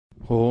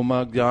Om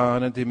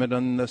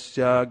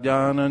Ajnanatimirandasya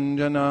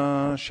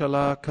Jnananjana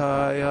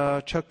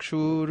Shalakaya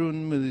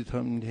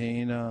Chakshurunmilitam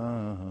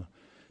Dhena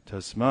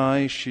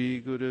Tasmai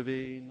Shri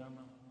Gurave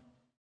Namah.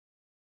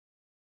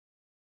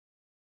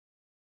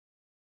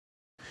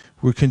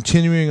 We're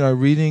continuing our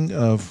reading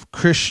of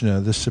Krishna,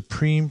 the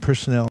Supreme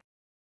Personality,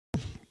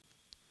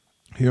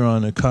 here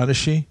on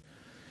Ekadashi,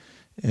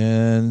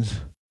 and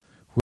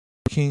we're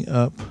picking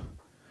up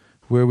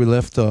where we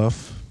left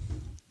off,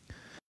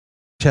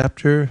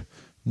 chapter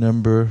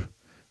number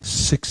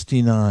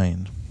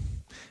 69.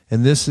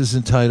 And this is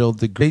entitled,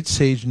 The Great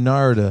Sage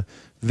Narada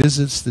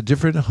Visits the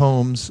Different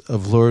Homes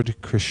of Lord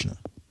Krishna.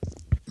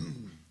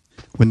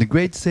 When the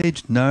great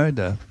sage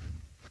Narada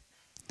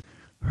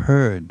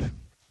heard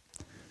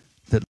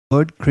that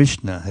Lord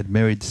Krishna had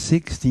married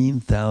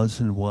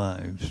 16,000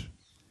 wives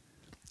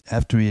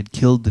after he had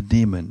killed the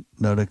demon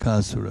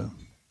Narakasura,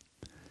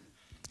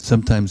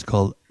 sometimes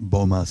called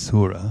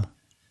Bhaumasura,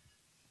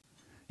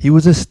 he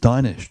was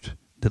astonished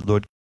that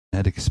Lord Krishna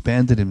had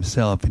expanded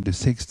himself into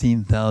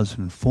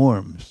 16,000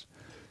 forms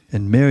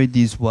and married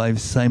these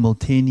wives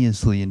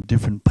simultaneously in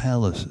different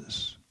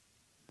palaces.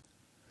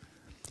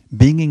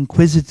 Being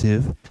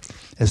inquisitive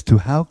as to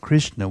how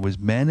Krishna was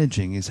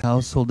managing his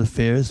household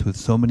affairs with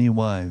so many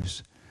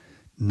wives,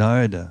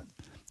 Narada,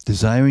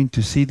 desiring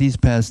to see these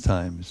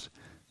pastimes,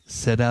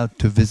 set out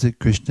to visit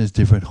Krishna's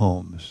different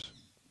homes.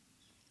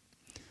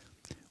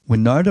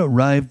 When Narada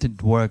arrived at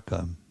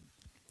Dwarka,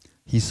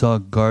 he saw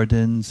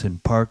gardens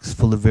and parks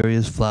full of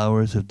various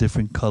flowers of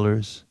different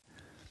colors,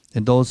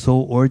 and also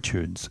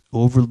orchards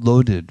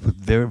overloaded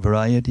with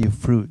variety of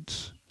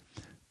fruits.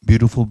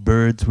 Beautiful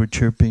birds were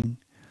chirping,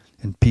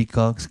 and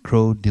peacocks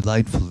crowed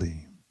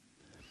delightfully.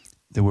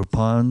 There were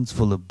ponds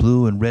full of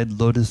blue and red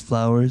lotus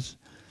flowers,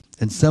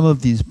 and some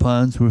of these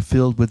ponds were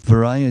filled with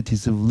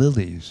varieties of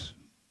lilies.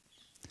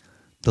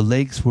 The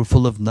lakes were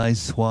full of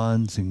nice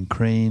swans and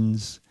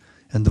cranes,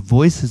 and the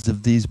voices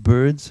of these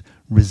birds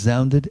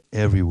resounded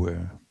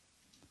everywhere.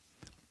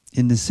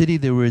 In the city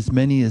there were as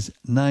many as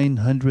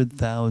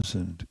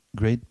 900,000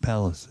 great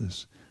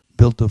palaces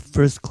built of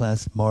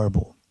first-class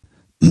marble,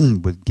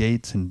 with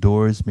gates and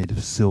doors made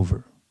of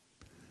silver.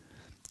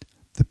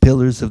 The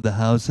pillars of the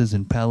houses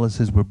and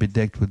palaces were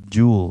bedecked with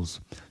jewels,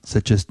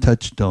 such as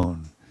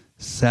touchstone,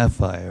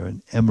 sapphire,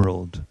 and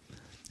emerald,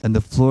 and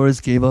the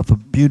floors gave off a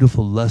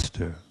beautiful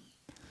luster.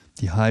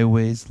 The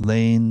highways,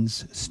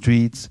 lanes,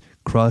 streets,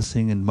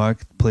 crossing, and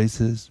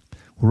marketplaces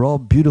were all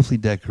beautifully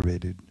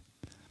decorated.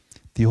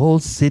 The whole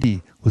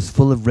city was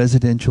full of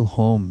residential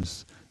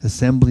homes,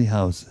 assembly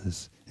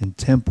houses, and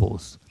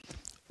temples,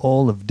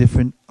 all of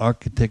different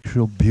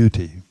architectural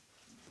beauty.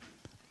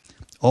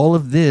 All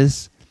of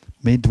this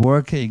made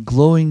Dwarka a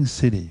glowing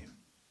city.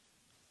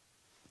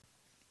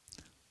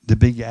 The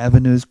big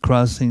avenues,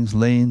 crossings,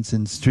 lanes,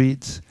 and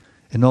streets,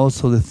 and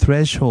also the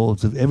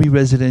thresholds of every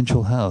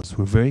residential house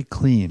were very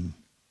clean.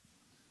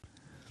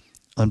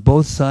 On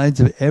both sides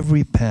of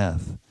every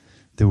path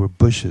there were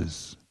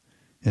bushes,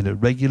 and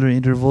at regular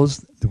intervals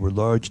there were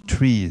large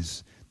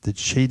trees that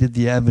shaded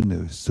the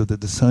avenues so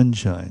that the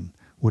sunshine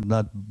would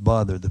not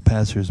bother the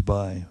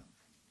passers-by.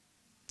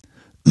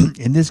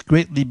 In this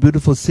greatly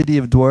beautiful city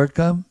of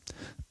Dwarka,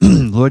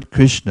 Lord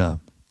Krishna,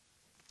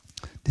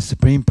 the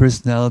Supreme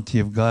Personality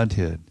of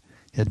Godhead,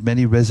 had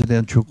many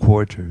residential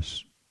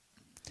quarters.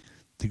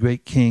 The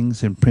great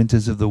kings and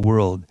princes of the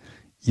world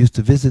used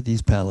to visit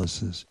these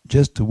palaces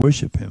just to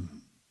worship him.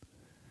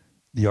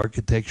 The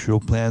architectural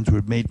plans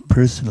were made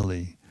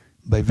personally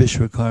by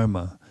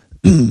Vishwakarma,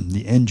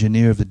 the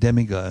engineer of the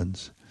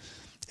demigods,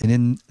 and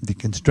in the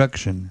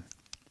construction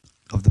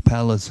of the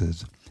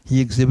palaces, he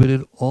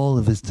exhibited all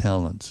of his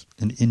talents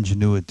and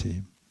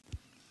ingenuity.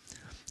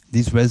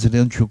 These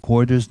residential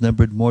quarters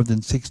numbered more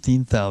than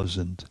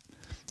 16,000,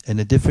 and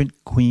a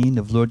different queen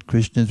of Lord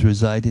Krishna's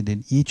resided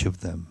in each of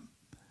them.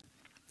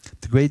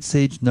 The great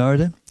sage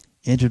Narada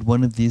entered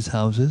one of these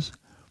houses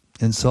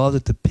and saw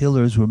that the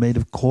pillars were made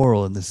of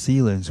coral and the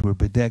ceilings were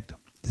bedecked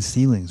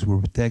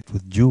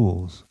with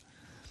jewels.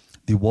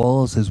 The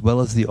walls, as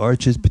well as the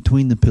arches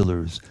between the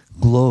pillars,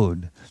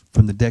 glowed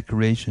from the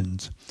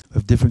decorations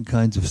of different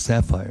kinds of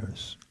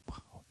sapphires.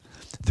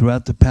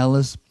 Throughout the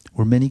palace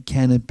were many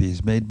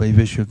canopies made by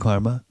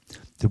Vishwakarma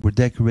that were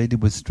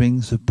decorated with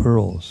strings of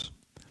pearls.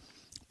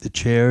 The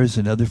chairs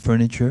and other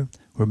furniture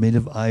were made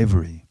of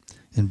ivory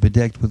and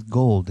bedecked with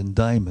gold and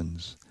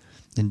diamonds,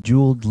 and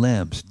jeweled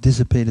lamps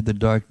dissipated the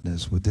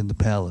darkness within the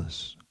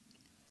palace.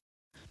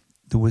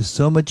 There was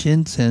so much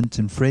incense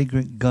and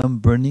fragrant gum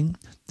burning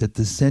that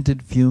the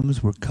scented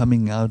fumes were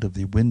coming out of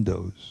the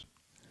windows.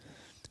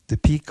 The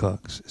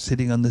peacocks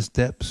sitting on the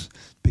steps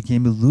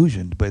became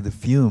illusioned by the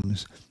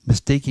fumes,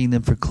 mistaking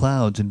them for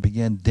clouds, and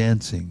began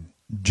dancing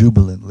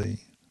jubilantly.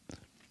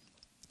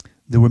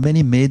 There were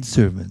many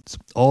maidservants,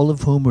 all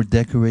of whom were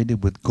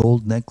decorated with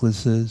gold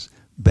necklaces,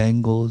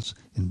 bangles,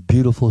 and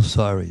beautiful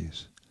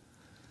saris.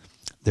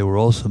 There were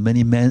also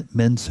many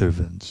men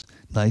servants,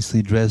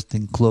 nicely dressed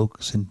in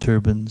cloaks and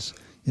turbans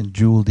and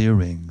jeweled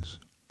earrings.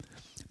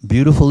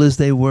 Beautiful as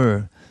they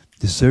were,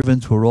 the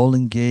servants were all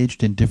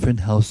engaged in different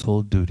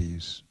household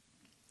duties.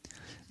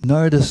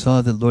 Narada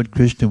saw that Lord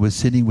Krishna was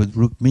sitting with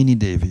Rukmini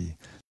Devi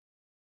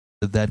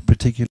of that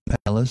particular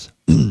palace,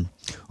 who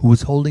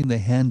was holding the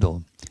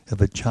handle of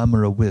a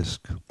chamara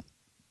whisk.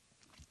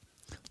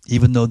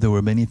 Even though there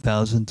were many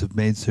thousands of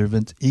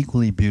maidservants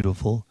equally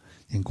beautiful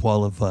and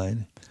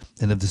qualified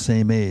and of the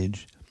same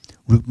age,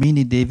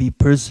 Rukmini Devi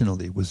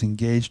personally was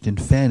engaged in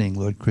fanning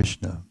Lord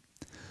Krishna.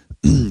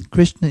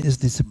 Krishna is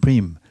the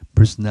Supreme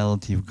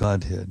Personality of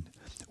Godhead,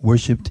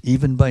 worshipped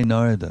even by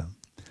Narada.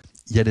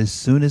 Yet as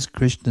soon as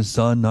Krishna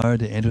saw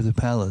Narada enter the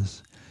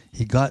palace,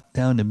 he got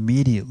down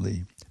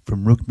immediately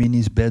from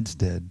Rukmini's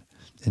bedstead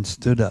and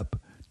stood up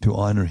to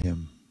honor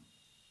him.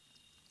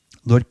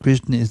 Lord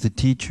Krishna is the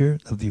teacher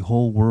of the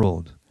whole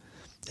world,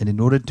 and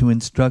in order to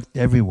instruct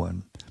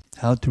everyone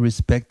how to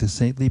respect a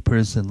saintly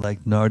person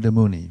like Narada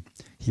Muni,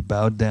 he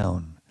bowed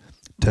down,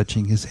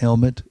 touching his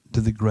helmet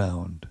to the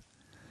ground.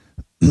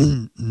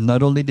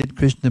 Not only did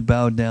Krishna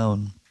bow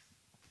down,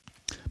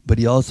 but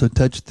he also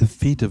touched the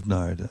feet of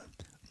Narada,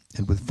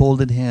 and with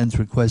folded hands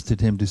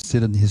requested him to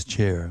sit on his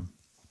chair.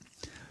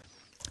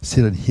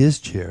 Sit on his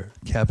chair,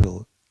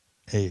 capital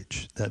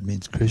H, that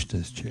means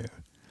Krishna's chair.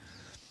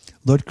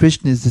 Lord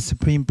Krishna is the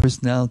Supreme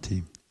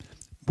Personality,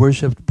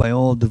 worshipped by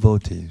all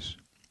devotees.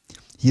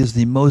 He is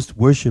the most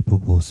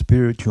worshipable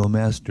spiritual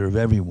master of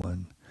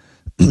everyone.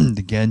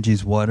 The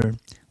Ganges water,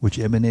 which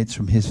emanates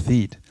from his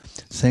feet,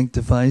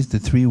 sanctifies the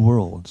three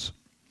worlds.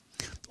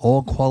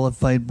 All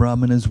qualified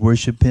brahmanas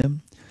worship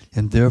him,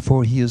 and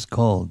therefore he is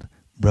called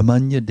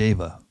Brahmanya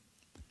Deva.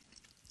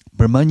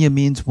 Brahmanya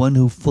means one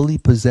who fully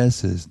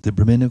possesses the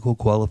Brahminical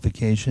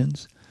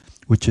qualifications,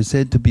 which are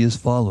said to be as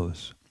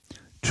follows: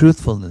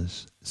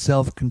 truthfulness,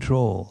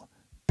 self-control,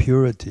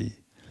 purity,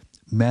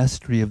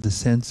 mastery of the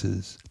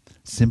senses,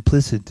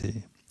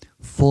 simplicity,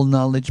 full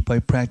knowledge by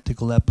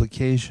practical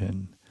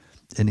application,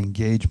 and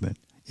engagement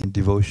in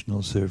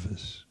devotional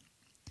service.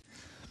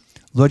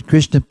 Lord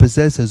Krishna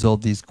possesses all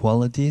these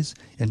qualities,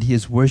 and he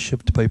is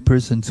worshipped by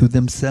persons who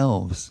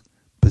themselves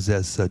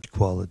possess such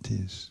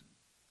qualities.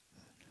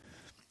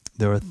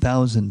 There are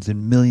thousands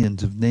and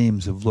millions of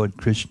names of Lord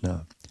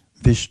Krishna,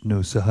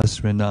 Vishnu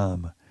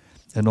Sahasranam,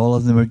 and all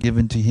of them are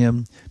given to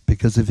him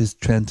because of his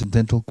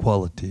transcendental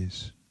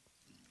qualities.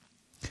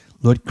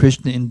 Lord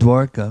Krishna in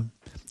Dwarka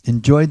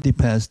enjoyed the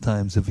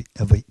pastimes of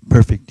a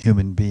perfect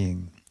human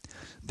being.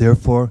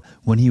 Therefore,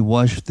 when he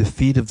washed the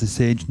feet of the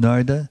sage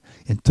Narada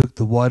and took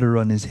the water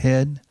on his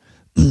head,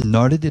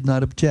 Narada did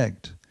not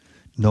object,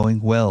 knowing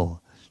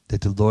well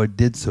that the Lord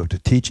did so to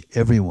teach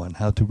everyone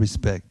how to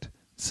respect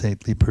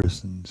saintly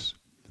persons.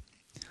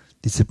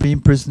 The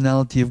Supreme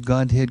Personality of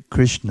Godhead,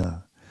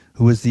 Krishna,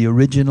 who is the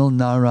original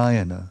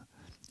Narayana,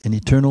 an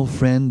eternal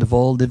friend of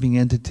all living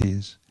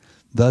entities,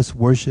 thus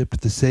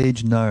worshipped the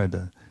sage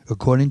Narada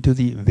according to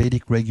the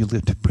Vedic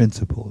regulative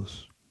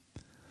principles.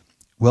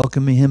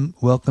 Welcoming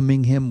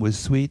him with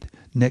sweet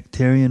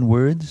nectarian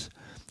words,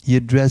 he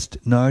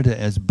addressed Narada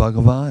as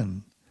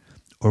Bhagavan,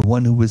 or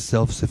one who was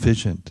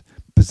self-sufficient,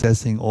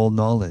 possessing all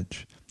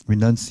knowledge,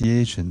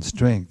 renunciation,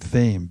 strength,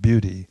 fame,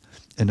 beauty,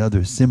 and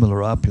other similar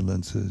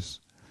opulences.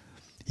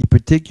 He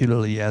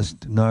particularly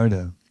asked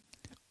Narada,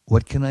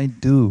 "What can I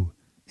do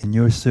in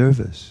your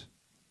service?"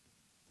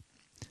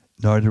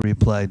 Narada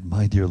replied,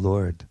 "My dear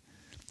Lord,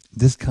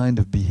 this kind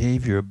of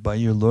behavior by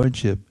your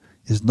lordship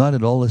is not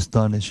at all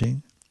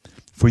astonishing,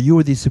 for you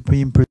are the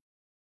Supreme Person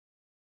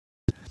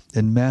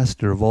and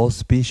Master of all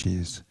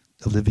species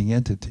of living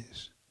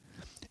entities.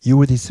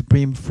 You are the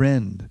Supreme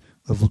Friend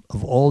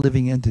of all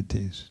living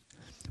entities,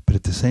 but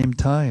at the same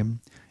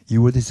time,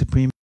 you are the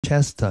Supreme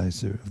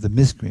Chastiser of the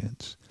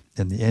miscreants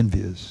and the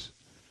envious.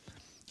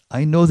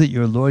 I know that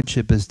your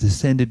lordship has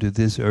descended to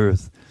this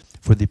earth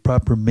for the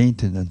proper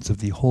maintenance of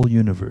the whole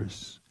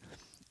universe.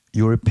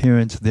 Your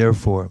appearance,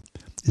 therefore,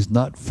 is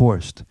not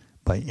forced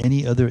by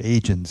any other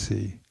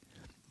agency.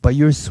 By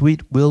your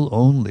sweet will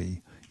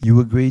only, you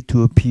agree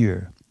to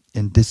appear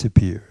and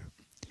disappear.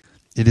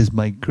 It is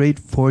my great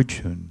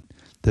fortune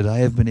that I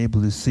have been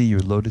able to see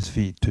your lotus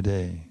feet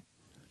today.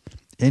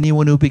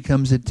 Anyone who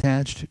becomes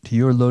attached to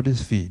your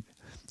lotus feet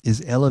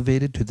is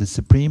elevated to the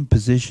supreme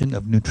position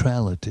of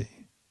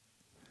neutrality."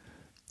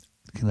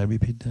 Can I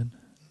repeat that?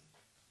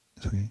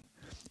 Okay.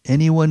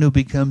 Anyone who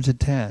becomes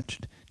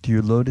attached to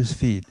your lotus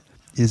feet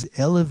is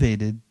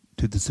elevated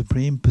to the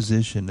supreme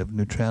position of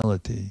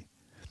neutrality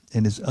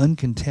and is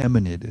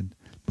uncontaminated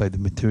by the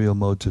material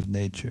modes of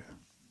nature.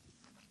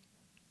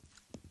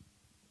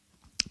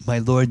 My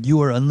Lord,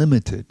 you are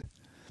unlimited.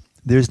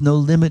 There is no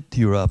limit to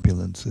your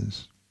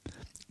opulences.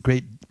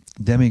 Great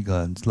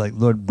demigods like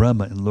Lord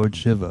Brahma and Lord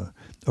Shiva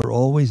are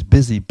always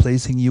busy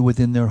placing you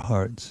within their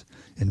hearts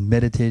and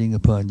meditating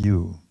upon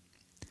you.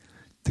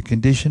 The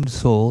conditioned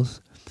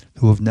souls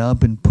who have now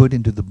been put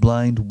into the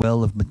blind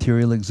well of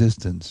material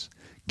existence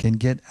can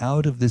get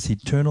out of this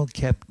eternal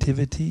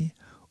captivity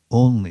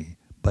only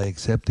by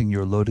accepting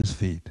your lotus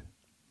feet.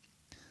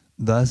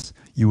 Thus,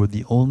 you are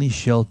the only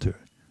shelter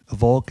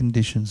of all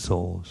conditioned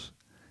souls.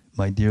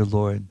 My dear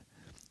Lord,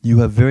 you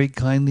have very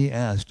kindly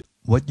asked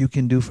what you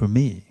can do for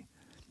me.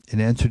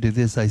 In answer to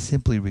this, I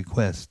simply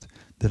request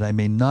that I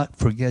may not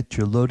forget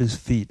your lotus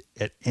feet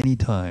at any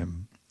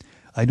time.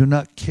 I do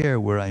not care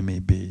where I may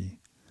be,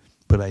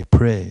 but I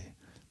pray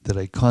that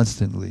I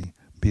constantly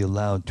be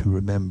allowed to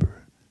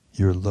remember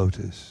your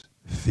lotus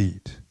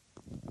feet.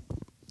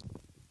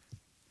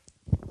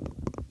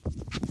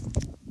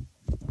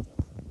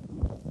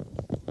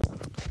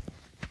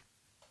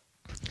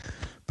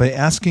 By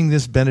asking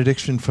this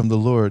benediction from the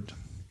Lord,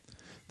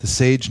 the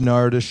sage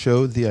Narada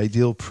showed the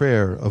ideal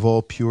prayer of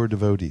all pure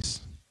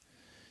devotees.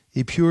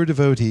 A pure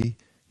devotee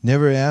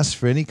never asks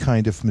for any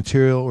kind of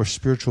material or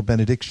spiritual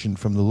benediction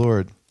from the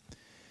Lord.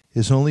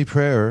 His only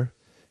prayer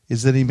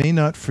is that he may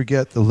not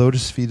forget the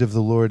lotus feet of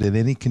the Lord in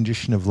any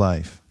condition of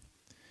life.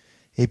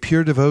 A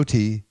pure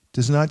devotee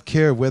does not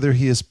care whether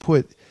he is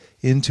put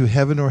into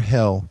heaven or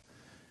hell.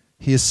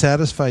 He is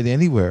satisfied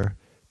anywhere,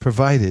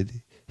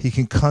 provided he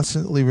can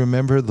constantly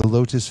remember the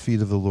lotus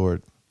feet of the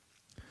Lord.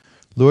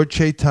 Lord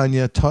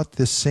Chaitanya taught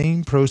this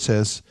same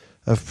process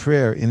of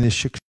prayer in his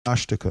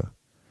Shikshashtaka,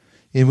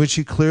 in which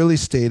he clearly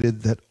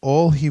stated that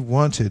all he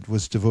wanted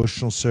was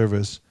devotional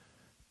service,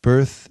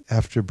 birth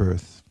after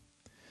birth.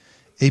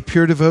 A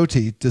pure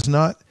devotee does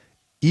not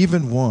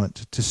even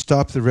want to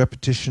stop the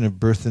repetition of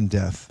birth and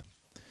death.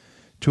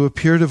 To a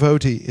pure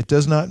devotee, it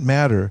does not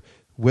matter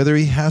whether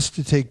he has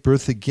to take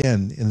birth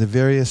again in the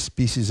various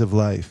species of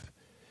life.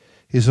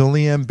 His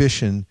only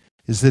ambition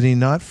is that he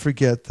not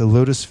forget the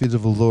lotus feet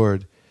of the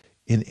Lord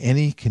in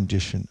any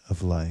condition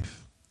of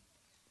life.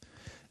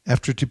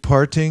 After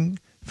departing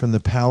from the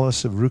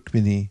palace of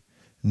Rukmini,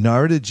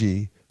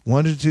 Naradaji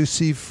wanted to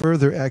see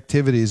further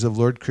activities of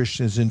Lord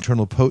Krishna's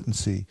internal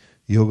potency,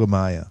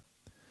 Yogamaya.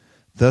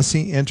 Thus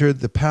he entered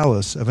the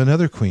palace of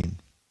another queen.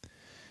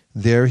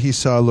 There he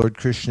saw Lord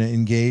Krishna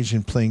engaged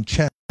in playing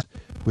chess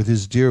with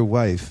his dear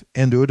wife,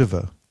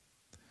 Uddhava.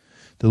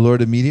 The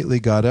Lord immediately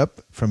got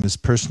up from his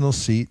personal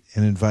seat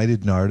and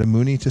invited Narada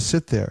Muni to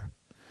sit there.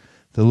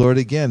 The Lord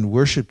again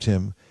worshipped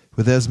him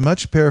with as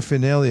much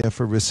paraphernalia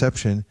for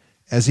reception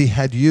as he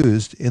had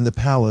used in the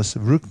palace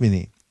of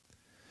Rukmini.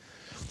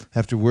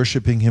 After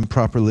worshipping him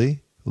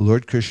properly,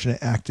 Lord Krishna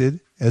acted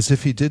as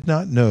if he did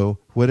not know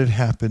what had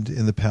happened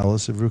in the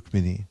palace of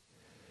Rukmini.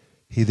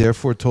 He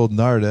therefore told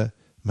Narada,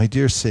 "My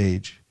dear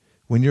sage,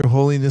 when your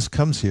holiness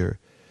comes here,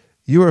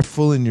 you are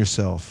full in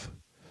yourself.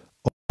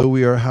 Although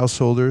we are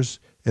householders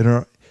and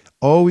are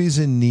always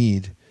in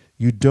need,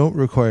 you don't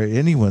require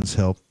anyone's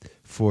help,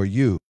 for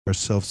you are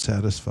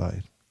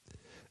self-satisfied.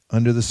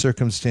 Under the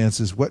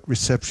circumstances, what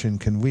reception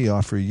can we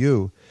offer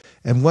you,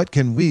 and what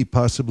can we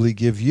possibly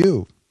give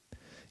you?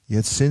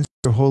 Yet since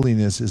your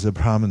holiness is a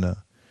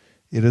Brahmana,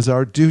 it is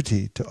our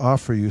duty to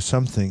offer you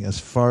something as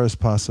far as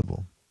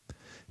possible.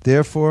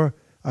 Therefore,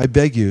 I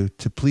beg you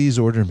to please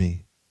order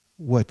me.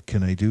 What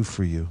can I do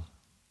for you?"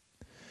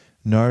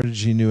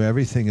 Naradaji knew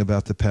everything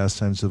about the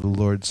pastimes of the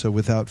Lord, so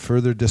without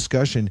further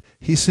discussion,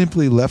 he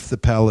simply left the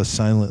palace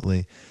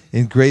silently,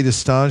 in great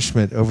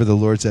astonishment over the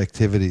Lord's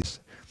activities.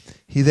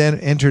 He then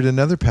entered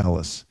another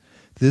palace.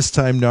 This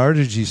time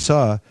Naradaji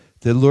saw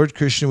that Lord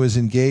Krishna was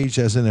engaged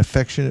as an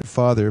affectionate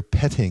father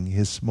petting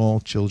his small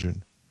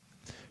children.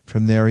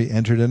 From there he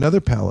entered another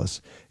palace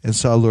and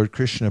saw Lord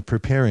Krishna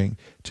preparing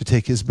to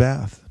take his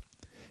bath.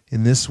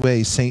 In this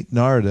way, Saint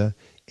Narada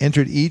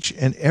entered each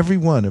and every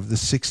one of the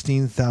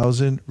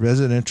 16,000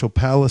 residential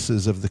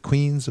palaces of the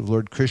queens of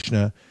Lord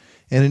Krishna,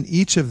 and in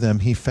each of them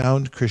he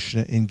found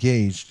Krishna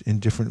engaged in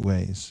different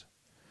ways.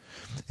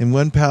 In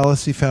one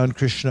palace he found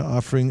Krishna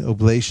offering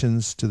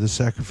oblations to the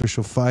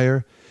sacrificial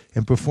fire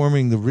and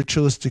performing the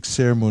ritualistic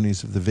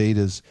ceremonies of the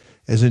Vedas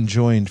as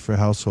enjoined for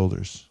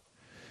householders.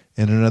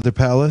 In another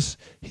palace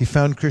he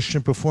found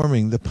Krishna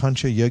performing the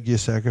Pancha Yajna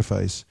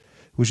sacrifice,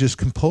 which is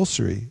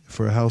compulsory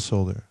for a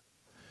householder.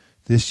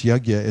 This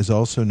yajna is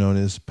also known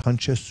as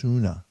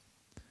Panchasuna.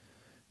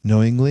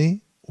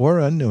 Knowingly or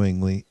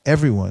unknowingly,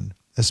 everyone,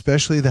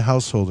 especially the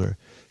householder,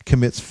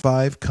 commits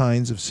 5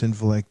 kinds of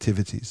sinful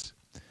activities.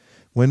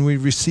 When we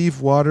receive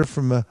water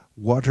from a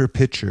water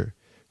pitcher,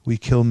 we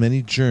kill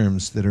many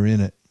germs that are in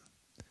it.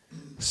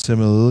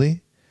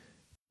 Similarly,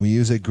 we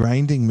use a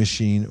grinding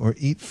machine or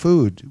eat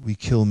food, we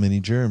kill many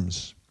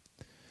germs.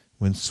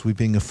 When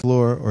sweeping a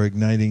floor or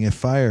igniting a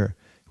fire,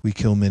 we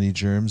kill many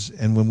germs,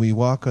 and when we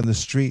walk on the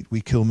street,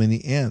 we kill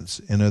many ants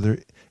and other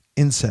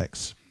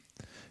insects.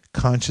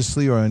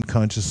 Consciously or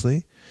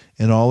unconsciously,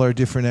 in all our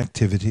different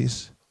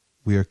activities,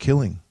 we are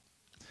killing.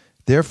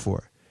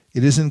 Therefore,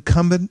 it is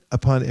incumbent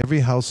upon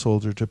every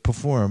householder to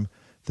perform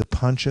the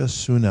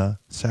Panchasuna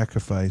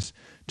sacrifice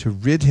to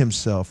rid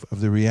himself of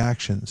the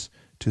reactions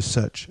to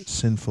such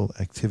sinful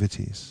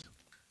activities.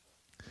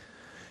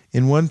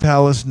 In one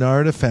palace,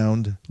 Narada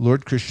found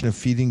Lord Krishna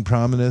feeding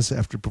brahmanas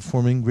after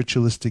performing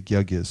ritualistic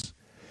yajnas.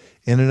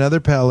 In another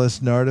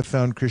palace, Narada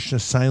found Krishna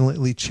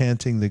silently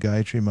chanting the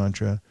Gayatri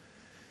mantra,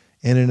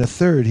 and in a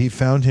third he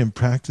found him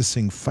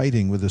practicing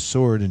fighting with a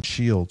sword and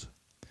shield.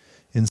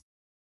 In some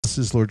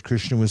places, Lord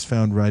Krishna was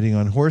found riding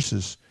on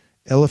horses,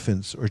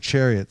 elephants, or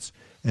chariots,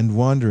 and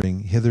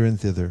wandering hither and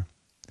thither.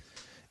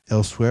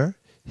 Elsewhere,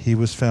 he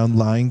was found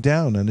lying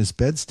down on his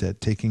bedstead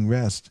taking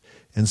rest,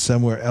 and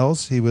somewhere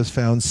else he was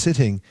found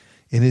sitting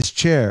in his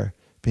chair,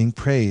 being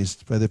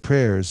praised by the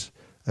prayers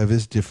of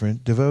his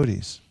different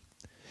devotees.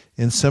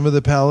 In some of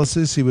the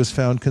palaces, he was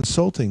found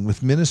consulting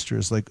with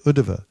ministers like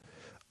Uddhava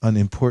on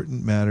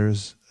important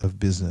matters of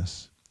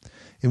business.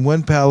 In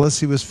one palace,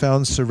 he was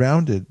found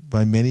surrounded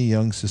by many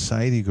young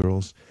society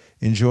girls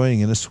enjoying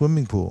in a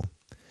swimming pool.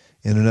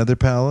 In another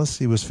palace,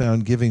 he was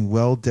found giving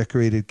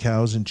well-decorated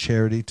cows in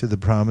charity to the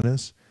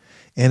brahmanas.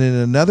 And in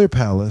another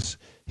palace,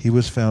 he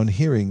was found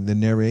hearing the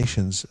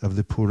narrations of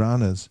the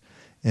Puranas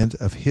and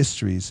of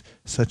histories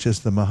such as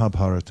the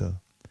Mahabharata,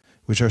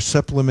 which are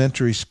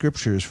supplementary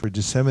scriptures for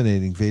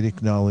disseminating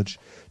Vedic knowledge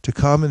to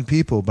common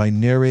people by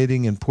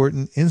narrating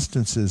important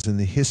instances in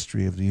the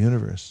history of the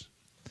universe.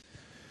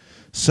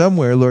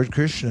 Somewhere, Lord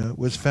Krishna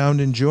was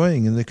found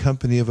enjoying in the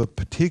company of a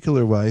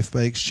particular wife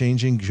by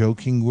exchanging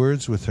joking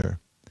words with her.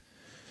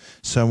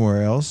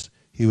 Somewhere else,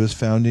 he was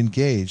found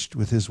engaged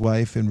with his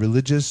wife in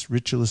religious,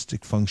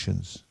 ritualistic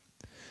functions.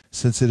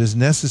 Since it is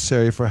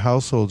necessary for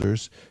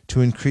householders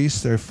to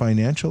increase their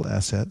financial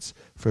assets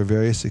for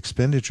various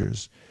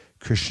expenditures,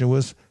 Krishna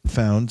was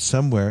found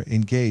somewhere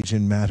engaged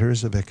in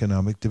matters of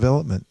economic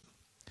development.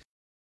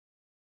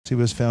 He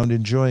was found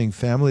enjoying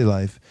family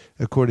life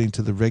according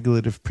to the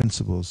regulative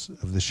principles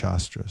of the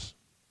Shastras.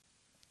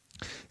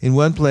 In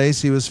one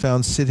place, he was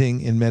found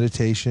sitting in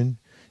meditation.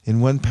 In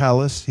one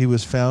palace, he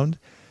was found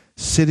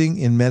sitting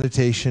in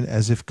meditation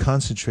as if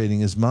concentrating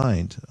his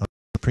mind on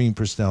the Supreme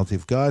Personality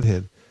of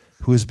Godhead,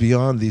 who is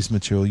beyond these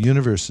material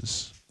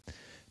universes.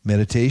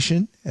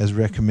 Meditation, as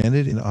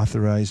recommended in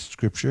authorized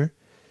scripture,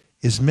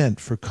 is meant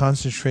for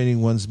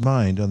concentrating one's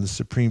mind on the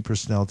Supreme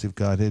Personality of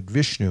Godhead,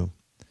 Vishnu.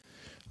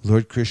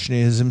 Lord Krishna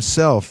is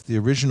himself the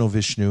original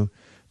Vishnu,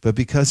 but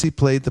because he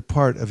played the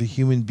part of a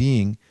human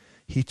being,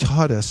 he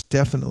taught us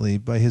definitely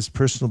by his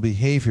personal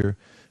behavior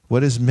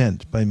what is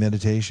meant by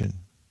meditation.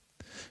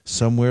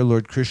 Somewhere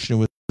Lord Krishna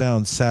was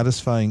found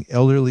satisfying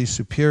elderly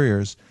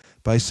superiors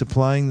by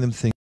supplying them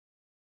things.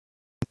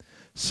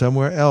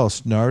 Somewhere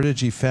else,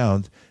 Naradaji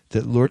found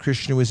that Lord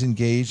Krishna was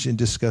engaged in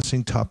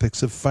discussing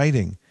topics of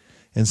fighting,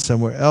 and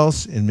somewhere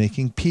else in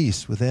making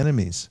peace with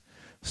enemies.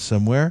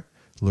 Somewhere,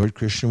 Lord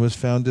Krishna was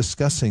found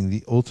discussing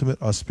the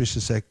ultimate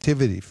auspicious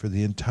activity for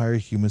the entire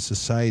human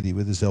society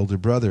with his elder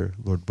brother,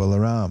 Lord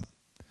Balaram.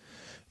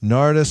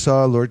 Narada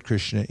saw Lord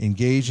Krishna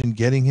engaged in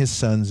getting his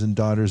sons and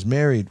daughters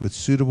married with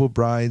suitable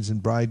brides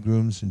and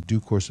bridegrooms in due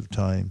course of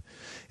time,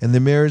 and the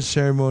marriage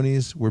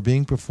ceremonies were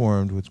being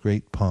performed with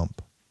great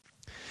pomp.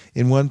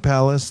 In one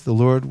palace, the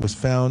Lord was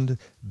found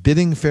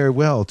bidding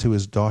farewell to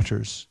his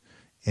daughters,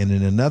 and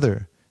in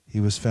another, he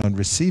was found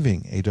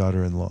receiving a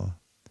daughter-in-law.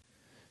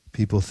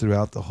 People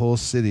throughout the whole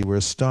city were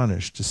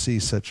astonished to see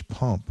such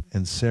pomp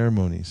and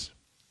ceremonies.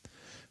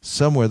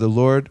 Somewhere the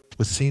Lord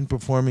was seen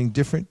performing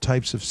different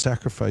types of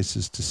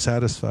sacrifices to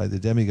satisfy the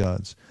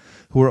demigods,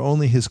 who were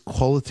only his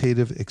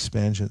qualitative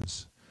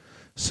expansions.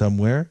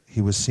 Somewhere he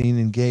was seen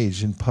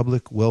engaged in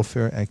public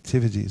welfare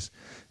activities,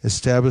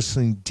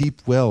 establishing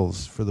deep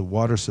wells for the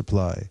water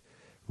supply,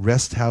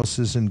 rest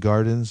houses and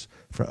gardens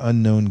for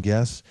unknown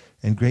guests,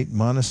 and great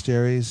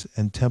monasteries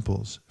and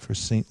temples for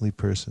saintly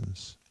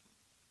persons.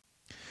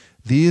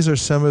 These are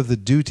some of the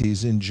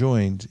duties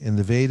enjoined in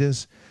the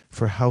Vedas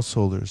for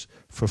householders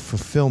for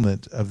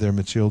fulfillment of their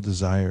material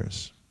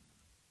desires.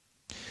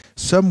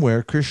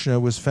 Somewhere Krishna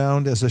was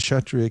found as a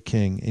Kshatriya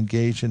king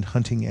engaged in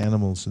hunting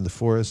animals in the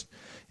forest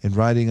and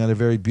riding on a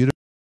very beautiful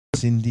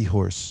Sindhi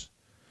horse.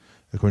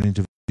 According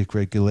to Vedic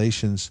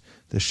regulations,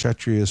 the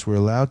Kshatriyas were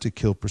allowed to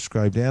kill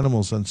prescribed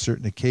animals on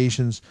certain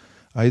occasions,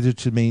 either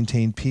to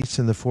maintain peace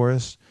in the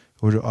forest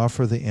or to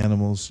offer the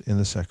animals in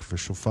the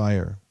sacrificial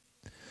fire.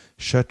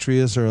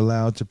 Kshatriyas are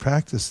allowed to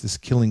practice this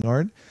killing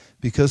art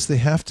because they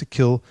have to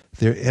kill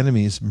their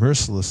enemies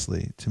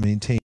mercilessly to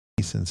maintain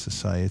peace in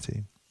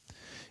society.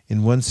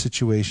 In one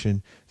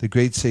situation, the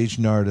great sage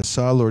Narada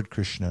saw Lord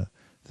Krishna,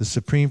 the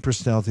Supreme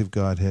Personality of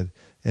Godhead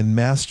and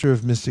Master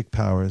of mystic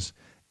powers,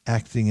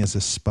 acting as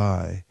a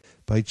spy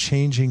by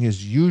changing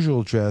his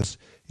usual dress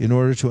in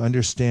order to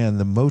understand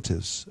the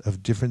motives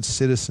of different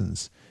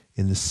citizens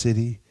in the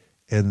city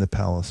and the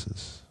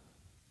palaces.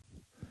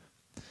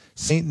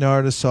 Saint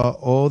Narada saw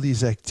all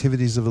these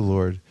activities of the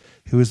Lord,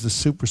 who is the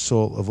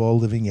supersoul of all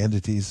living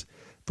entities,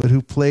 but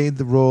who played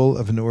the role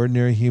of an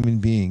ordinary human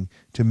being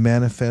to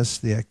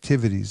manifest the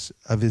activities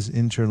of his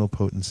internal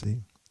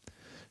potency.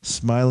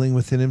 Smiling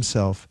within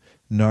himself,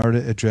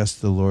 Narada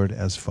addressed the Lord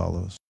as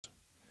follows.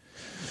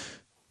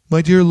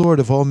 My dear Lord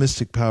of all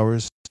mystic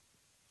powers,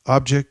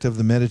 object of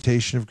the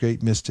meditation of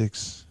great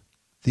mystics,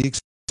 the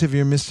extent of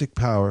your mystic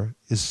power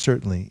is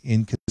certainly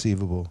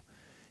inconceivable,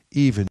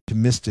 even to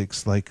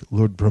mystics like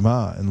Lord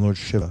Brahma and Lord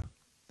Shiva.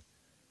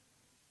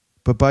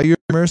 But by your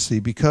mercy,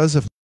 because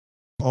of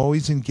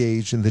always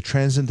engaged in the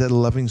transcendental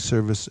loving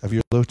service of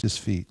your lotus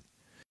feet,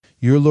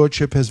 your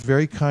Lordship has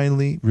very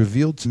kindly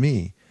revealed to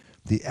me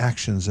the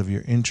actions of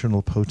your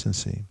internal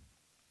potency.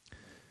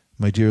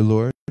 My dear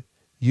Lord,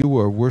 you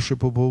are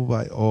worshipable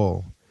by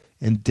all,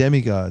 and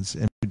demigods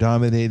and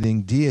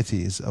predominating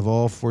deities of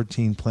all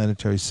 14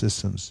 planetary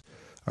systems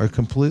are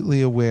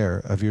completely aware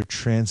of your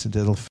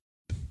transcendental faith.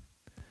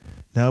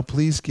 Now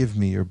please give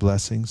me your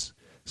blessings,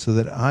 so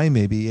that I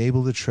may be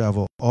able to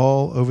travel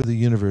all over the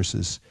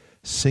universes,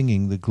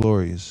 singing the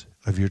glories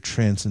of your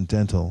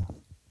transcendental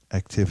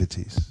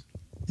activities.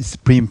 The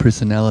Supreme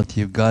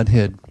Personality of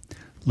Godhead,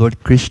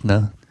 Lord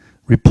Krishna,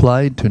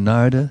 replied to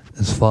Narada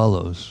as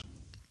follows.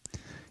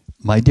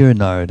 My dear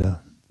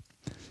Narada,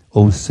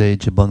 O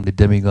sage among the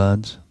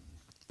demigods,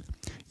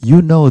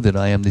 you know that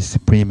I am the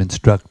supreme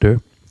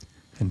instructor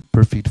and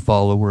perfect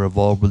follower of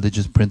all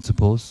religious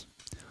principles,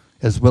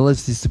 as well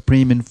as the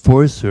supreme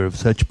enforcer of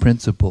such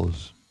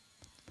principles.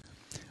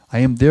 I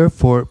am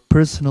therefore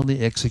personally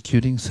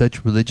executing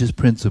such religious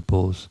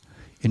principles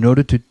in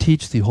order to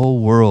teach the whole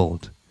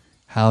world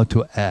how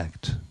to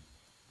act.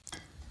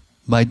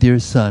 My dear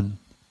son,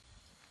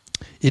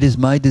 it is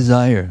my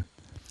desire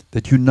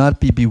that you not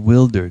be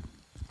bewildered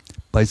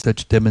by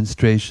such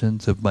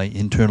demonstrations of my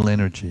internal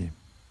energy.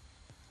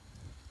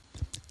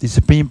 The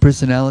Supreme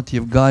Personality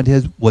of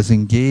Godhead was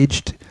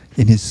engaged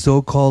in his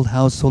so-called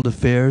household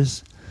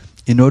affairs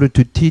in order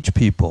to teach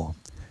people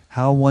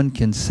how one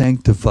can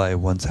sanctify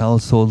one's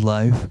household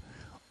life,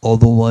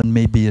 although one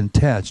may be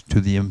attached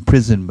to the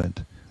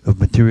imprisonment of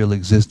material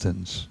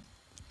existence.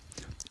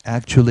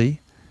 Actually,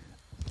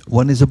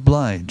 one is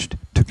obliged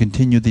to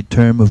continue the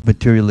term of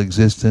material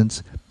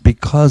existence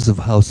because of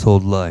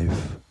household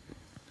life.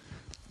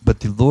 But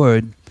the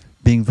Lord,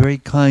 being very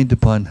kind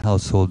upon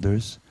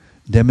householders,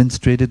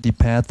 demonstrated the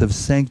path of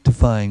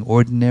sanctifying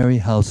ordinary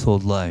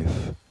household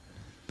life.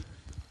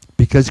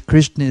 Because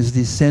Krishna is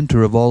the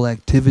center of all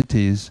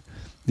activities,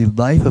 the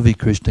life of a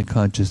Krishna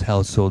conscious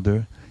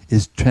householder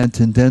is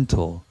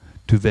transcendental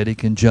to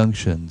Vedic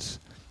injunctions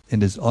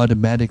and is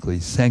automatically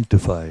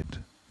sanctified.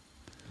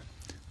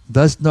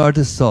 Thus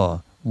Narada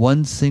saw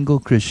one single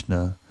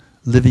Krishna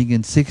living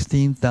in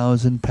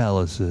 16,000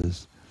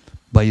 palaces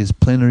by his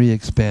plenary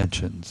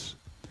expansions.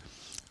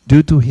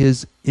 Due to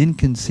his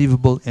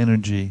inconceivable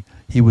energy,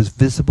 he was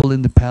visible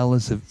in the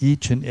palace of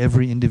each and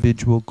every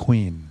individual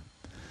queen.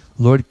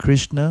 Lord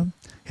Krishna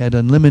had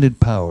unlimited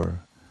power,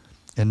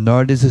 and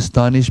Narada's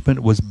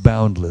astonishment was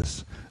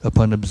boundless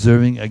upon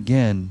observing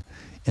again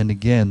and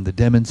again the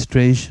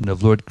demonstration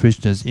of Lord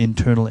Krishna's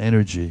internal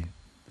energy.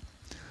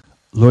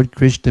 Lord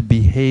Krishna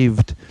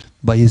behaved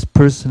by his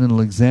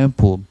personal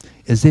example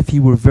as if he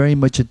were very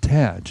much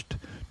attached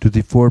to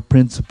the four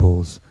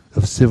principles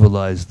of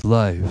civilized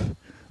life,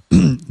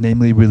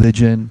 namely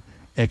religion,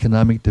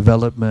 economic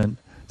development,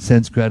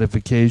 sense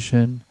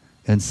gratification,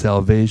 and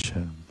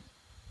salvation.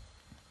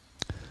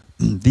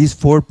 These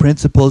four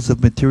principles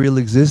of material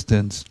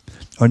existence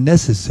are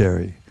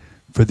necessary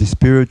for the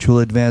spiritual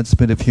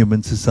advancement of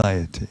human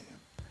society.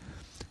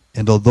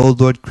 And although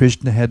Lord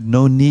Krishna had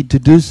no need to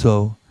do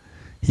so,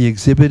 he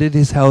exhibited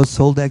his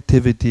household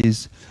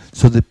activities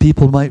so that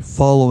people might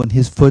follow in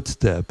his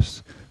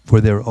footsteps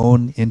for their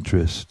own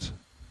interest.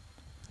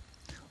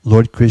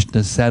 Lord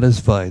Krishna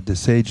satisfied the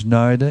sage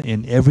Narada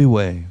in every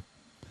way.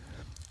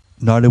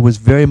 Narada was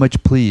very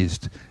much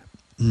pleased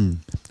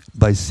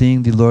by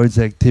seeing the Lord's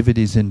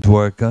activities in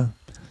Dwarka,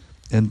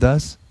 and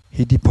thus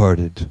he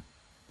departed.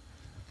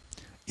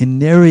 In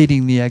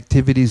narrating the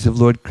activities of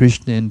Lord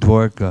Krishna in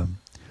Dwarka,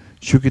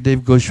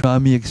 Shukadev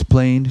Goswami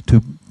explained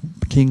to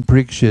King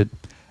Parikshit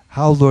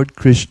how Lord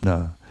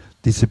Krishna,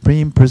 the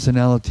Supreme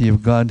Personality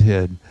of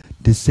Godhead,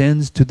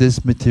 descends to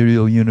this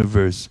material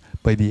universe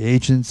by the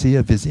agency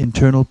of his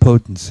internal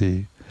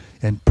potency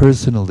and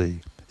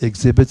personally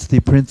exhibits the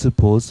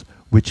principles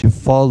which, if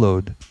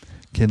followed,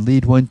 can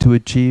lead one to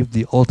achieve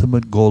the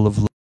ultimate goal of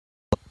life.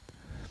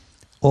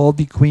 All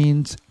the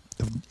queens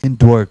in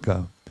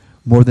Dwarka,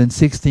 more than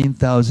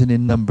 16,000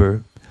 in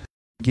number,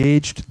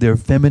 engaged their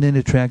feminine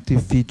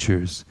attractive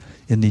features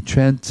in the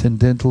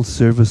transcendental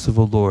service of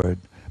the Lord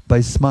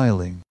by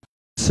smiling,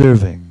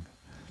 serving.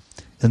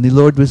 And the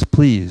Lord was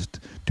pleased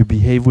to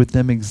behave with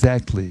them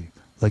exactly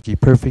like a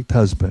perfect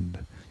husband,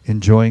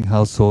 enjoying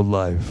household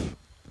life.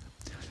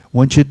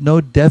 One should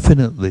know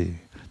definitely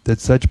that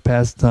such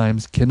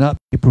pastimes cannot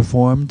be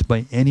performed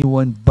by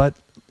anyone but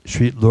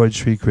Lord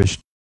Sri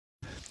Krishna,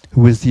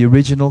 who is the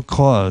original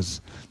cause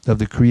of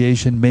the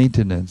creation,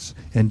 maintenance,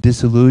 and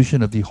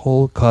dissolution of the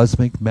whole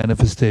cosmic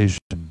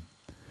manifestation.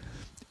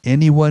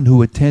 Anyone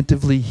who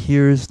attentively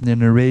hears the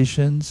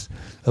narrations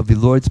of the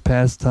Lord's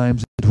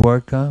pastimes at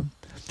Dwarka,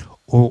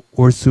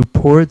 or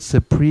supports a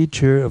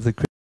preacher of the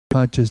Krishna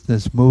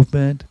consciousness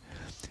movement,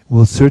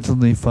 will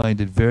certainly find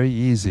it very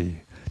easy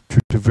to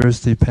traverse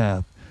the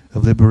path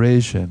of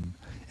liberation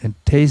and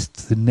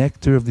taste the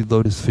nectar of the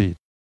lotus feet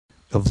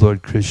of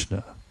Lord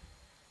Krishna.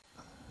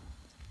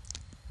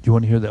 Do you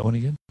want to hear that one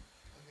again?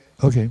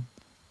 Okay.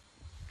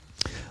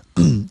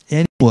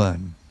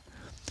 Anyone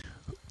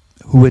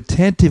who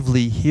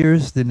attentively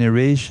hears the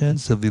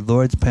narrations of the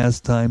Lord's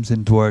pastimes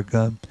in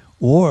Dwarka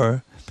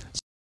or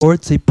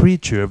supports a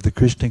preacher of the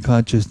Krishna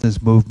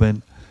consciousness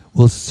movement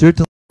will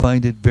certainly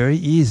find it very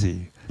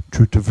easy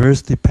to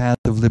traverse the path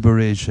of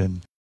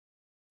liberation.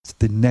 It's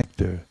the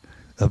nectar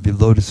of the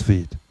lotus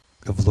feet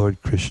of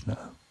Lord Krishna.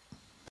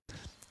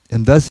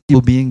 And thus he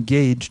will be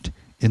engaged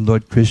in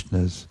Lord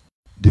Krishna's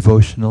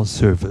devotional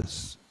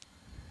service.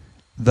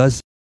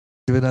 Thus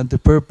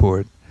Bhaktivedanta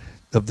purport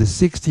of the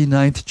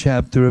 69th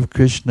chapter of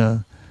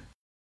Krishna,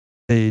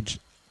 sage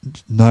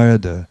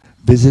Narada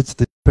visits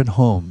the different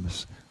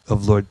homes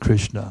of Lord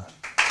Krishna.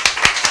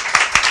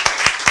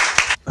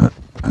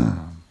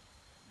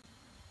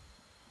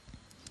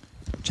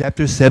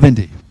 Chapter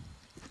 70,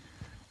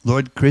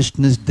 Lord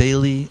Krishna's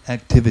daily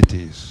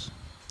activities.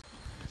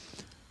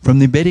 From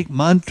the Vedic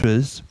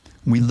mantras,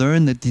 we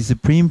learn that the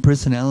Supreme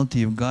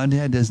Personality of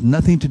Godhead has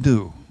nothing to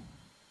do.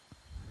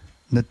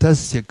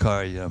 Natasya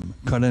karyam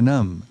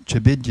karanam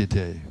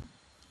chabidyate.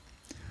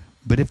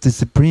 But if the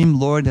Supreme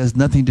Lord has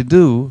nothing to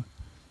do,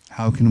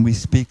 how can we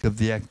speak of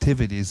the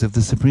activities of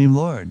the Supreme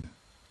Lord?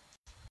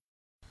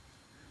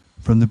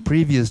 From the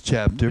previous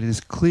chapter, it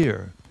is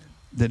clear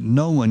that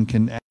no one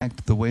can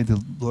act the way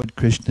the Lord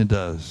Krishna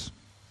does.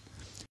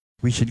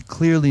 We should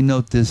clearly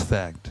note this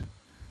fact.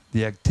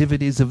 The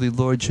activities of the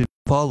Lord should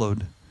be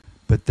followed,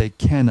 but they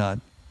cannot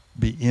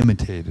be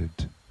imitated.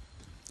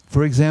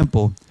 For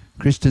example,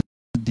 Krishna's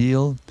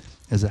ideal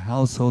as a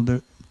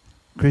householder,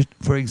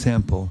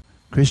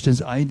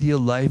 Krishna's ideal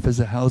life as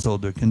a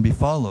householder can be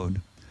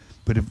followed,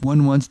 but if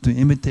one wants to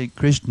imitate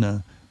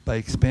Krishna by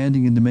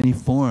expanding into many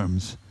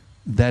forms,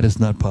 that is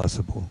not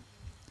possible.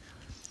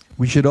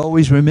 We should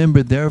always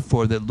remember,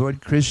 therefore, that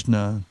Lord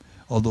Krishna,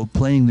 although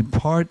playing the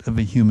part of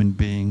a human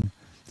being,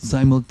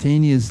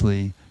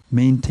 simultaneously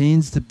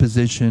maintains the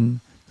position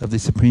of the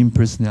Supreme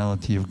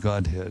Personality of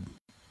Godhead.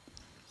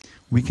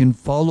 We can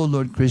follow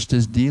Lord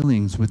Krishna's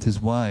dealings with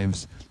his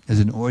wives as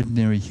an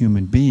ordinary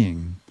human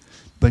being,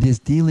 but his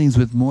dealings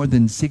with more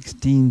than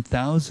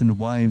 16,000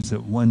 wives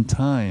at one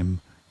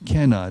time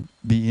cannot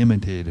be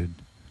imitated.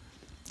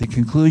 The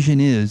conclusion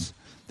is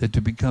that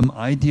to become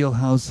ideal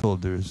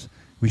householders,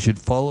 we should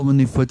follow in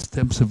the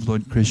footsteps of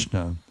Lord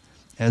Krishna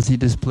as he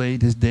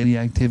displayed his daily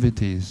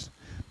activities,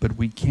 but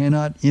we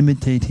cannot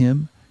imitate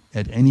him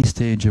at any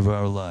stage of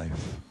our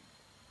life.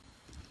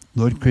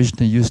 Lord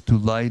Krishna used to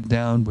lie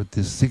down with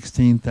his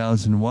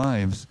 16,000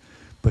 wives,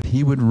 but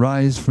he would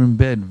rise from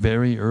bed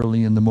very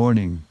early in the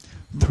morning,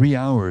 3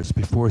 hours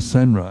before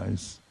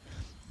sunrise.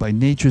 By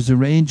nature's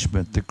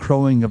arrangement, the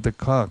crowing of the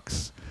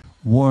cocks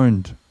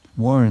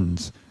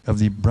warns of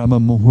the Brahma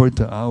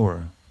Muhurta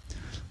hour.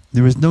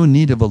 There is no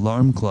need of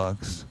alarm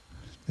clocks.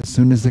 As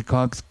soon as the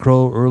cocks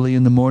crow early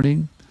in the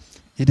morning,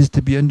 it is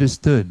to be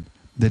understood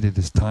that it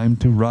is time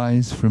to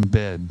rise from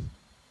bed.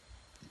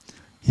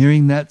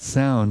 Hearing that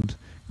sound,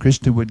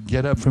 Krishna would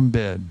get up from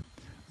bed,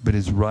 but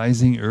his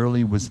rising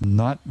early was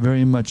not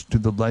very much to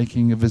the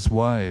liking of his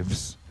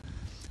wives.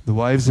 The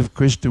wives of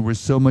Krishna were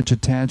so much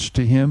attached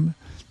to him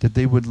that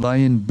they would lie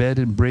in bed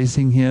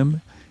embracing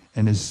him,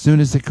 and as soon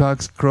as the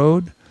cocks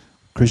crowed,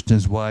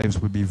 Krishna's wives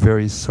would be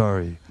very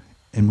sorry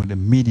and would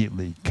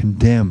immediately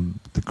condemn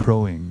the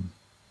crowing.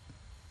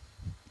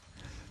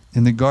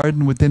 In the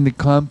garden within the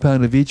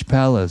compound of each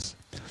palace,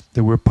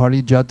 there were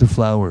parijata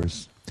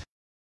flowers.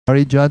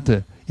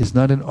 Parijata is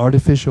not an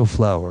artificial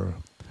flower.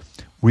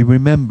 We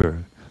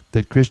remember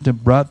that Krishna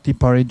brought the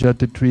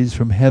parijata trees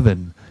from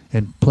heaven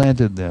and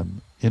planted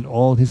them in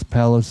all his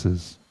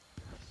palaces.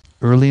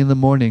 Early in the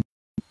morning,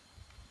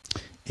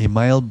 a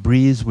mild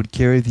breeze would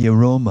carry the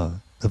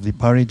aroma of the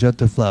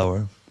parijata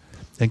flower,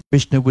 and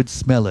Krishna would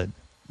smell it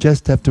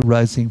just after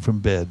rising from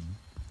bed.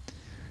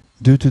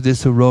 Due to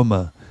this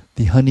aroma,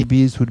 the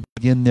honeybees would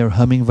begin their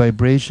humming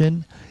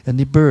vibration, and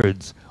the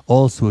birds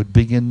also would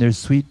begin their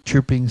sweet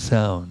chirping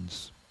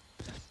sounds.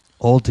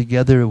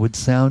 Altogether, it would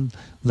sound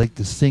like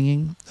the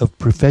singing of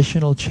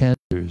professional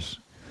chanters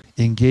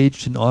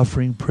engaged in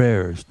offering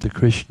prayers to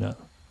Krishna.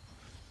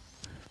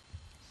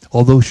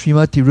 Although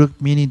Srimati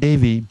Rukmini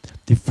Devi,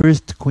 the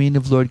first queen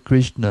of Lord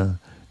Krishna,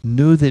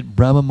 knew that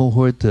Brahma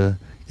Muhurta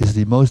is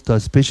the most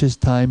auspicious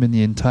time in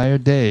the entire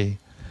day,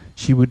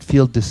 she would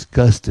feel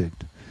disgusted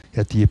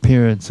at the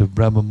appearance of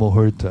Brahma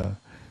Muhurta,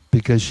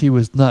 because she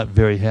was not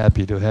very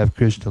happy to have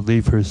Krishna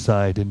leave her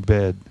side in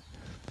bed.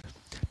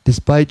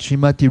 Despite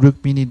Srimati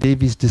Rukmini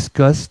Devi's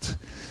disgust,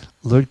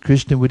 Lord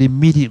Krishna would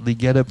immediately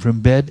get up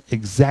from bed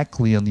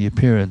exactly on the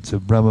appearance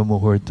of Brahma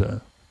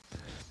Muhurta.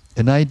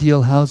 An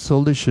ideal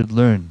householder should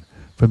learn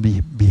from the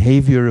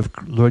behavior of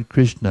Lord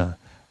Krishna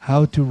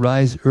how to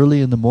rise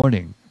early in the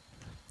morning.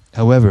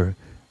 However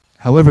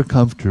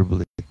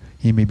comfortably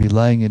he may be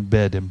lying in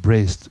bed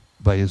embraced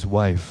by his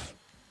wife.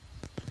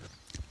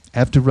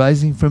 After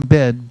rising from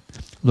bed,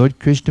 Lord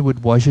Krishna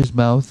would wash his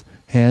mouth,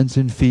 hands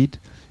and feet,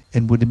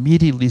 and would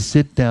immediately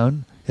sit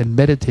down and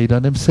meditate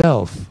on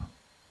himself.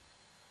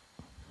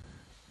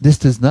 This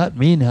does not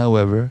mean,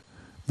 however,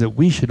 that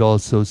we should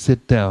also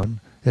sit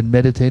down and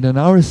meditate on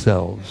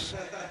ourselves.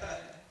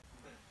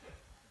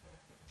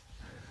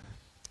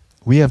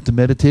 We have to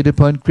meditate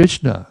upon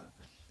Krishna,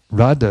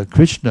 Radha,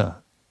 Krishna.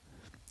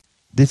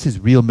 This is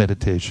real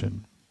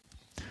meditation.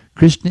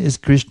 Krishna is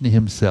Krishna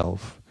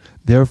himself.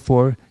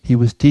 Therefore, he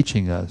was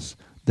teaching us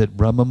that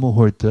Brahma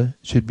Muhurta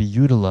should be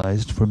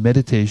utilized for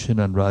meditation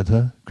on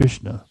Radha,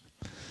 Krishna.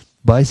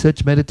 By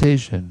such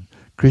meditation,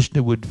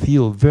 Krishna would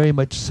feel very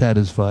much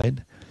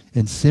satisfied,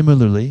 and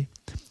similarly,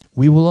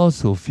 we will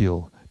also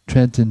feel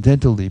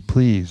transcendentally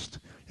pleased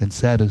and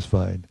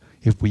satisfied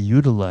if we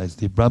utilize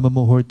the Brahma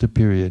Muhurta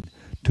period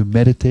to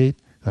meditate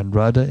on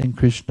Radha and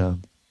Krishna,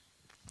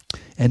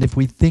 and if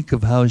we think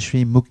of how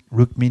Sri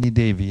Rukmini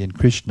Devi and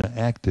Krishna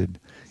acted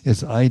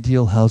as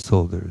ideal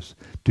householders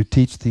to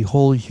teach the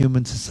whole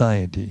human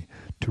society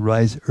to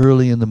rise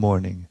early in the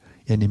morning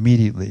and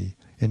immediately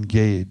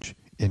engage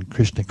in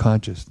Krishna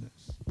consciousness.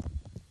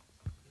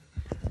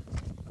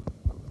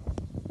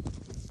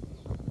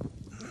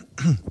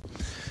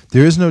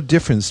 There is no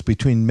difference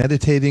between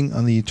meditating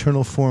on the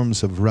eternal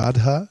forms of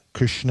Radha,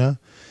 Krishna,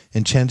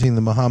 and chanting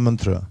the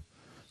Mahamantra,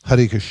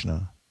 Hare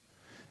Krishna.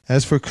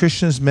 As for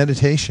Krishna's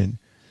meditation,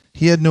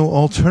 he had no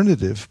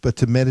alternative but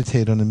to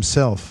meditate on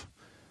himself.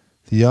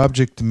 The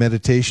object of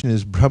meditation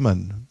is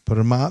Brahman,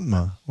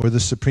 Paramatma, or the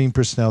Supreme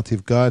Personality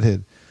of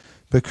Godhead.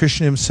 But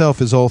Krishna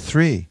himself is all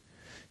three.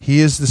 He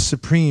is the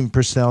Supreme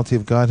Personality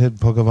of Godhead,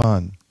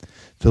 Bhagavan.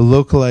 The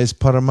localized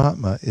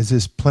Paramatma is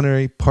his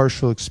plenary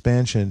partial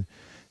expansion,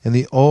 and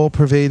the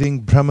all-pervading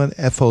Brahman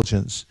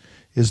effulgence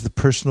is the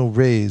personal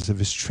rays of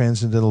his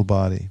transcendental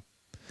body.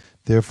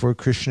 Therefore,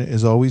 Krishna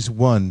is always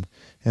one,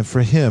 and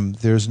for him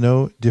there is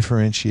no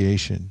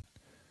differentiation.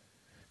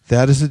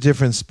 That is the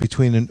difference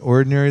between an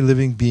ordinary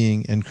living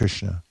being and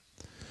Krishna.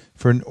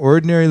 For an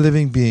ordinary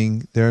living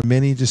being, there are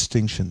many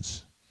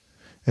distinctions.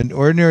 An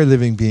ordinary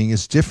living being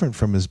is different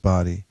from his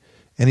body,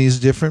 and he is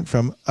different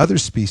from other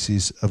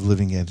species of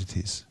living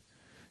entities.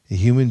 A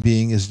human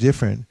being is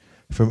different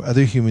from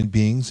other human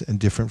beings and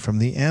different from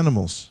the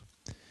animals.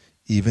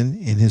 Even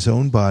in his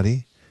own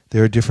body,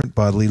 there are different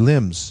bodily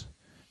limbs.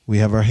 We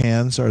have our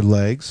hands, our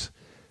legs,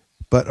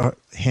 but our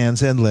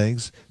hands and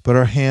legs, but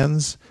our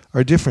hands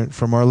are different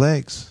from our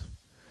legs.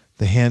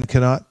 The hand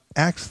cannot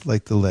act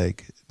like the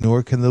leg,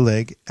 nor can the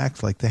leg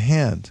act like the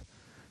hand.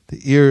 The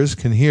ears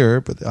can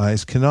hear, but the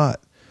eyes cannot.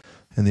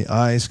 And the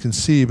eyes can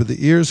see, but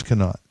the ears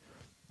cannot.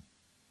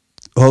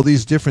 All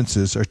these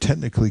differences are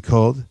technically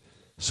called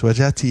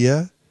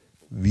Swajatiya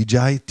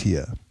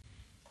Vijayatiya.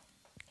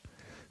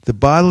 The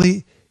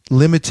bodily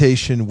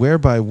limitation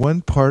whereby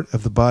one part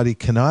of the body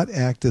cannot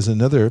act as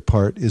another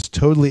part is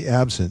totally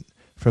absent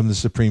from the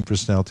Supreme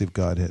Personality of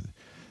Godhead.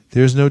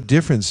 There is no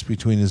difference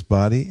between his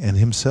body and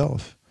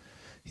himself.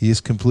 He is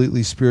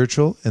completely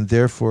spiritual, and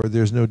therefore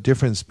there is no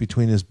difference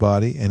between his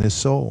body and his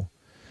soul.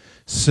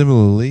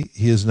 Similarly,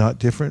 he is not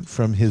different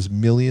from his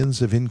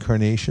millions of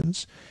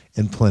incarnations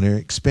and plenary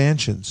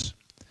expansions.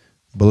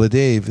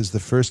 Baladev is the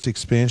first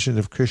expansion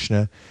of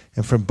Krishna,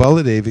 and from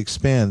Baladev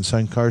expand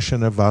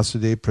Sankarsana,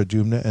 Vasudeva,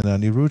 Pradyumna, and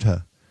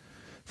Aniruddha.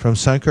 From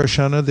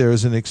Sankarsana there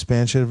is an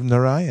expansion of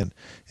Narayan,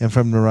 and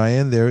from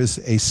Narayan there is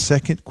a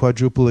second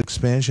quadruple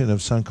expansion of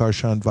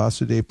Sankarsana,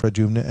 Vasudeva,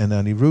 Pradyumna, and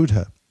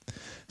Aniruddha.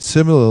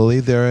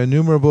 Similarly, there are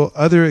innumerable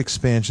other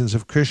expansions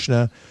of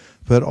Krishna,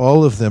 but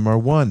all of them are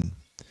one.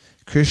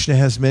 Krishna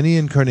has many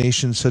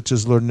incarnations such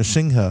as Lord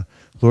Nrsimha,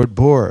 Lord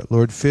Boar,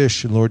 Lord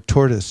Fish, and Lord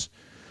Tortoise.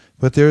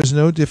 But there is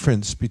no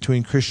difference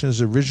between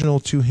Krishna's original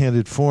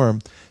two-handed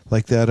form,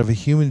 like that of a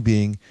human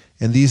being,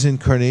 and these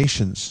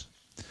incarnations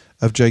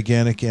of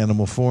gigantic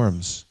animal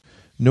forms.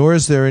 Nor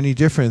is there any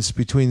difference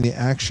between the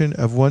action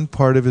of one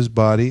part of his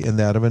body and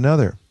that of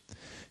another.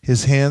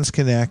 His hands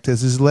can act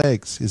as his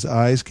legs, his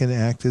eyes can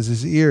act as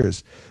his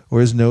ears,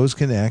 or his nose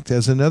can act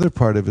as another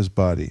part of his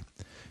body.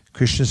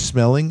 Krishna's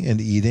smelling and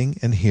eating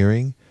and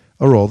hearing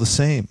are all the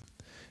same.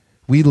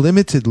 We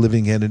limited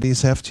living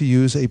entities have to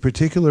use a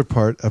particular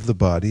part of the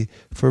body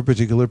for a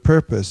particular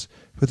purpose,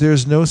 but there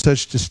is no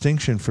such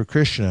distinction for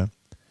Krishna.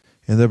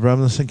 In the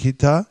Brahma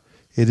Samhita,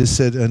 it is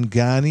said,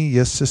 Angani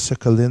yasya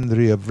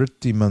sakalindriya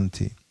vritti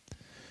manti.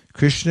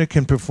 Krishna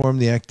can perform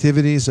the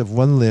activities of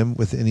one limb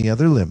with any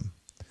other limb.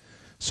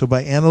 So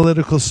by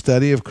analytical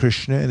study of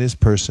Krishna and his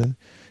person,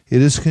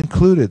 it is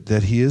concluded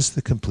that he is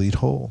the complete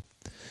whole.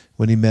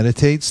 When he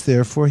meditates,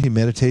 therefore, he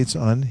meditates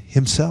on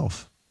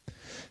himself.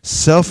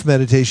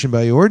 Self-meditation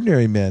by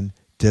ordinary men,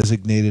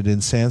 designated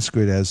in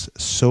Sanskrit as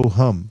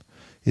soham,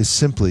 is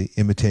simply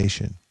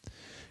imitation.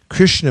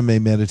 Krishna may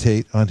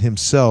meditate on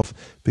himself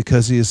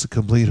because he is the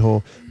complete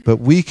whole, but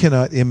we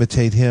cannot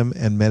imitate him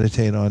and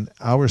meditate on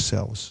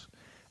ourselves.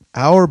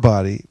 Our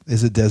body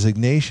is a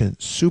designation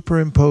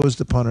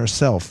superimposed upon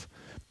ourself,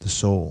 the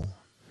soul.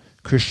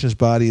 Krishna's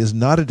body is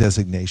not a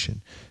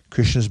designation.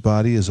 Krishna's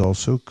body is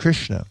also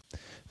Krishna.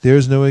 There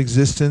is no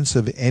existence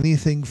of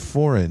anything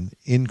foreign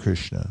in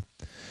Krishna.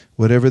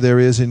 Whatever there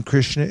is in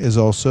Krishna is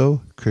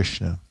also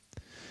Krishna.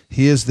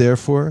 He is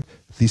therefore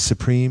the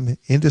supreme,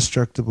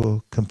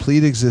 indestructible,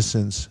 complete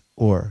existence,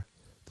 or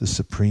the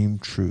supreme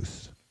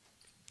truth.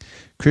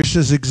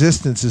 Krishna's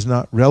existence is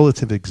not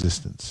relative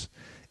existence.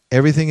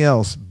 Everything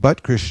else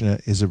but Krishna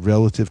is a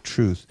relative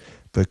truth,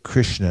 but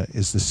Krishna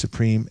is the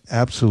supreme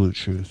absolute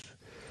truth.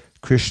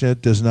 Krishna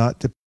does not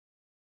depend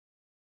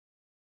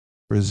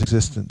on his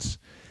existence.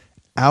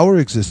 Our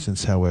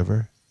existence,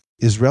 however,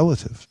 is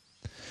relative.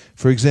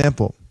 For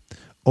example,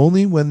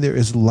 only when there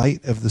is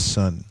light of the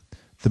sun,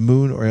 the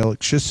moon, or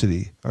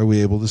electricity are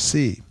we able to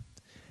see.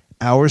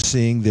 Our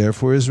seeing,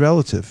 therefore, is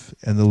relative,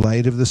 and the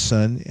light of the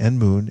sun and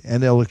moon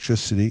and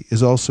electricity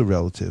is also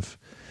relative.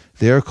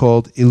 They are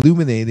called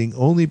illuminating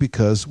only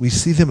because we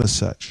see them as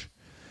such.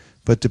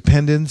 but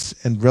dependence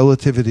and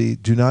relativity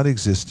do not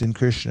exist in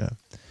Krishna.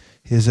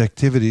 His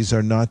activities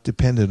are not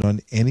dependent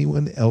on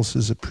anyone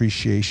else's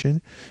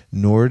appreciation,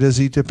 nor does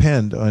he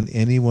depend on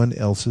anyone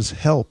else's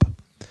help.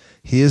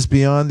 He is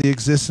beyond the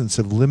existence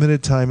of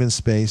limited time and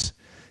space,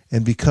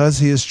 and because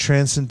he is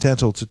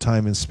transcendental to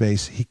time and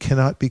space, he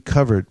cannot be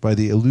covered by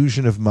the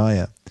illusion of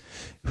Maya,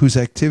 whose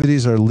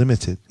activities are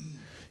limited.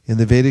 In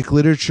the Vedic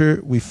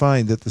literature, we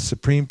find that the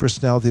Supreme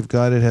Personality of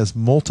Godhead has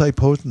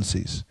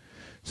multi-potencies.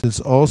 Since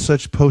all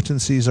such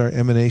potencies are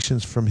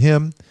emanations from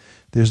him,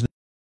 there's no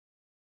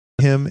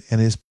him and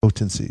his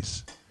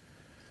potencies.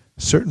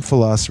 Certain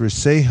philosophers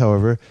say,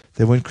 however,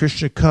 that when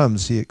Krishna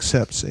comes, he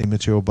accepts a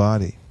material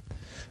body.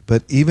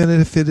 But even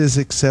if it is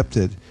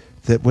accepted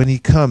that when he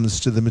comes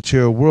to the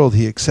material world,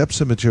 he accepts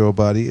a material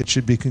body, it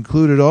should be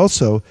concluded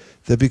also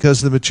that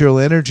because the material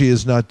energy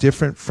is not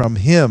different from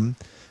him,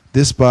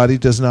 this body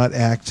does not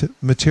act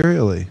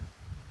materially.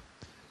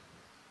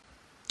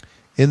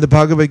 In the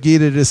Bhagavad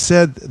Gita, it is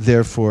said,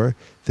 therefore,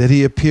 that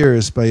he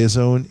appears by his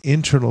own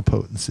internal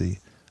potency,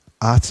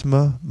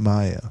 Atma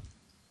Maya.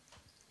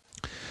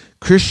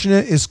 Krishna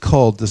is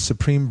called the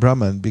Supreme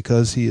Brahman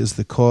because he is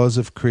the cause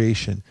of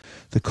creation,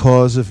 the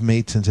cause of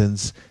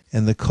maintenance,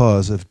 and the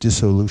cause of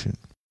dissolution.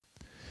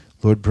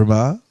 Lord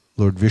Brahma,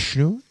 Lord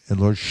Vishnu, and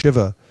Lord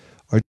Shiva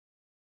are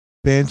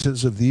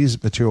expansions of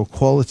these material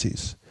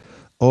qualities.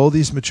 All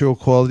these material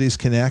qualities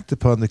can act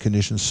upon the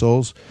conditioned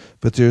souls,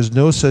 but there is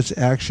no such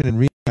action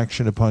and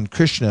reaction upon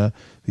Krishna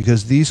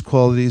because these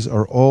qualities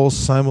are all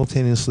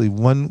simultaneously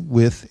one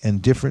with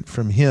and different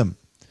from him.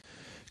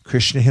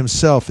 Krishna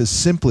himself is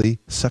simply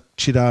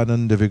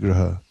Satchidananda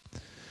Vigraha,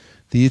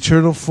 the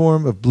eternal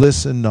form of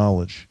bliss and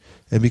knowledge,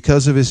 and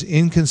because of his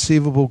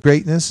inconceivable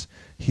greatness,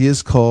 he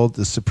is called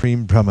the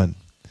Supreme Brahman.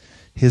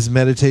 His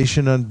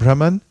meditation on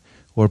Brahman,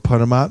 or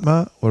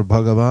Paramatma, or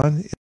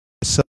Bhagavan, is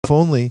himself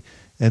only,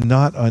 and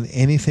not on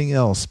anything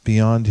else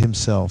beyond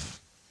himself.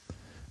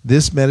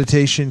 This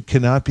meditation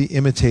cannot be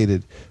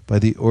imitated by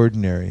the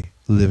ordinary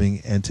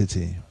living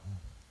entity.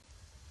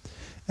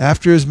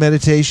 After his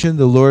meditation,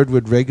 the Lord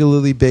would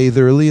regularly bathe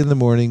early in the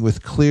morning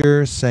with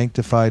clear,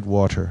 sanctified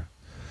water.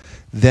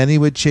 Then he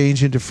would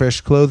change into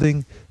fresh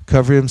clothing,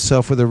 cover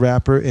himself with a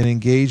wrapper, and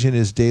engage in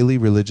his daily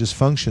religious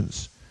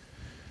functions.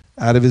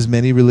 Out of his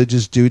many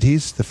religious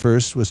duties, the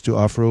first was to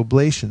offer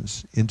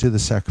oblations into the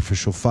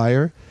sacrificial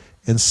fire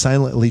and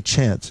silently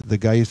chant the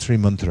Gayatri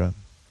Mantra.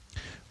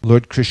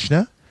 Lord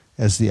Krishna,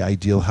 as the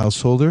ideal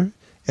householder,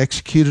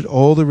 executed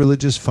all the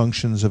religious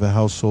functions of a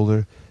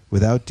householder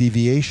without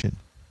deviation.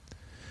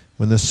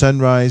 When the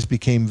sunrise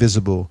became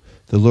visible,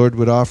 the Lord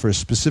would offer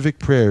specific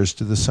prayers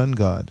to the sun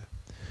god.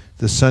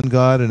 The sun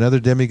god and other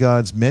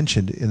demigods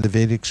mentioned in the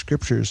Vedic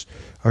scriptures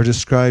are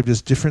described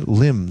as different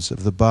limbs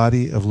of the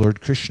body of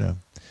Lord Krishna,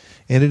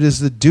 and it is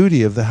the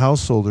duty of the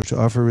householder to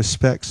offer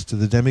respects to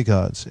the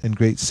demigods and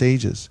great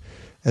sages,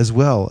 as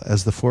well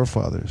as the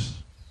forefathers.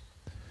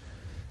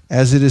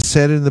 As it is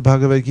said in the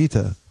Bhagavad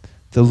Gita,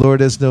 the Lord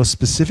has no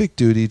specific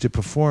duty to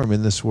perform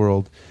in this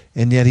world,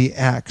 and yet he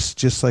acts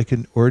just like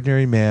an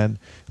ordinary man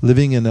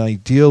living an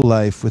ideal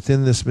life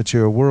within this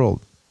material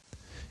world.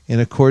 In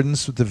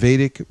accordance with the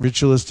Vedic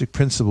ritualistic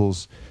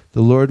principles,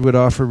 the Lord would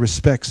offer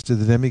respects to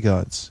the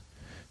demigods.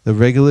 The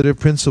regulative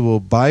principle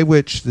by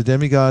which the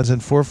demigods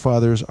and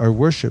forefathers are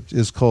worshipped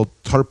is called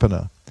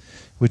tarpana,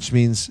 which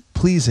means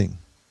pleasing.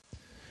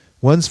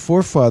 One's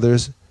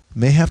forefathers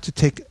may have to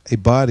take a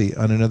body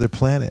on another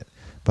planet.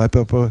 By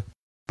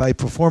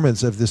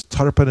performance of this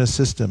tarpana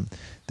system,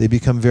 they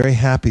become very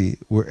happy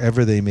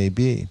wherever they may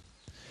be.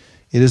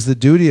 It is the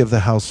duty of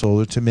the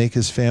householder to make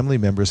his family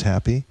members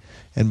happy,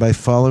 and by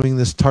following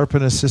this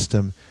tarpana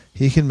system,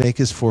 he can make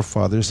his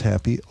forefathers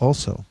happy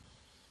also.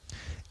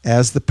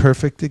 As the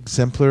perfect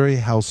exemplary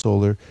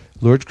householder,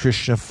 Lord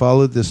Krishna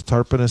followed this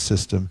tarpana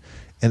system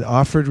and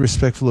offered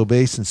respectful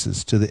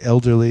obeisances to the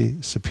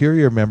elderly,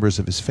 superior members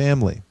of his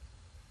family.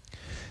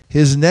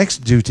 His next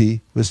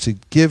duty was to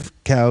give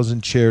cows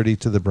in charity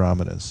to the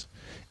brahmanas.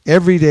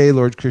 Every day,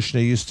 Lord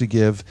Krishna used to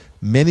give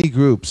many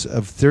groups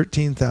of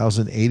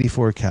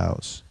 13,084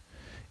 cows.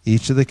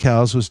 Each of the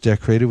cows was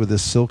decorated with a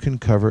silken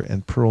cover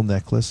and pearl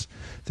necklace.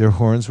 Their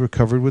horns were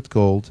covered with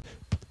gold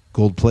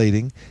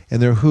plating,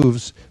 and their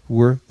hooves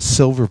were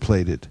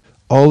silver-plated.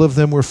 All of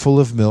them were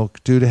full of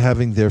milk due to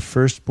having their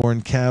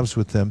firstborn calves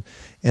with them,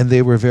 and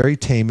they were very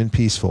tame and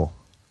peaceful.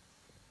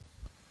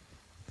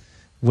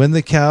 When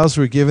the cows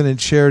were given in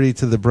charity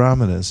to the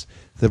brahmanas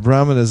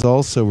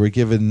also were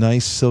given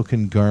nice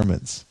silken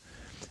garments,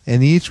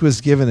 and each was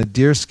given a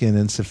deerskin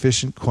and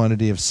sufficient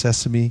quantity of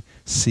sesame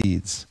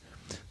seeds.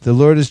 The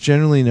Lord is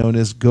generally known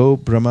as Go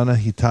Brahmana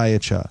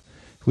Hitayacha,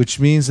 which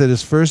means that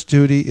his first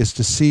duty is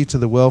to see to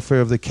the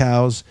welfare of the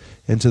cows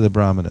and to the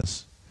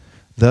brahmanas.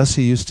 Thus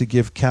he used to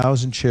give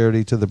cows in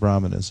charity to the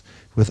brahmanas,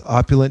 with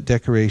opulent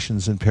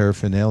decorations and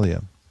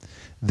paraphernalia.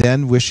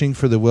 Then, wishing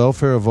for the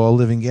welfare of all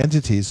living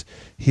entities,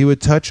 he would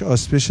touch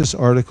auspicious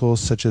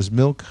articles such as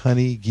milk,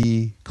 honey,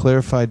 ghee,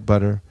 clarified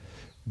butter,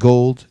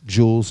 gold,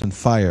 jewels, and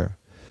fire.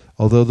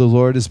 Although the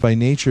Lord is by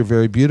nature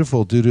very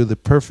beautiful due to the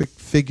perfect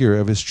figure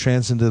of his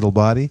transcendental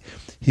body,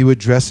 he would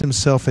dress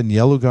himself in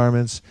yellow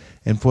garments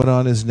and put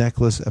on his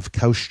necklace of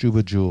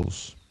Kaustuba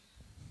jewels.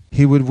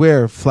 He would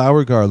wear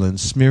flower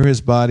garlands, smear his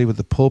body with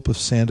the pulp of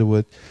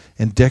sandalwood,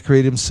 and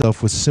decorate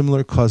himself with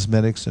similar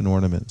cosmetics and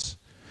ornaments.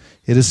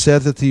 It is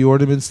said that the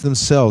ornaments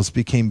themselves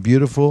became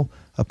beautiful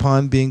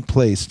upon being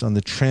placed on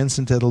the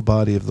transcendental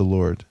body of the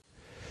Lord.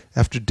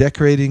 After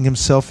decorating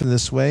himself in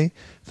this way,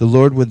 the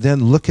Lord would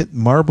then look at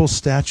marble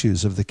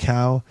statues of the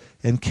cow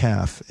and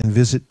calf and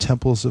visit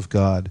temples of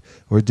God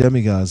or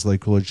demigods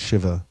like Lord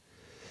Shiva.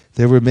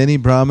 There were many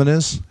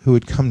brahmanas who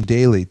would come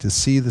daily to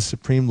see the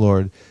Supreme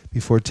Lord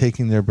before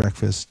taking their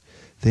breakfast.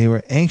 They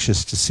were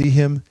anxious to see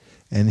him,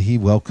 and he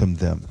welcomed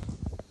them.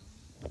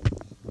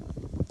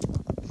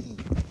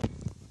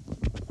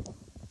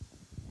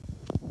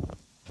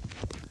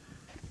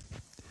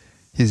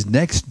 His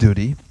next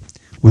duty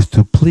was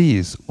to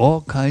please all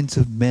kinds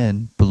of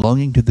men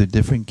belonging to the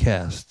different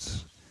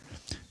castes,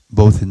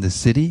 both in the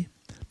city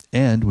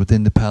and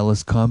within the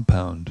palace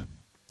compound.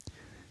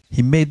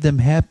 He made them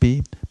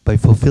happy by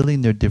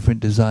fulfilling their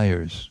different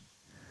desires.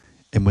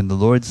 And when the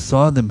Lord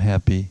saw them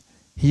happy,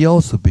 he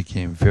also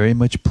became very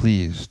much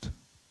pleased.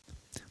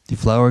 The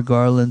flower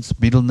garlands,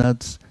 betel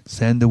nuts,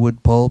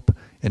 sandalwood pulp,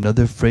 and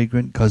other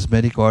fragrant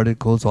cosmetic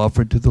articles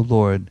offered to the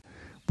Lord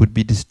would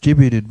be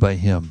distributed by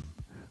him,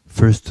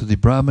 first to the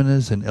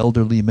brahmanas and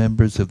elderly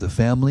members of the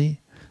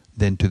family,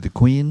 then to the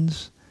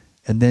queens,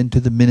 and then to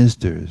the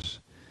ministers.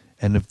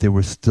 And if there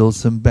were still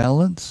some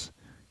balance,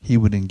 he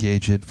would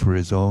engage it for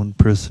his own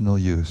personal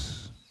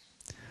use.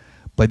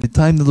 By the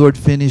time the Lord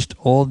finished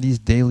all these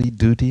daily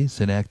duties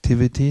and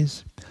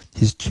activities,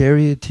 his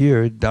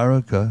charioteer,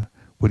 Dwaraka,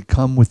 would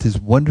come with his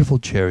wonderful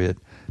chariot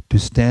to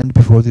stand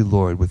before the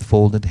Lord with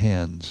folded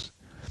hands,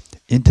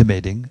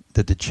 intimating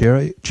that the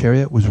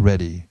chariot was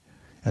ready,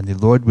 and the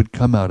Lord would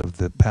come out of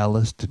the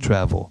palace to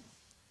travel.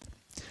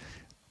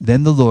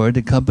 Then the Lord,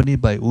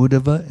 accompanied by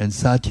Uddhava and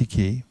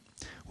Satyaki,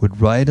 would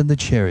ride on the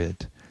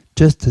chariot,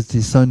 just as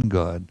the sun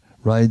god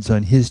rides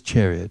on his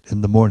chariot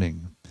in the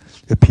morning,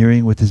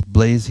 appearing with his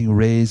blazing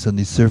rays on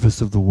the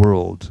surface of the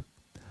world.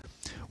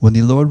 When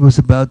the Lord was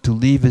about to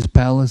leave his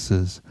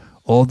palaces,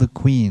 all the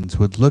queens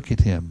would look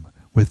at him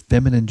with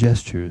feminine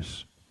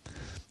gestures.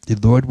 The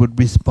Lord would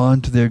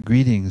respond to their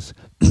greetings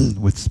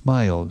with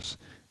smiles,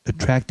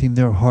 attracting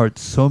their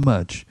hearts so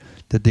much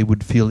that they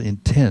would feel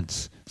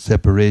intense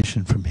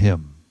separation from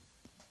him.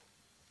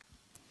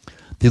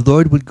 The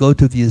Lord would go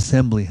to the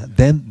assembly.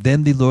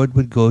 Then the Lord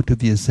would go to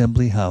the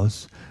assembly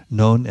house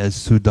known as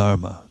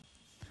Sudharma.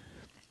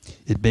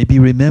 It may be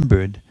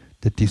remembered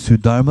that the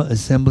Sudharma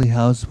assembly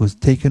house was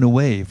taken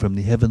away from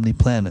the heavenly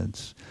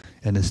planets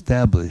and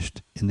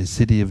established in the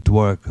city of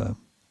Dwarka.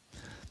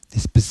 The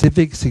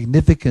specific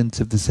significance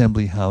of the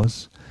assembly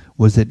house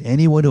was that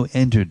anyone who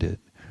entered it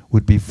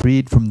would be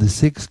freed from the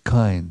 6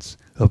 kinds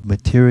of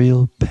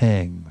material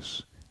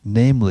pangs,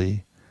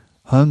 namely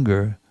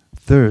hunger,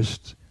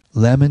 thirst,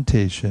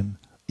 lamentation,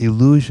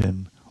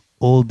 illusion,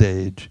 old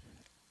age,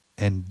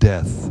 and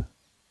death.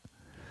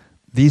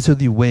 These are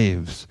the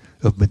waves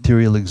of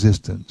material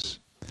existence.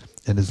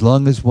 And as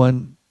long as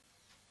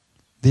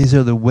these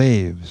are the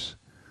waves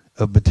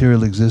of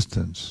material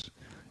existence.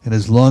 And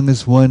as long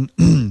as one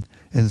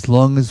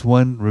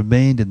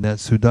remained in that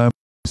Sudharma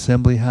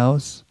assembly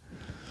house,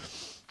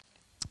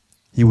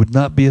 he would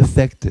not be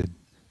affected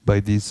by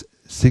these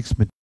 6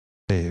 material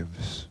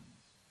waves.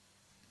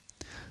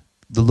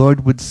 The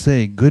Lord would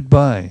say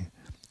goodbye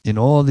in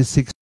all the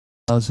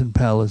 6,000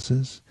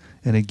 palaces,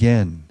 and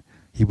again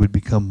he would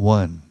become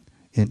one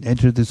and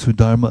enter the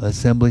Sudharma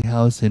assembly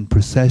house in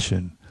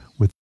procession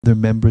with other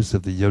members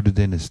of the Yoda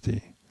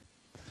dynasty.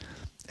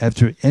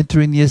 After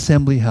entering the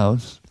assembly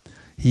house,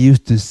 he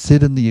used to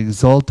sit on the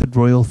exalted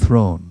royal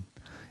throne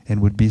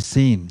and would be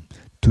seen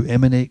to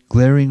emanate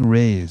glaring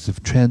rays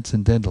of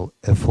transcendental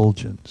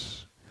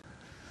effulgence.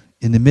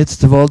 In the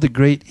midst of all the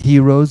great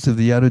heroes of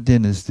the Yadu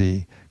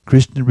dynasty,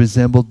 Krishna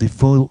resembled the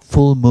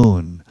full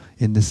moon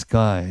in the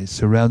sky,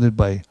 surrounded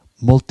by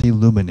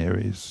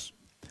multi-luminaries.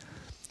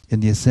 In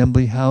the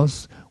assembly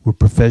house were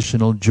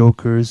professional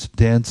jokers,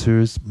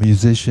 dancers,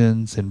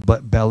 musicians, and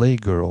ballet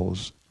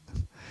girls.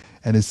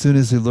 And as soon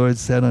as the Lord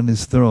sat on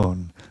his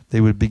throne,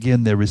 they would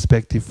begin their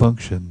respective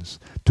functions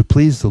to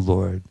please the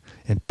Lord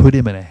and put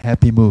him in a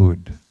happy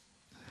mood.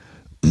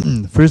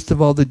 First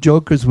of all, the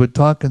jokers would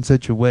talk in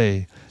such a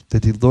way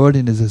that the Lord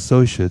and his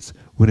associates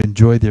would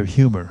enjoy their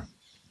humor,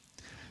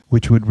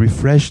 which would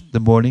refresh the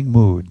morning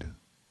mood.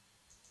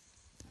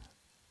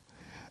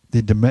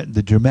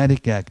 The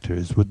dramatic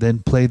actors would then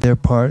play their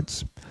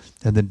parts,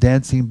 and the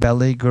dancing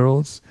ballet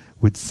girls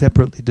would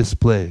separately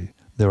display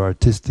their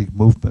artistic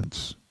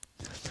movements.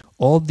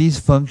 All these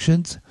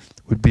functions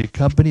would be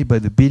accompanied by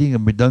the beating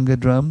of mridanga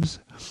drums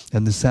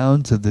and the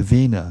sounds of the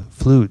veena,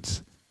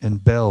 flutes,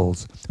 and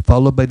bells,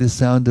 followed by the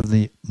sound of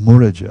the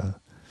muraja,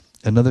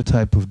 another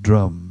type of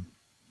drum.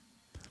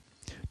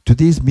 To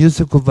these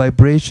musical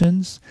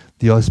vibrations,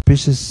 the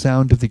auspicious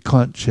sound of the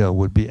conch shell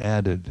would be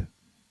added.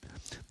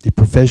 The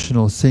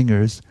professional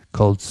singers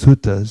called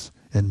Suttas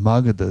and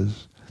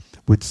Magadhas,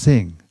 would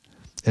sing,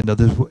 and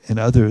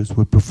others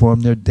would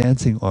perform their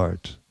dancing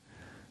art.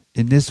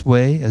 In this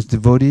way, as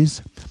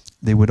devotees,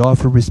 they would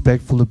offer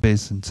respectful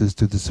obeisances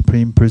to the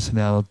Supreme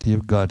Personality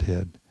of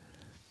Godhead.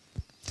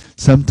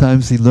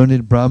 Sometimes the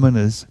learned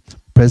brahmanas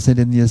present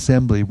in the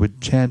assembly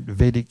would chant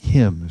Vedic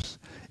hymns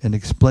and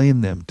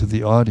explain them to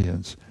the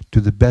audience to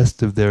the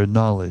best of their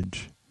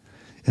knowledge.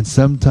 And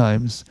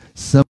sometimes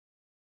some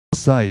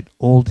cite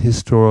old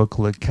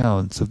historical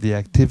accounts of the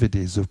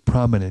activities of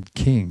prominent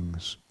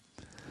kings.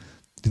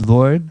 The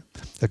Lord,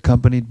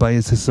 accompanied by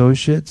his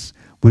associates,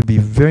 would be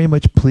very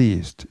much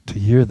pleased to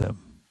hear them.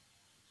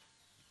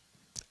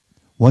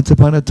 Once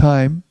upon a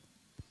time,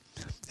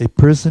 a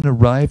person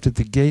arrived at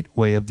the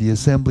gateway of the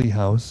assembly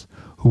house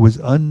who was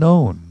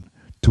unknown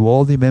to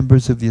all the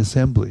members of the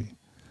assembly,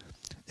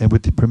 and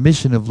with the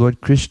permission of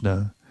Lord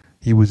Krishna,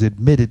 he was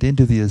admitted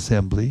into the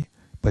assembly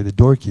by the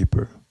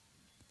doorkeeper.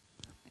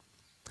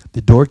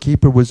 The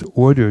doorkeeper was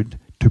ordered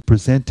to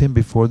present him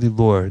before the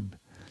Lord,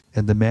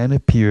 and the man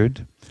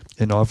appeared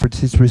and offered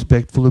his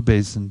respectful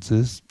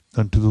obeisances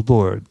unto the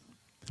Lord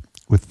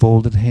with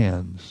folded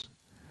hands.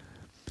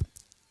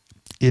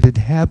 It had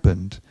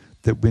happened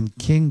that when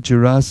King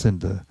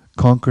Jarasandha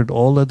conquered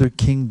all other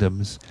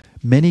kingdoms,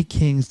 many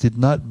kings did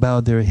not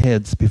bow their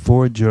heads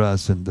before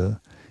Jarasandha,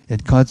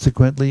 and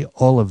consequently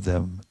all of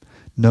them,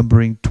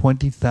 numbering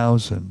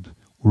 20,000,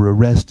 were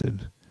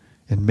arrested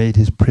and made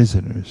his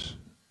prisoners.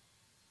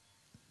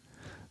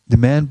 The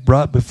man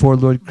brought before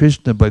Lord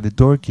Krishna by the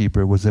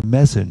doorkeeper was a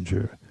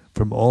messenger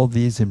from all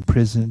these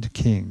imprisoned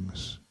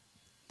kings.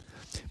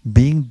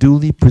 Being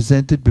duly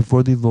presented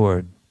before the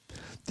Lord,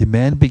 the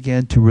man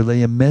began to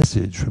relay a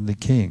message from the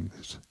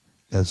kings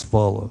as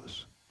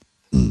follows.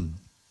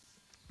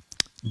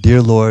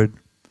 Dear Lord,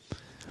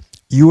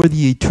 you are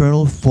the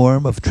eternal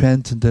form of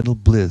transcendental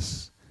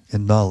bliss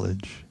and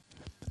knowledge.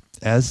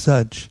 As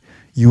such,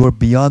 you are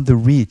beyond the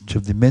reach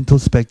of the mental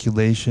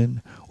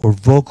speculation or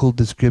vocal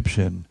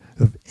description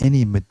of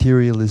any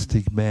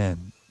materialistic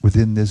man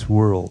within this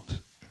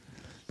world.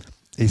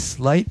 A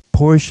slight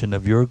portion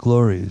of your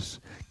glories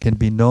can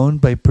be known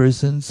by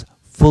persons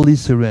fully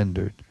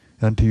surrendered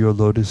unto your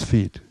lotus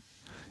feet,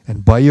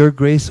 and by your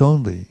grace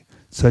only,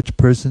 such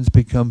persons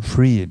become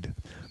freed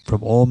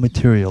from all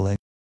material anxiety.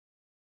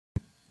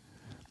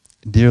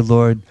 Dear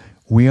Lord,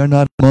 we are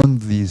not among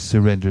these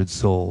surrendered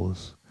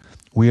souls.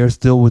 We are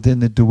still within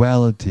the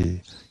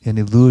duality and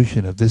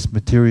illusion of this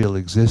material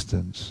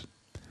existence.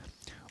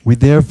 We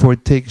therefore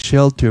take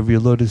shelter of your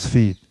lotus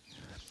feet,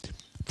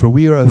 for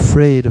we are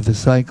afraid of the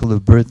cycle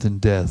of birth and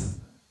death.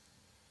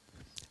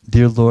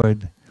 Dear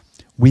Lord,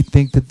 we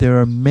think that there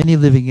are many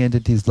living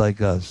entities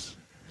like us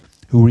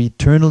who are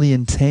eternally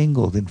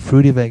entangled in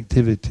fruitive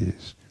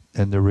activities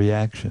and their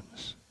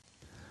reactions.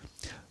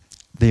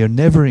 They are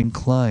never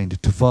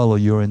inclined to follow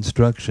your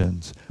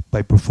instructions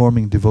by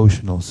performing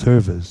devotional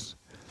service,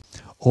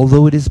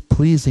 although it is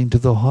pleasing to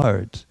the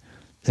heart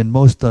and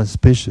most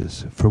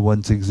auspicious for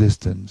one's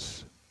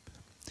existence.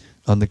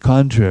 On the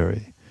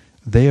contrary,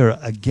 they are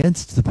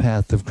against the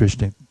path of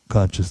Krishna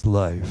conscious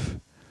life,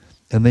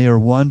 and they are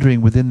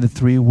wandering within the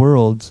three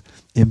worlds,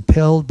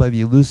 impelled by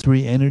the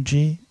illusory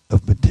energy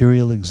of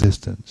material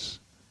existence.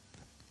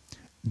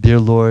 Dear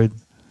Lord,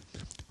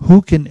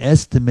 who can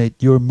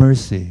estimate your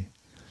mercy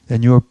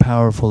and your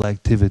powerful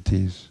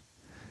activities?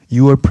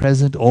 You are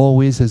present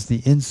always as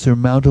the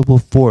insurmountable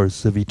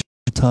force of eternal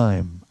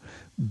time,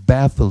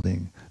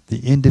 baffling the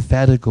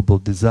indefatigable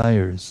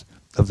desires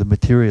of the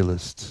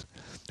materialists,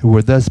 who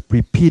are thus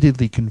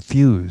repeatedly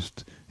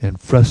confused and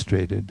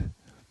frustrated.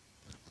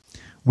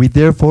 We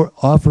therefore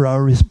offer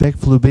our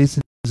respectful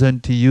obeisances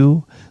unto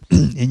you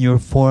in your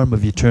form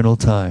of eternal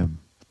time.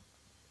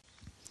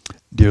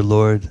 Dear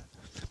Lord,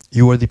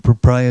 you are the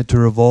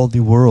proprietor of all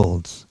the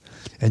worlds,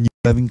 and you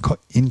have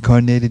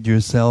incarnated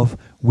yourself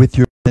with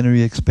your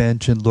plenary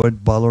expansion,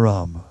 Lord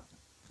Balaram.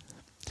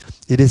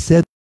 It is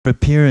said that your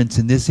appearance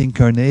in this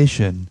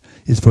incarnation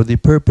is for the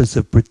purpose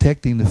of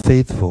protecting the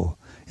faithful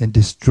and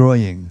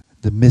destroying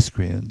the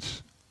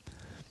miscreants.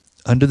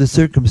 Under the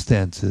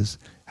circumstances,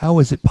 how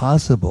is it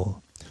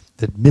possible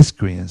that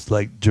miscreants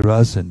like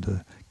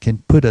Jarasandha can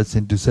put us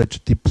into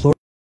such deplorable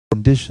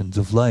conditions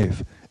of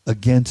life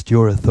against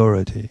your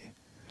authority?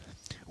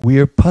 We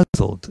are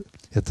puzzled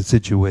at the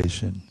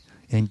situation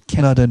and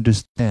cannot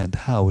understand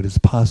how it is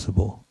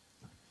possible.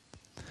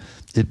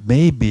 It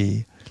may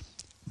be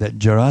that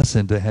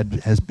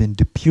Jarasandha has been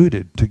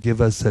deputed to give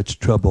us such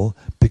trouble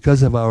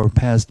because of our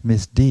past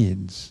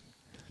misdeeds.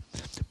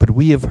 But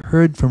we have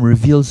heard from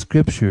revealed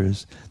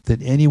scriptures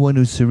that anyone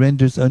who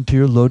surrenders unto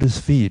your lotus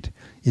feet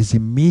is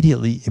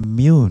immediately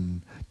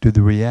immune to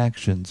the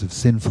reactions of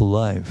sinful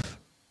life.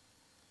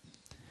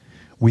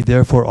 We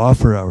therefore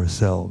offer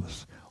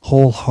ourselves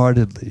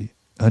wholeheartedly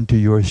unto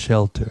your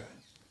shelter,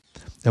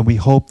 and we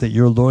hope that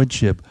your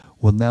Lordship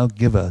will now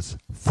give us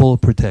full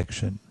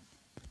protection.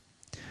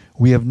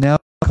 We have now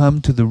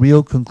come to the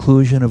real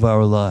conclusion of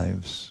our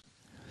lives.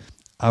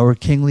 Our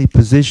kingly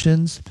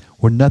positions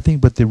were nothing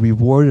but the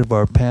reward of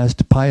our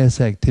past pious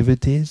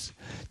activities,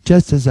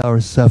 just as our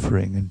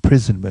suffering,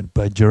 imprisonment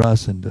by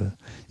Jarasandha,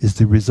 is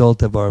the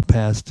result of our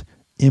past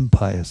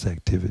impious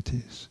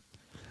activities.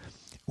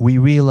 We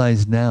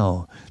realize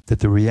now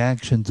that the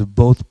reactions of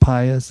both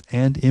pious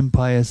and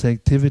impious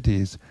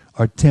activities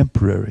are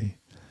temporary,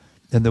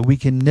 and that we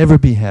can never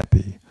be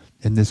happy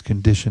in this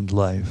conditioned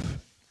life.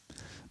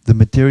 The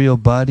material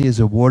body is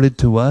awarded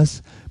to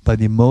us by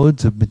the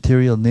modes of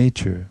material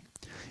nature,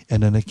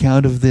 and on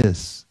account of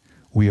this,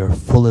 we are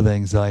full of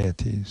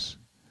anxieties.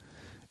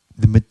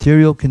 The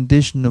material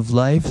condition of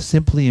life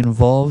simply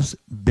involves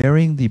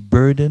bearing the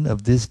burden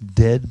of this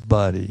dead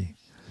body.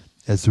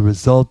 As a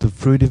result of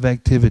fruitive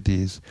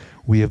activities,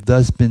 we have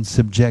thus been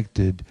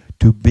subjected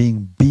to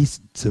being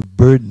beasts of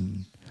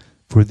burden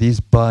for these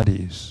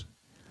bodies.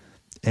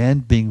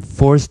 And being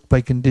forced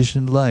by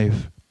conditioned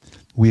life,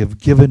 we have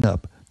given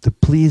up the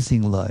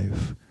pleasing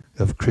life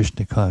of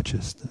Krishna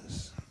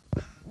consciousness.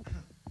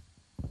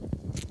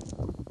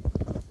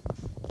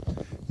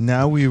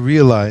 Now we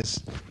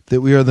realize that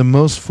we are the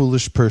most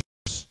foolish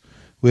persons.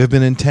 We have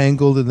been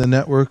entangled in the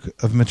network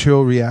of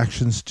material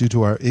reactions due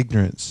to our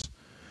ignorance.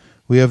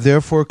 We have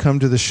therefore come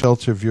to the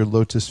shelter of your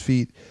lotus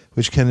feet,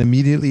 which can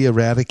immediately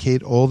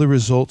eradicate all the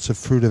results of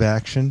fruitive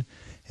action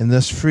and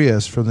thus free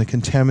us from the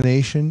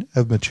contamination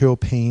of material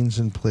pains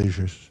and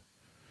pleasures.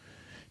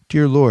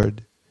 Dear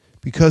Lord,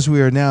 because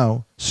we are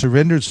now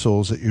surrendered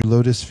souls at your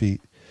lotus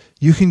feet,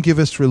 you can give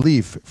us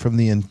relief from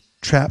the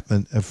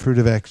entrapment of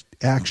fruitive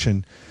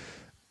action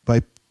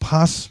by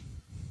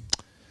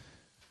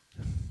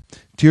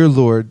Dear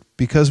Lord,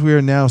 because we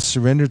are now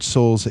surrendered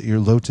souls at your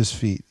lotus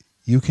feet,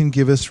 you can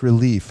give us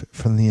relief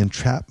from the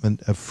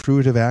entrapment of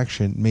fruitive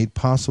action made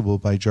possible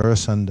by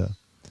Jarasandha.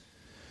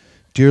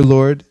 Dear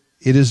Lord,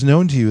 it is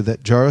known to you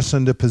that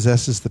Jarasandha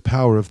possesses the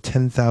power of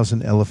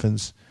 10,000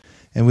 elephants,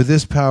 and with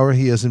this power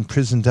he has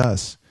imprisoned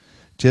us,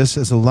 just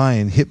as a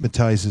lion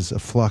hypnotizes a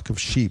flock of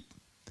sheep.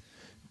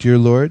 Dear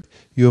Lord,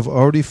 you have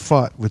already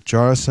fought with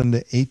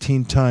Jarasandha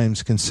 18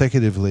 times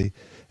consecutively,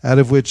 out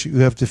of which you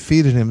have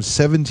defeated him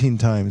 17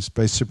 times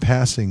by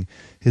surpassing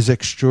his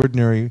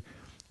extraordinarily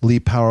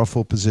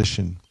powerful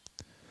position.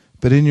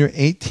 But in your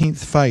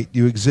 18th fight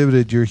you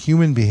exhibited your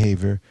human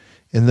behavior,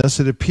 and thus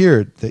it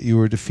appeared that you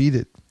were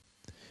defeated.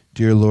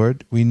 Dear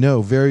Lord, we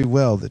know very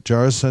well that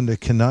Jarasandha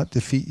cannot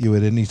defeat you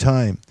at any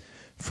time,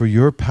 for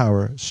your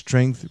power,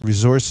 strength,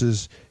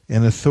 resources,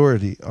 and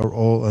authority are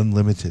all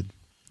unlimited.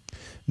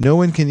 No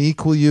one can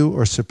equal you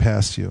or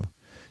surpass you.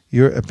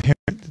 Your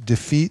apparent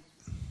defeat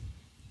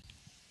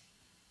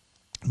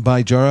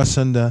by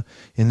Jarasandha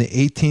in the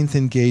 18th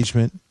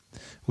engagement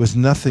was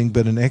nothing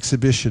but an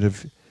exhibition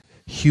of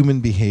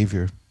human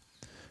behavior.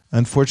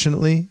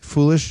 Unfortunately,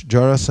 foolish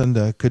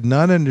Jarasandha could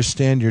not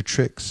understand your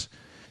tricks,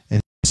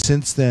 and has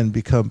since then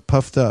become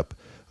puffed up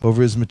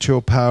over his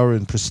material power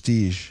and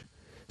prestige.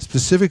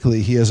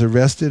 Specifically, he has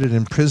arrested and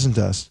imprisoned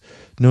us,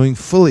 knowing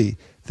fully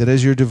that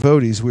as your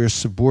devotees we are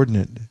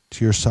subordinate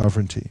to your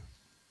sovereignty.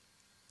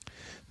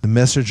 The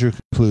messenger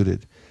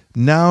concluded,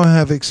 Now I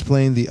have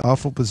explained the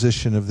awful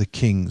position of the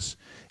kings,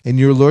 and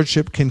your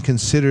lordship can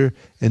consider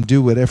and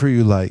do whatever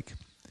you like.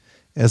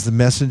 As the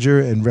messenger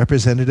and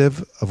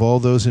representative of all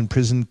those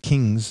imprisoned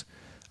kings,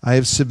 I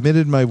have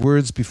submitted my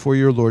words before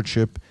your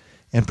lordship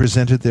and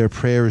presented their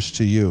prayers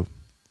to you.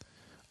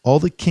 All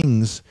the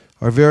kings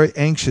are very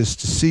anxious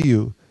to see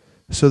you,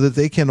 so that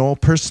they can all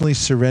personally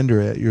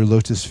surrender at your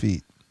lotus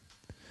feet.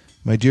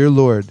 My dear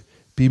Lord,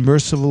 be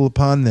merciful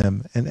upon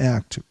them and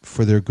act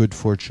for their good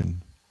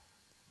fortune.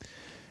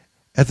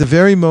 At the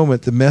very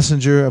moment the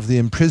messenger of the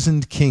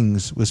imprisoned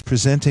kings was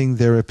presenting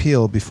their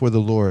appeal before the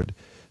Lord,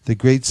 the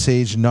great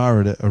sage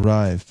Narada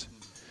arrived.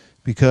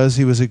 Because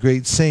he was a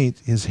great saint,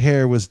 his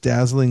hair was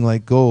dazzling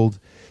like gold,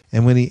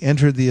 and when he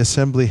entered the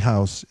assembly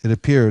house, it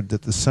appeared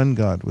that the sun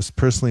god was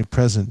personally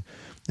present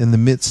in the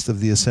midst of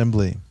the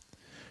assembly.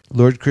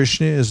 Lord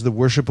Krishna is the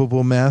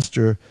worshipable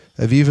master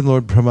of even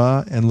Lord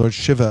Brahma and Lord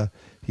Shiva,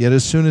 yet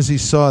as soon as he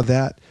saw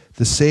that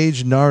the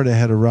sage Narada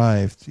had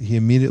arrived, he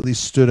immediately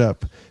stood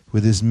up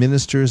with his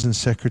ministers and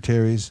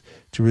secretaries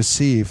to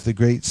receive the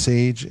great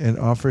sage and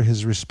offer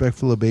his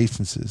respectful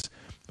obeisances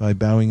by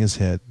bowing his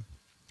head.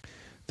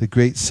 The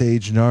great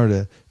sage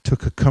Narada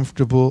took a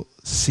comfortable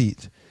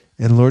seat,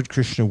 and Lord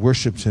Krishna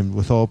worshipped him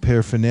with all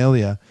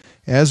paraphernalia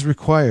as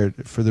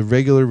required for the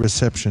regular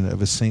reception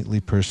of a saintly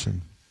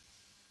person.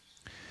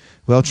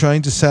 While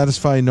trying to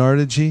satisfy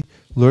Naradaji,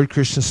 Lord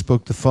Krishna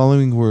spoke the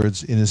following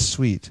words in his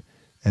sweet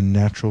and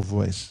natural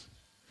voice.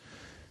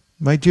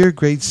 My dear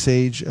great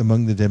sage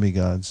among the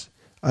demigods,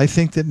 I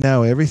think that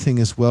now everything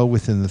is well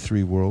within the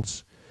three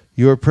worlds.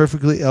 You are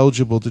perfectly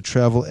eligible to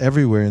travel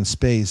everywhere in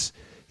space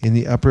in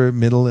the upper,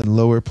 middle, and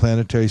lower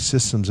planetary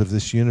systems of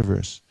this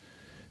universe.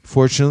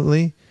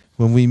 Fortunately,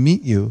 when we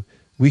meet you,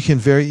 we can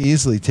very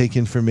easily take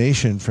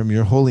information from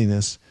your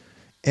holiness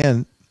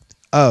and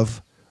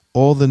of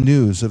all the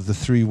news of the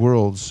three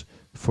worlds,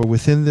 for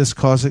within this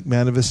cosmic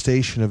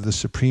manifestation of the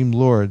Supreme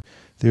Lord,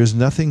 there is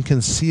nothing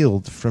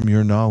concealed from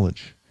your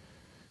knowledge.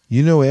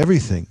 You know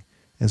everything,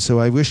 and so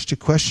I wish to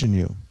question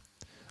you.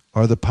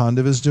 Are the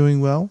Pandavas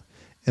doing well?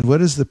 And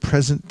what is the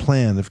present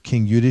plan of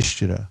King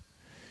Yudhishthira?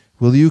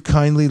 Will you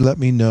kindly let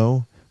me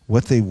know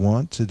what they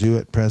want to do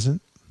at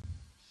present?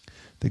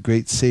 The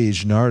great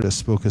sage Narada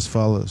spoke as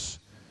follows.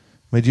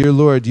 My dear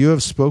Lord, you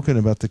have spoken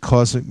about the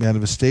cosmic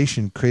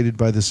manifestation created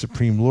by the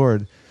Supreme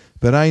Lord,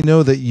 but I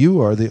know that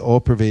you are the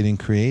all-pervading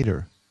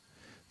creator.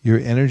 Your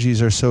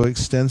energies are so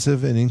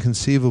extensive and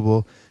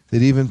inconceivable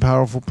that even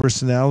powerful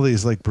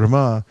personalities like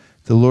Brahma,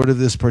 the Lord of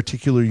this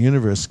particular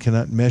universe,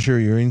 cannot measure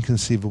your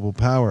inconceivable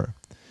power.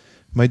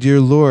 My dear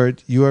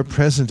Lord, you are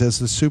present as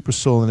the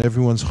Supersoul in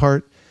everyone's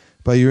heart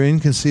by your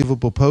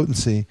inconceivable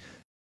potency,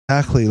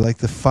 exactly like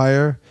the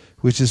fire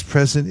which is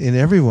present in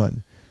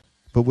everyone,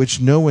 but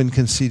which no one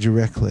can see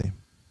directly.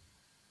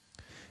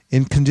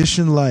 In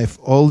conditioned life,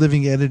 all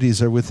living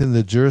entities are within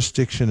the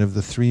jurisdiction of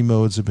the three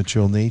modes of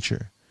material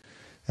nature.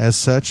 As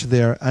such,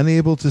 they are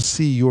unable to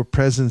see your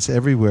presence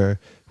everywhere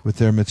with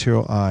their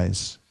material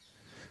eyes.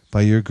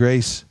 By your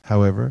grace,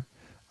 however,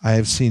 I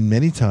have seen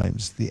many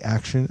times the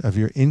action of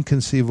your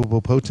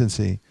inconceivable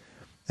potency,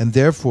 and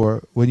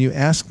therefore, when you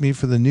ask me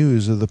for the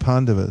news of the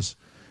Pandavas,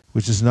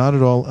 which is not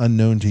at all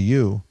unknown to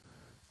you,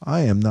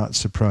 I am not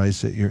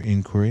surprised at your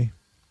inquiry.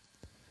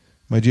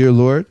 My dear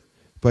Lord,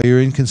 by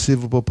your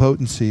inconceivable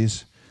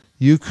potencies,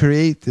 you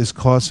create this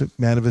cosmic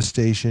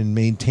manifestation,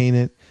 maintain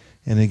it,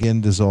 and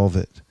again dissolve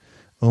it.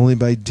 Only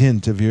by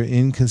dint of your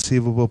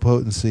inconceivable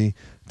potency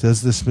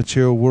does this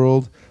material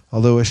world,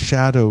 although a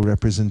shadow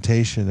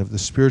representation of the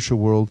spiritual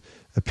world,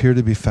 appear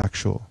to be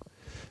factual.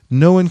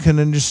 No one can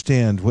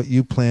understand what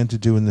you plan to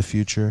do in the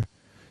future.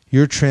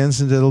 Your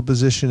transcendental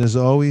position is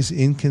always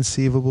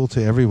inconceivable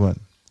to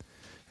everyone.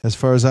 As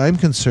far as I am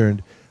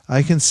concerned,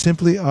 I can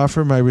simply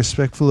offer my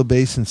respectful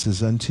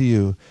obeisances unto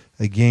you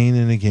again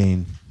and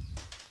again.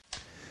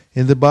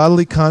 In the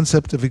bodily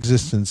concept of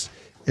existence,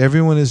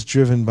 everyone is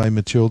driven by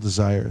material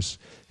desires,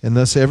 and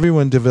thus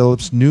everyone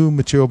develops new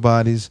material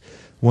bodies,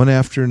 one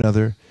after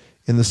another,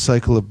 in the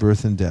cycle of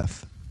birth and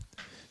death.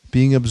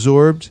 Being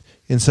absorbed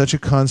in such a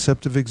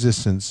concept of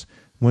existence,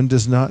 one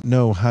does not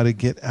know how to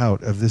get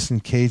out of this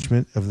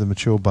encagement of the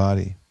material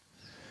body.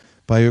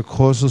 By your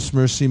causeless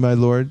mercy, my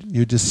Lord,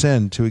 you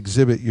descend to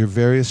exhibit your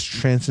various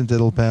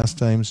transcendental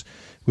pastimes,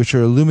 which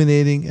are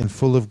illuminating and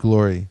full of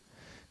glory.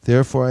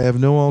 Therefore, I have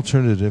no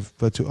alternative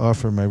but to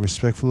offer my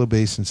respectful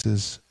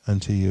obeisances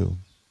unto you.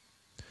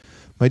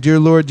 My dear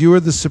Lord, you are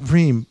the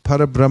supreme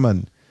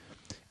Parabrahman,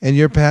 and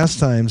your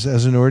pastimes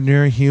as an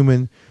ordinary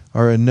human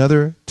are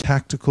another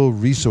tactical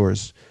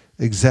resource,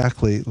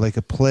 exactly like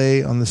a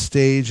play on the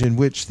stage in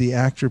which the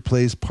actor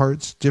plays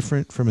parts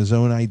different from his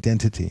own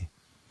identity.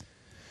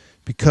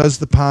 Because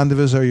the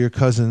Pandavas are your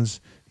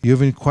cousins, you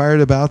have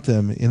inquired about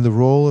them in the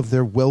role of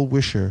their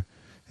well-wisher,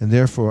 and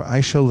therefore I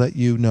shall let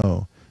you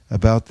know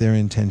about their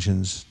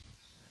intentions.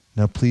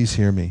 Now please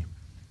hear me.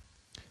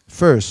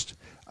 First,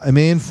 I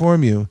may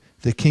inform you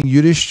that King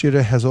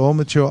Yudhishthira has all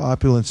material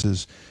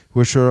opulences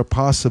which are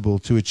possible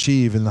to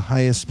achieve in the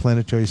highest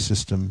planetary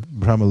system,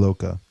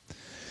 Brahmaloka.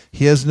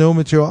 He has no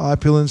material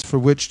opulence for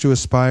which to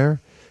aspire,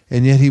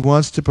 and yet he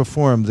wants to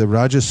perform the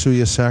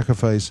Rajasuya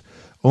sacrifice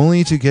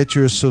only to get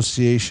your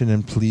association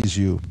and please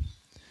you.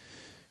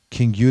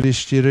 King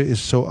Yudhishthira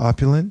is so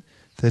opulent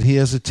that he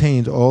has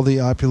attained all the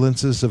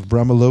opulences of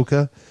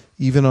Brahmaloka,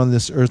 even on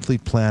this earthly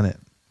planet.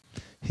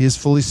 He is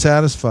fully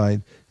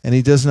satisfied, and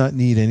he does not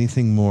need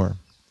anything more.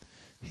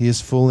 He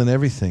is full in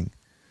everything,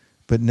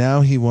 but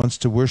now he wants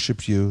to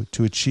worship you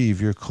to achieve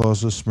your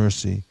causeless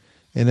mercy,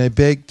 and I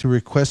beg to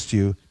request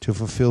you to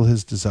fulfill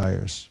his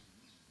desires.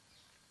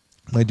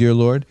 My dear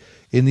Lord,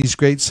 in these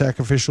great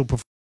sacrificial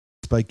performances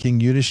by King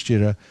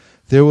Yudhishthira,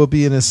 there will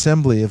be an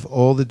assembly of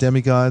all the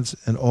demigods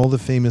and all the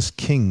famous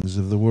kings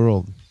of the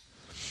world.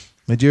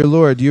 My dear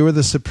Lord, you are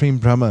the Supreme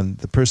Brahman,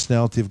 the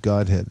personality of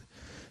Godhead.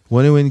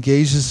 One who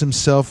engages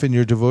himself in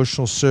your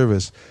devotional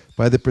service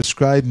by the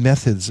prescribed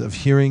methods of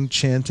hearing,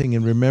 chanting,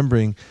 and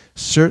remembering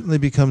certainly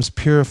becomes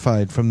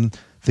purified from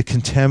the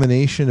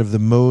contamination of the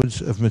modes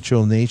of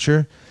material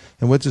nature,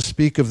 and what to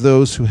speak of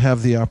those who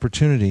have the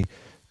opportunity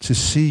to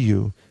see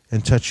you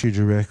and touch you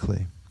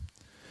directly.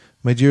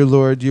 My dear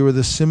Lord, you are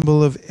the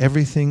symbol of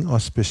everything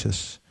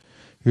auspicious.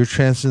 Your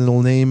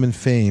transcendental name and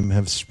fame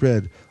have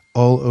spread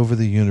all over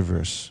the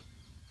universe,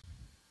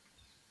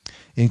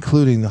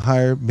 including the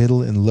higher,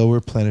 middle, and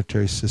lower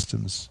planetary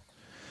systems.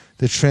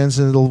 The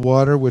transcendental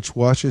water which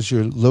washes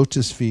your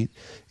lotus feet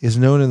is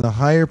known in the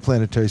higher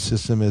planetary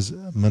system as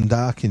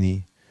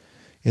Mandakini,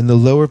 in the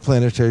lower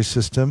planetary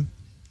system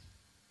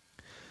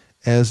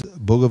as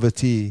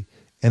Bhogavati,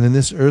 and in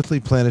this earthly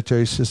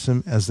planetary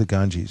system as the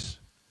Ganges.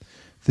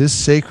 This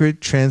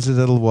sacred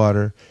transcendental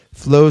water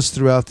flows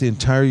throughout the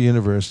entire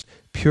universe,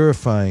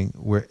 purifying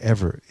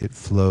wherever it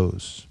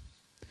flows.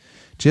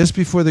 Just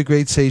before the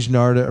great sage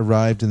Narada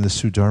arrived in the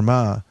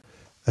Sudharma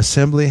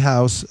assembly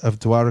house of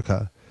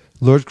Dwarka,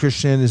 Lord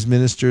Krishna and his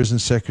ministers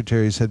and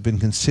secretaries had been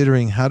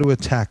considering how to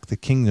attack the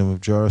kingdom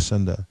of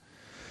Jarasandha.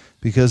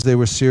 Because they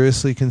were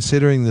seriously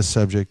considering this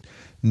subject,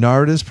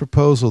 Narada's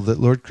proposal that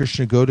Lord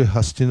Krishna go to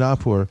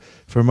Hastinapur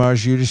for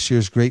Maharaj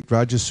Yudhishthira's great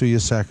Rajasuya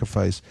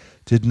sacrifice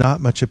did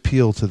not much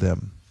appeal to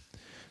them.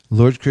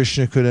 Lord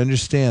Krishna could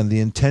understand the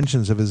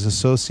intentions of his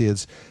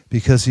associates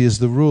because he is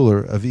the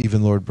ruler of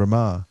even Lord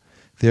Brahma.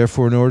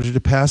 Therefore, in order to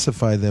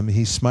pacify them,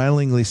 he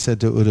smilingly said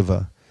to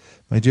Uddhava,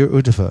 "My dear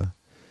Uddhava,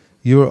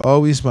 you are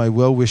always my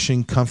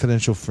well-wishing,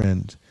 confidential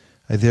friend.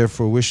 I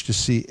therefore wish to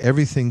see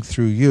everything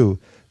through you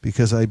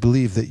because I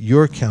believe that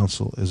your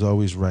counsel is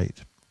always right.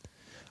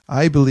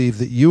 I believe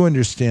that you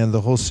understand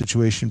the whole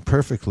situation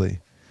perfectly.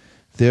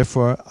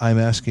 Therefore, I'm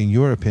asking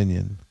your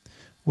opinion.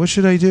 What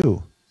should I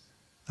do?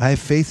 I have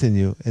faith in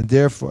you, and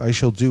therefore I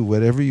shall do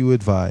whatever you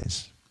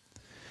advise."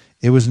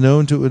 It was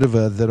known to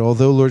Uddhava that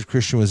although Lord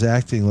Krishna was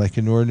acting like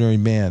an ordinary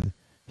man,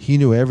 he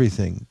knew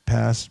everything,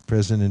 past,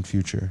 present, and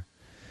future.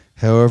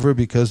 However,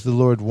 because the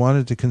Lord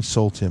wanted to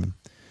consult him,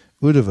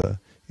 Uddhava,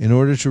 in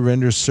order to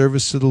render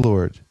service to the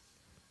Lord,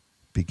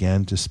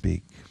 began to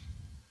speak.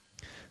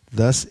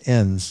 Thus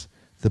ends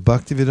the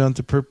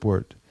Bhaktivedanta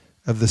purport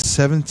of the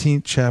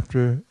 17th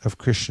chapter of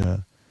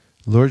Krishna,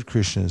 Lord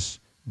Krishna's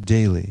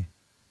daily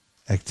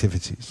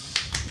activities.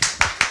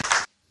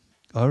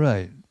 All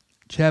right,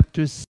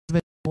 chapter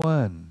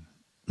 71.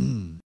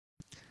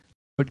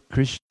 Lord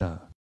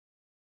Krishna.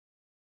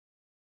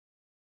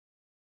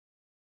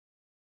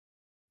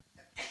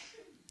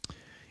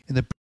 In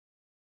the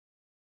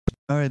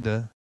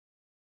Narada,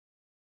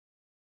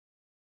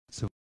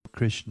 so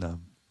Krishna.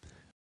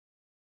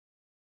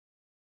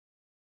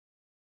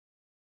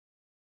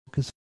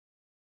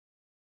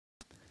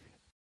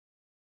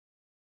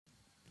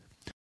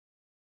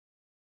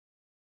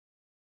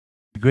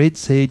 The great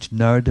sage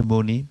Narada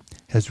Muni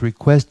has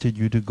requested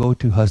you to go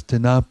to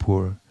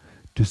Hastinapur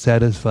to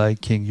satisfy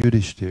King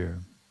Yudhishthira,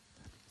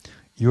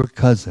 your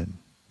cousin,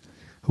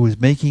 who is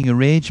making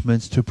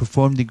arrangements to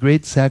perform the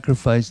great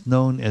sacrifice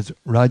known as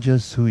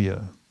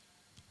Rajasuya.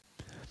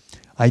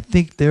 I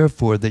think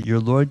therefore that your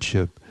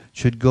lordship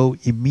should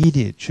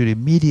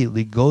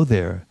immediately go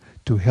there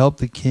to help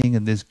the king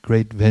in this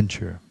great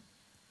venture.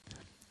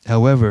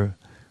 However,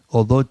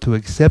 although to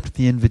accept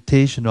the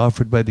invitation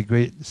offered by the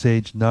great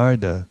sage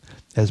Narada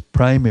as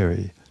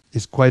primary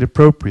is quite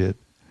appropriate,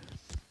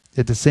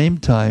 at the same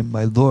time,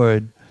 my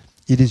lord,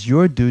 it is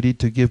your duty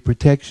to give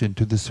protection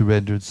to the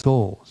surrendered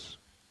souls.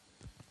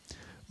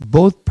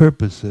 Both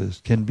purposes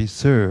can be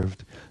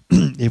served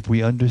if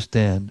we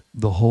understand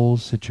the whole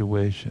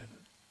situation.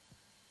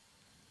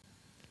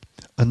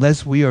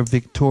 Unless we are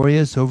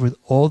victorious over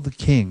all the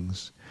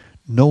kings,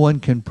 no one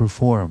can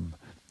perform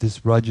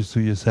this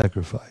Rajasuya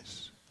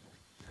sacrifice.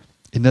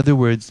 In other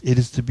words, it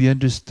is to be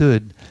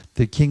understood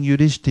that King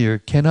Yudhishthira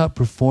cannot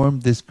perform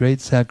this great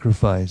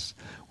sacrifice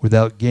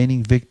without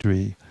gaining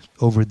victory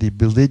over the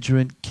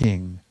belligerent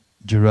king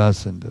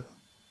Jarasandha.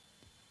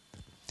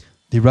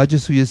 The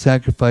Rajasuya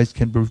sacrifice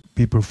can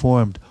be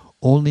performed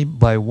only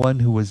by one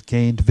who has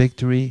gained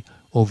victory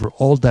over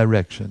all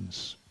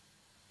directions.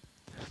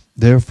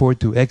 Therefore,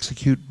 to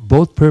execute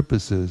both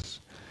purposes,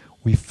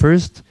 we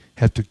first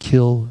have to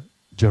kill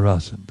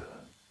Jarasandha.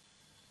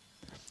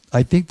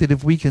 I think that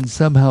if we can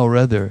somehow or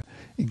other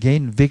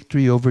gain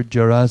victory over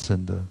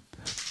Jarasandha,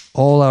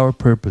 all our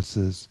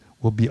purposes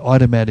will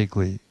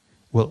automatically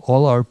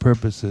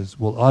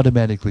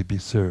be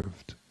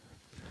served.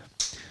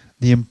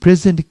 The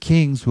imprisoned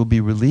kings will be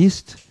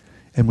released,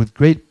 and with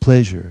great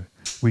pleasure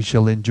we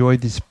shall enjoy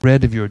the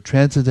spread of your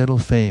transcendental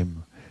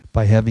fame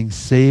by having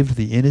saved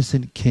the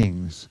innocent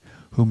kings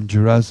whom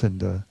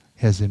Jarasandha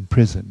has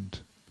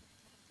imprisoned.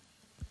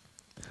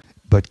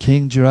 But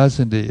King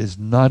Jarasandha is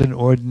not an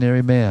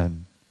ordinary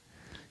man.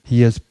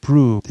 He has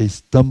proved a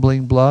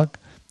stumbling block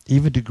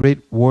even to great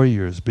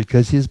warriors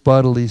because his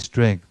bodily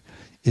strength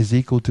is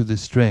equal to the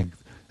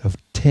strength of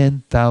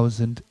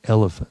 10,000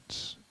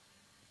 elephants.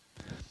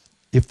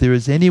 If there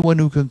is anyone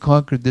who can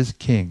conquer this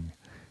king,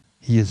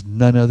 he is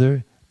none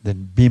other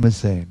than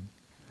Bhimasena,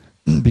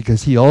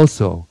 because he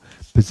also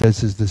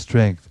possesses the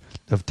strength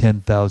of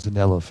 10,000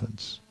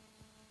 elephants.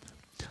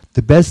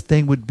 The best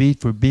thing would be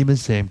for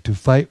Bhimasena to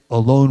fight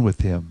alone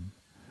with him.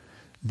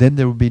 Then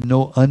there would be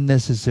no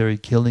unnecessary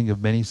killing of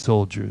many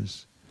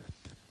soldiers.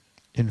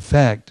 In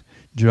fact,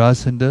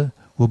 Jarasandha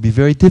will be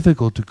very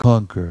difficult to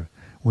conquer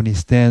when he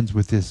stands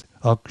with his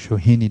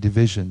Akshohini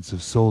divisions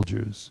of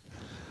soldiers.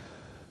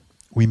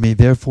 We may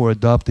therefore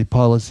adopt a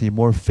policy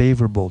more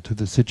favorable to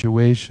the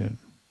situation.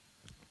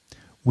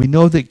 We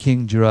know that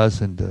King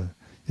Jarasandha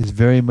is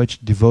very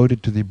much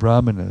devoted to the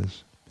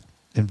Brahmanas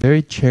and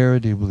very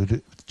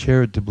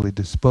charitably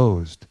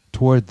disposed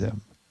toward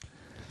them.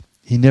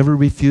 He never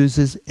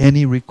refuses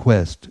any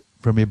request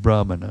from a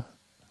Brahmana.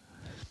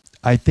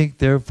 I think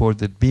therefore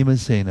that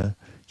Bhimasena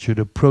should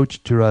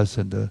approach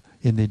Jarasandha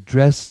in the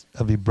dress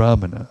of a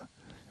Brahmana,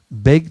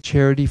 beg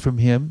charity from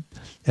him,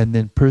 and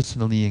then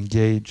personally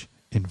engage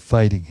in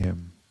fighting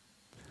him.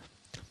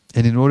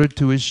 And in order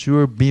to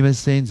assure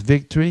Bhimasena's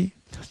victory,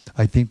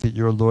 I think that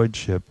your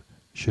lordship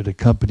should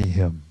accompany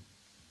him.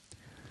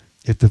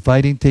 If the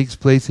fighting takes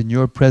place in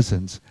your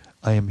presence,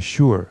 I am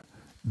sure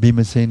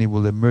Bhimasena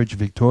will emerge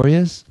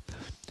victorious,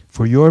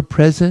 for your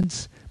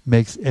presence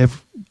makes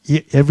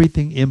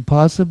everything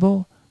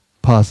impossible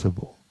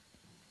possible.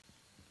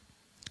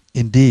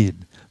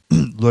 Indeed,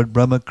 Lord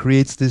Brahma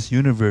creates this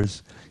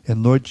universe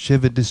and Lord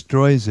Shiva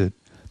destroys it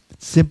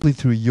simply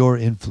through your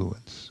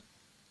influence.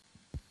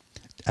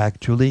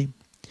 Actually,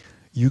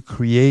 you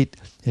create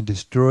and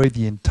destroy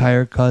the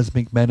entire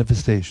cosmic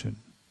manifestation.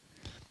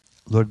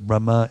 Lord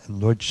Brahma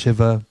and Lord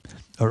Shiva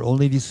are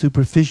only the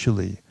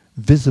superficially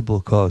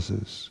visible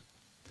causes.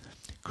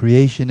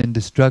 Creation and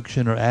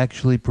destruction are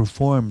actually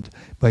performed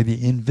by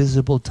the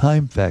invisible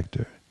time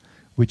factor,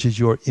 which is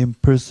your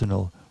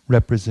impersonal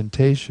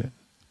representation.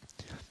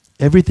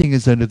 Everything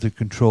is under the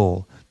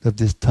control of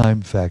this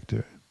time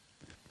factor.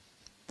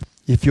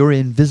 If your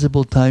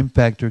invisible time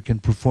factor can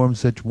perform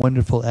such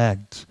wonderful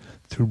acts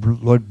through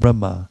Lord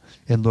Brahma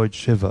and Lord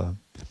Shiva,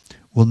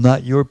 will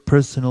not your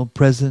personal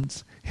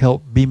presence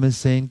help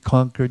Bhimasen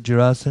conquer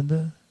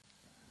Jarasandha?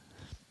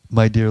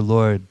 My dear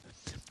Lord,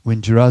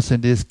 when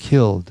Jarasandha is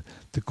killed,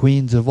 the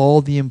queens of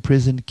all the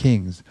imprisoned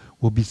kings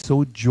will be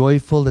so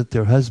joyful at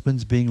their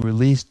husbands being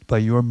released by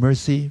your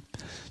mercy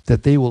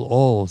that they will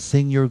all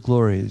sing your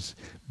glories,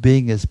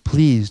 being as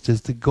pleased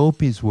as the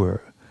gopis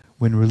were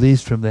when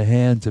released from the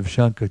hands of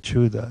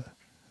Shankachuda.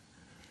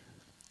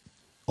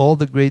 All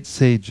the great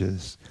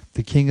sages,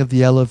 the king of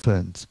the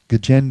elephants,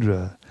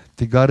 Gajendra,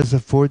 the goddess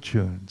of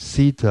fortune,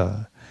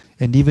 Sita,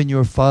 and even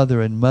your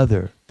father and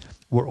mother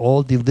were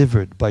all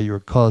delivered by your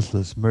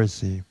causeless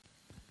mercy.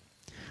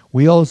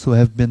 We also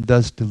have been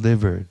thus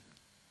delivered,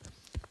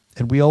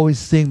 and we always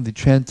sing the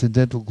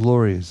transcendental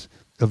glories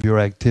of your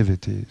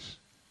activities.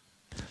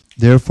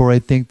 Therefore, I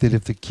think that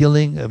if the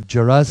killing of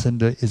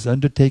Jarasandha is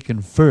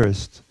undertaken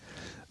first,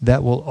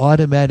 that will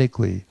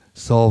automatically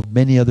solve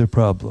many other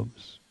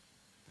problems.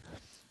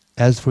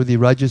 As for the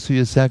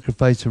Rajasuya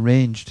sacrifice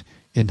arranged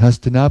in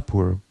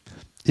Hastinapur,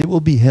 it will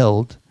be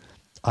held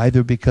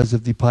either because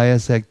of the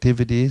pious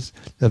activities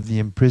of the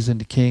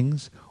imprisoned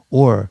kings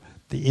or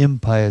the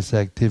impious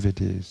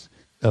activities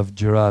of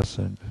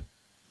Jarasandha.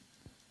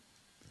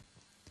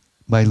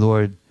 My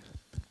Lord,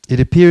 it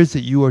appears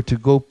that you are to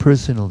go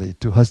personally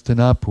to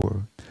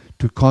Hastinapur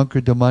to conquer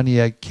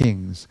demoniac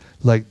kings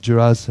like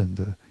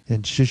Jarasandha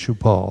and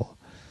Shishupal,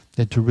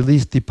 and to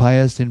release the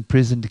pious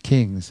imprisoned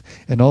kings,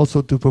 and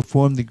also to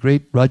perform the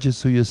great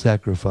Rajasuya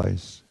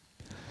sacrifice.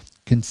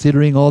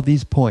 Considering all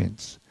these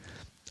points,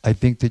 I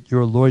think that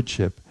your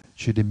lordship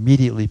should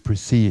immediately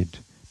proceed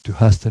to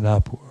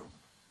Hastinapur.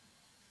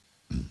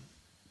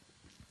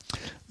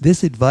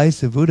 This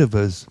advice of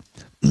Uddhava's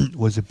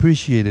was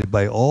appreciated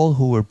by all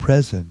who were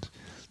present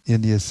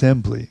in the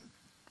assembly.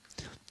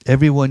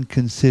 Everyone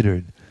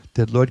considered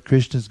that Lord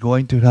Krishna's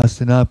going to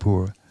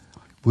Hastinapur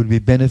would be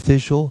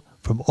beneficial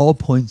from all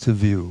points of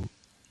view.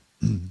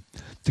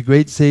 The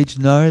great sage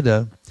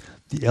Narada,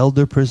 the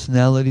elder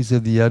personalities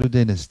of the Yadu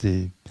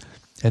dynasty,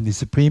 and the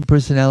Supreme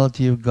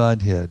Personality of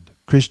Godhead,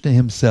 Krishna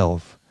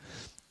himself,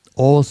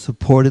 all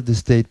supported the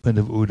statement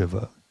of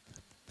Uddhava.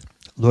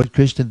 Lord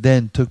Krishna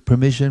then took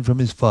permission from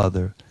his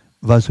father,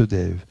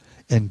 Vasudeva,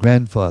 and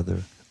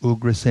grandfather,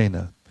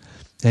 Ugrasena,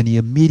 and he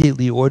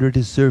immediately ordered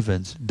his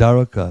servants,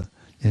 Dwaraka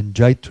and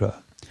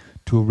Jaitra,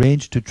 to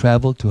arrange to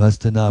travel to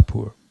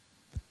Hastinapur.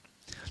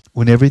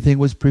 When everything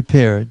was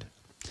prepared,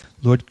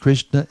 Lord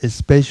Krishna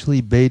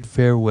especially bade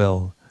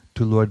farewell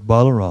to Lord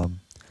Balaram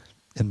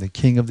and the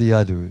king of the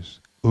Yadus,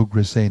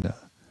 Ugrasena.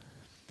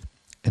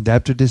 And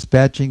after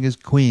dispatching his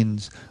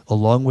queens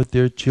along with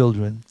their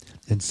children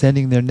and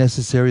sending their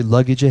necessary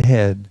luggage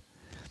ahead,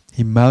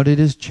 he mounted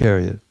his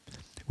chariot,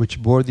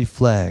 which bore the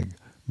flag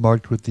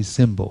marked with the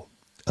symbol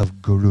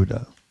of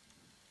Garuda.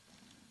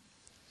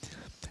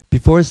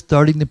 Before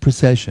starting the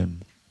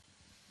procession,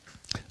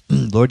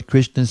 Lord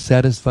Krishna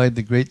satisfied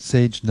the great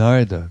sage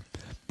Narada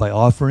by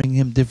offering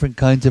him different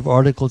kinds of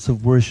articles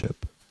of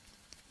worship.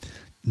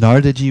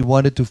 Naradaji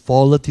wanted to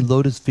fall at the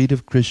lotus feet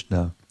of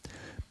Krishna,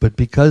 but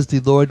because the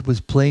Lord was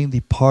playing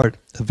the part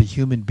of a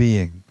human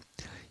being,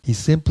 he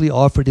simply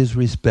offered his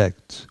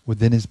respects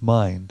within his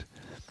mind,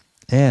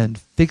 and,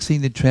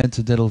 fixing the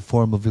transcendental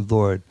form of the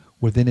Lord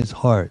within his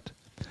heart,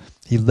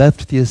 he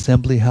left the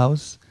assembly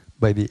house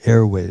by the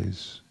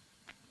airways.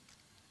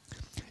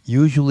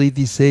 Usually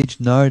the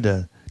sage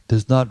Narada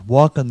does not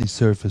walk on the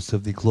surface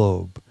of the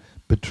globe,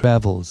 but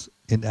travels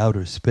in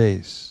outer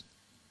space.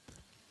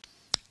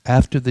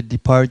 After the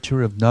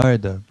departure of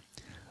Narada,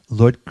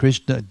 Lord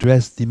Krishna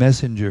addressed the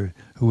messenger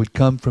who had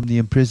come from the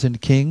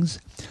imprisoned kings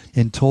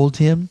and told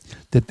him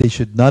that they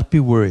should not be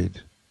worried,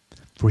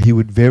 for he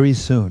would very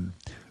soon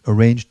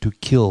arrange to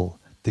kill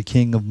the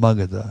king of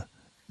Magadha,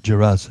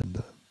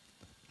 Jarasandha.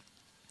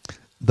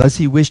 Thus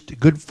he wished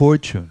good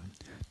fortune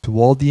to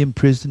all the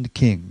imprisoned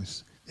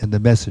kings and the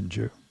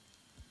messenger.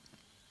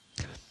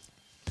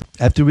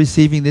 After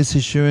receiving this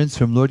assurance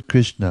from Lord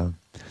Krishna,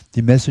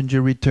 the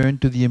messenger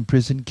returned to the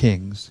imprisoned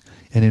kings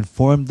and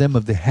informed them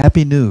of the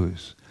happy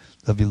news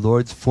of the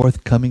Lord's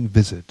forthcoming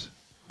visit.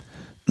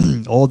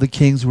 All the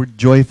kings were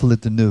joyful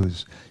at the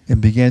news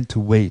and began to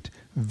wait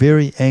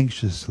very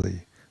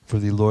anxiously for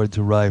the Lord's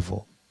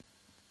arrival.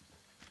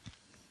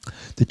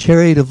 The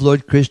chariot of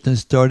Lord Krishna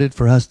started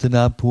for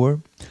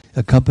Hastinapur,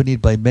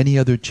 accompanied by many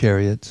other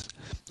chariots,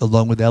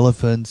 along with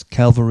elephants,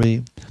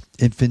 cavalry,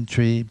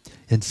 infantry,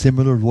 and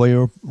similar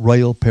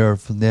royal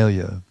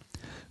paraphernalia.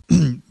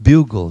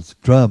 Bugles,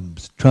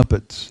 drums,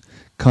 trumpets,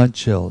 conch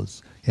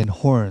shells, and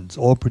horns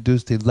all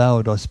produced a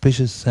loud,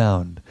 auspicious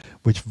sound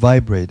which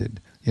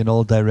vibrated in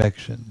all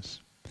directions.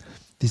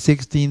 The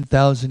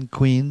 16,000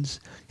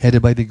 queens,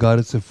 headed by the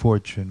goddess of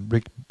fortune,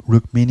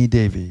 Rukmini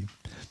Devi,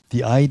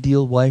 the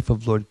ideal wife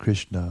of Lord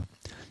Krishna,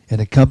 and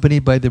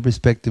accompanied by their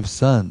respective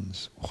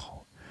sons,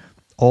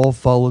 all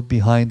followed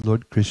behind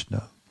Lord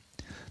Krishna.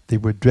 They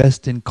were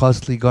dressed in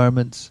costly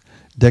garments,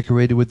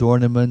 decorated with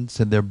ornaments,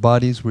 and their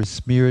bodies were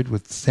smeared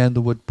with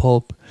sandalwood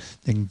pulp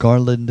and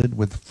garlanded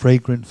with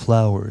fragrant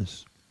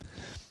flowers.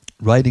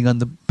 Riding on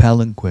the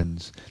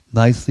palanquins,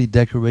 nicely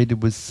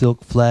decorated with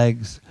silk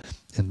flags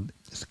and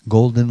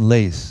golden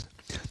lace,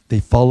 they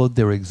followed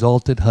their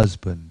exalted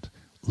husband,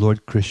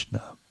 Lord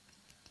Krishna.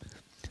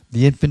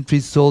 The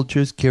infantry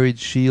soldiers carried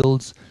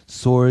shields,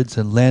 swords,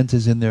 and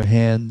lances in their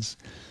hands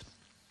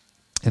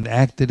and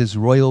acted as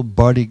royal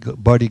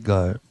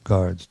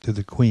bodyguards to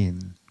the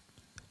queens.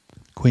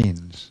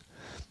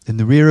 In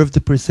the rear of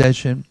the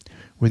procession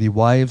were the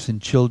wives and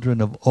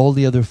children of all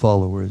the other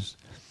followers,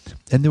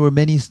 and there were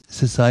many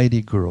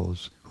society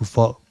girls who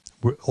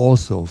were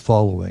also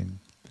following.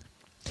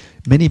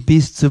 Many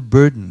beasts of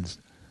burdens,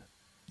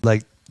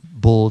 like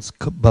bulls,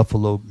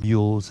 buffalo,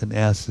 mules, and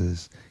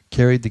asses,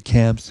 carried the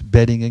camps,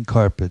 bedding, and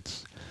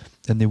carpets,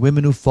 and the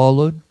women who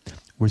followed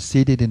were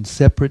seated in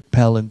separate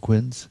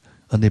palanquins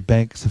on the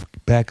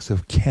backs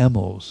of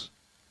camels.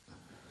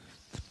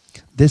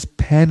 This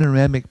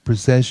panoramic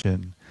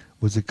procession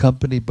was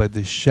accompanied by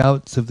the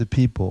shouts of the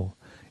people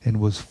and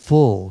was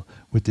full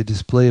with the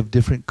display of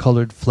different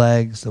colored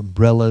flags,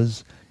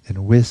 umbrellas,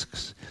 and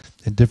whisks,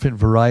 and different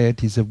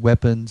varieties of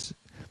weapons,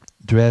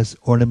 dress,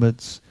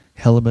 ornaments,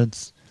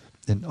 helmets,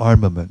 and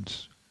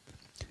armaments.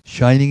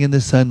 Shining in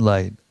the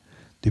sunlight,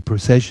 the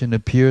procession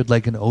appeared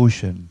like an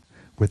ocean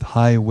with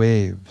high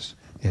waves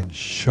and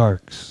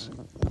sharks.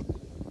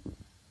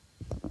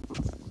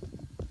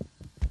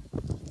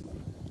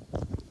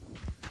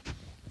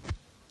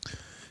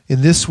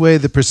 In this way,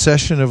 the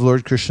procession of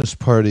Lord Krishna's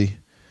party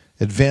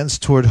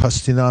advanced toward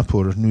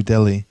Hastinapur, New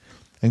Delhi,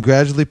 and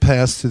gradually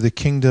passed through the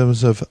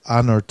kingdoms of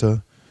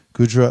Anarta,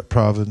 Gujarat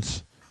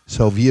province,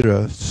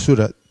 Salvira,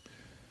 Surat,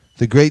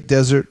 the great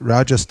desert,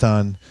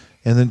 Rajasthan,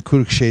 and then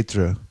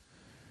Kurukshetra.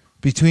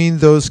 Between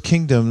those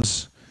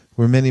kingdoms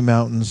were many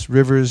mountains,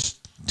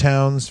 rivers,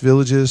 towns,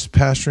 villages,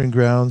 pasturing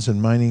grounds,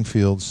 and mining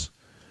fields.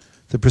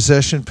 The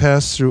procession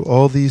passed through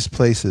all these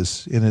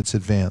places in its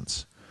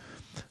advance.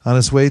 On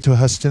its way to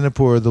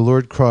Hastinapur, the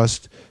Lord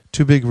crossed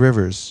two big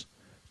rivers,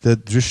 the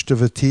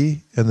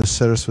Drishtavati and the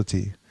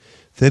Saraswati.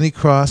 Then he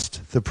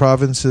crossed the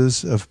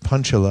provinces of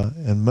Panchala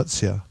and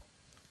Matsya.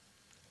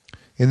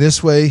 In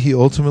this way, he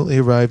ultimately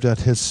arrived at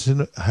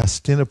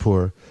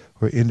Hastinapur,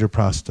 or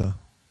Indraprastha.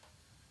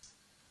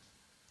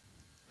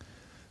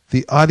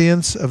 The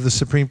audience of the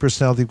Supreme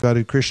Personality of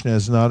Godhead Krishna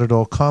is not at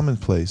all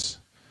commonplace.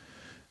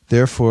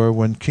 Therefore,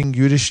 when King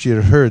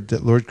Yudhishthira heard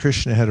that Lord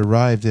Krishna had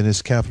arrived in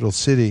his capital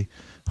city,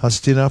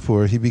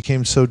 Hastinapur, he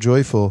became so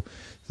joyful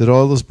that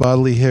all his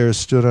bodily hairs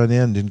stood on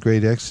end in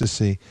great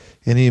ecstasy,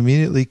 and he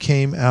immediately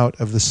came out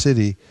of the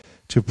city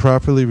to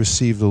properly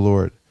receive the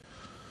Lord.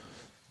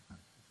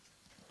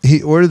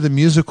 He ordered the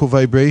musical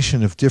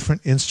vibration of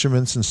different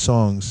instruments and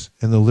songs,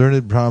 and the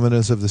learned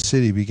brahmanas of the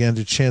city began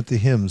to chant the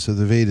hymns of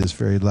the Vedas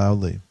very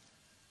loudly.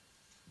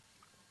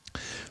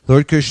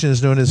 Lord Krishna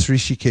is known as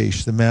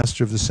Rishikesh, the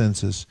master of the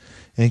senses,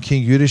 and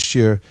King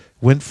Yudhishthira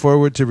went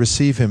forward to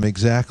receive him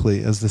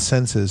exactly as the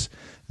senses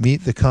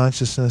meet the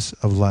consciousness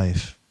of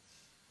life.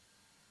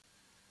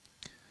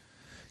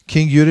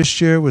 King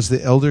Yudhishthira was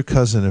the elder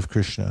cousin of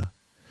Krishna.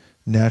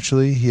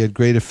 Naturally, he had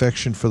great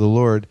affection for the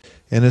Lord,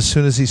 and as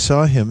soon as he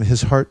saw him,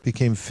 his heart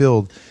became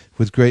filled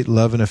with great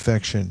love and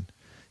affection.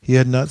 He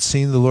had not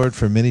seen the Lord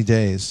for many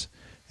days,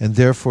 and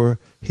therefore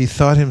he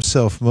thought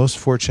himself most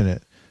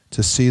fortunate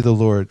to see the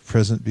Lord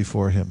present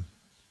before him.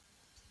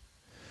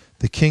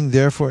 The king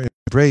therefore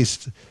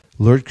embraced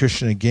Lord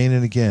Krishna again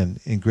and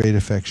again in great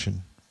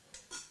affection.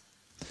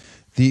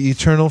 The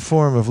eternal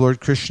form of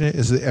Lord Krishna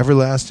is the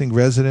everlasting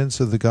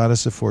residence of the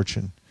goddess of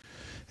fortune.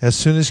 As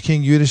soon as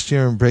King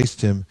Yudhishthira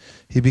embraced him,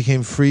 he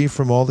became free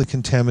from all the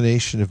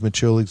contamination of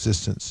material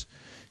existence.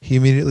 He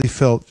immediately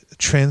felt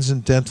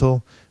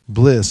transcendental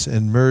bliss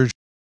and merged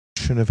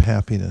of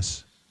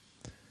happiness.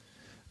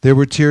 There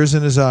were tears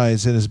in his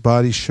eyes, and his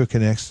body shook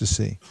in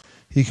ecstasy.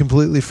 He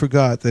completely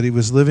forgot that he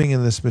was living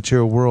in this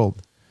material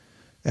world.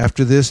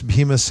 After this,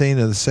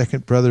 Bhimasena, the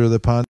second brother of the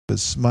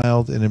Pandavas,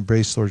 smiled and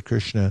embraced Lord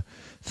Krishna,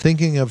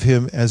 thinking of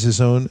him as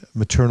his own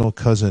maternal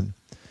cousin,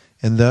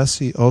 and thus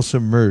he also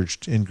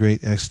merged in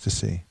great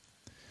ecstasy.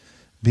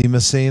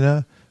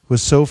 Bhimasena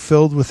was so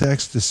filled with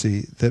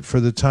ecstasy that for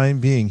the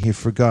time being he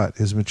forgot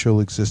his material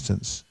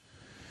existence.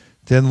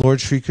 Then Lord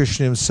Sri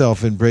Krishna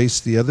himself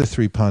embraced the other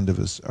three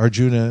Pandavas,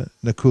 Arjuna,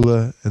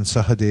 Nakula, and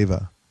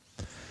Sahadeva.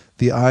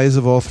 The eyes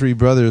of all three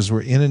brothers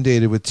were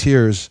inundated with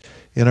tears,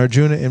 and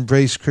Arjuna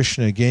embraced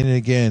Krishna again and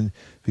again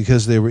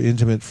because they were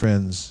intimate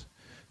friends.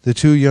 The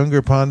two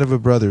younger Pandava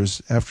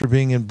brothers, after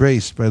being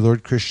embraced by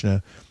Lord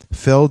Krishna,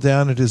 fell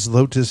down at his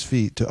lotus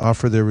feet to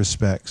offer their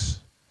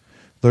respects.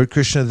 Lord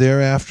Krishna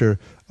thereafter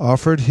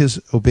offered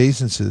his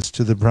obeisances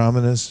to the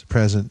brahmanas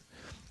present,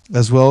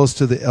 as well as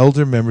to the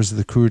elder members of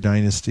the Kuru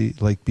dynasty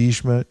like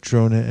Bhishma,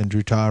 Drona, and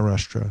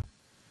Dhritarashtra.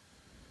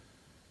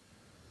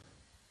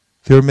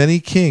 There were many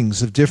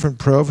kings of different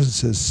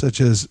provinces such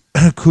as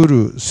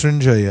Kuru,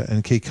 Srinjaya,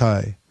 and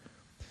Kekai,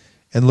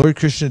 and Lord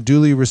Krishna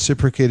duly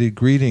reciprocated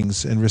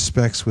greetings and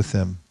respects with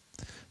them.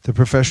 The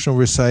professional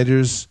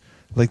reciters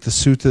like the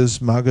Suttas,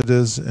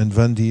 Magadhas, and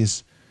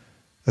Vandis,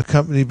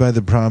 accompanied by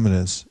the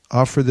Brahmanas,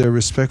 offered their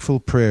respectful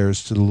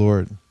prayers to the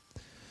Lord.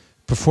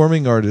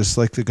 Performing artists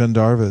like the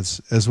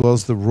Gandharvas, as well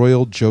as the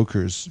royal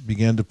jokers,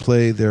 began to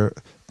play their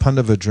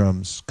Pandava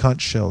drums,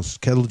 conch shells,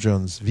 kettle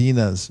drums,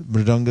 veenas,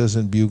 mridangas,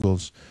 and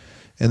bugles,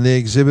 and they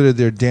exhibited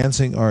their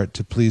dancing art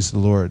to please the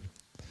Lord.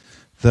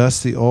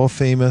 Thus, the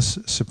all-famous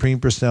Supreme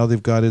Personality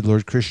of Godhead,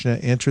 Lord Krishna,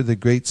 entered the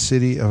great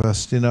city of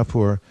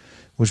Hastinapur,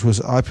 which was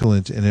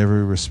opulent in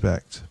every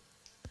respect.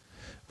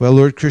 While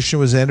Lord Krishna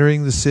was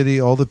entering the city,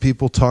 all the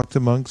people talked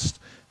amongst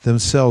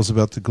themselves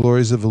about the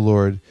glories of the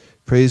Lord,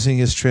 praising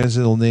his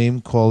transcendental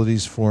name,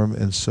 qualities, form,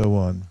 and so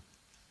on.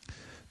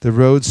 The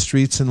roads,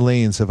 streets, and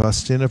lanes of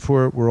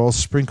Hastinapur were all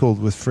sprinkled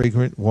with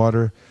fragrant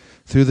water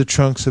through the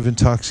trunks of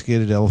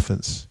intoxicated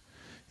elephants.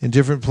 In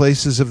different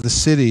places of the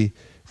city,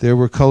 there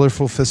were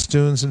colorful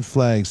festoons and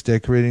flags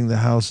decorating the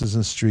houses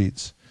and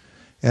streets.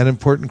 At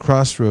important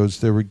crossroads,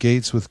 there were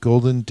gates with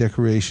golden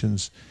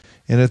decorations,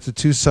 and at the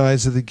two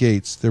sides of the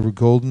gates, there were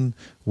golden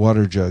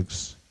water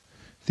jugs.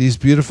 These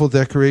beautiful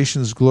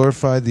decorations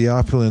glorified the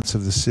opulence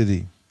of the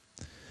city.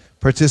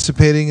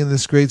 Participating in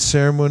this great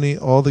ceremony,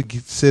 all the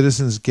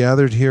citizens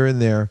gathered here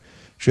and there,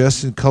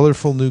 dressed in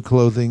colorful new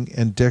clothing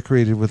and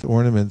decorated with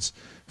ornaments,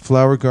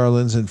 flower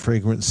garlands, and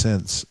fragrant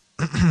scents.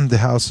 The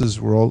houses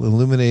were all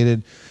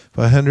illuminated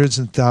by hundreds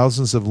and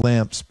thousands of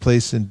lamps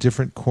placed in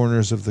different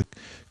corners of the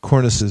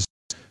cornices,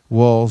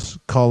 walls,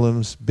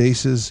 columns,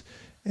 bases,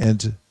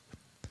 and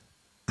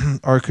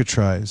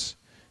architraves.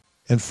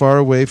 And far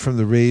away from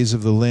the rays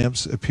of the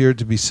lamps appeared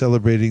to be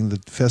celebrating the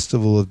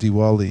festival of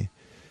Diwali,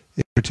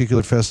 a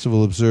particular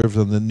festival observed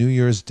on the New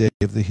Year's Day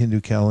of the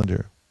Hindu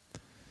calendar.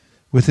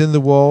 Within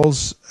the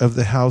walls of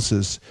the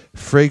houses,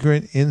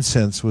 fragrant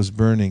incense was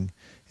burning,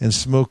 and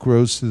smoke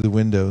rose through the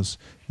windows,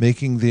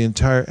 making the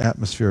entire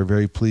atmosphere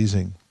very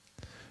pleasing.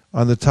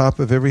 On the top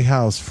of every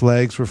house,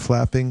 flags were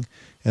flapping,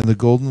 and the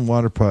golden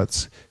water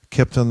pots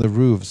kept on the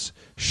roofs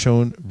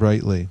shone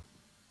brightly.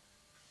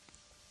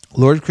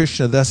 Lord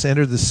Krishna thus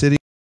entered the city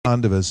of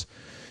Pandavas,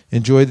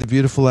 enjoyed the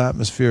beautiful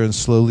atmosphere, and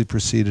slowly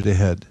proceeded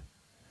ahead.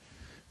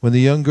 When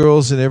the young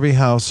girls in every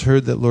house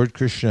heard that Lord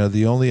Krishna,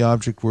 the only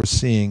object worth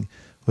seeing,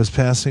 was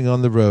passing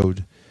on the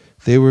road,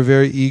 they were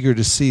very eager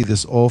to see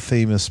this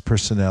all-famous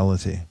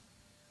personality.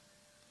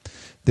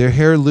 Their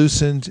hair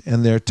loosened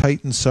and their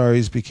tightened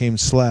saris became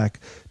slack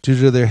due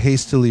to their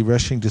hastily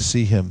rushing to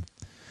see him.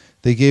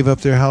 They gave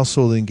up their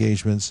household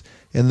engagements,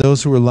 and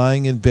those who were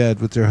lying in bed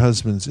with their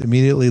husbands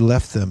immediately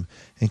left them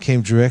and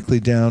came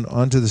directly down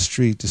onto the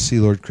street to see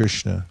Lord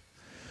Krishna.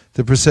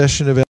 The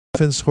procession of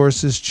elephants,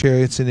 horses,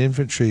 chariots, and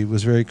infantry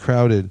was very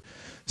crowded.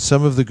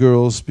 Some of the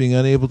girls, being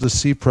unable to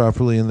see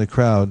properly in the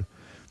crowd,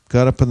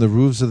 got up on the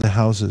roofs of the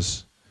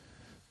houses.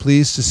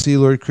 Pleased to see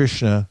Lord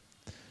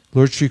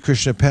Sri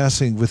Krishna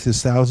passing with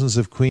his thousands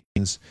of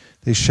queens,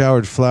 they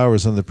showered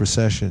flowers on the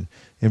procession,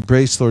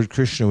 embraced Lord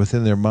Krishna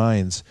within their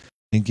minds,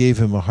 and gave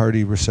him a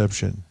hearty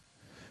reception.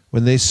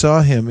 When they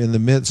saw him in the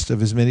midst of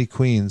his many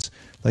queens,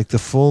 like the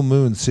full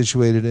moon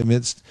situated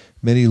amidst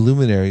many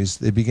luminaries,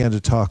 they began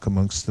to talk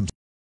amongst themselves.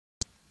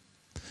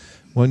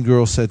 One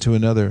girl said to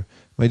another,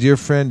 "My dear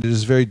friend, it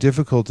is very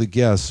difficult to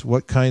guess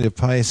what kind of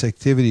pious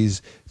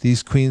activities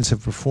these queens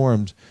have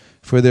performed,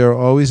 for they are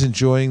always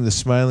enjoying the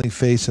smiling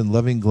face and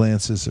loving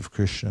glances of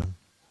Krishna."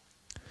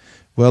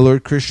 While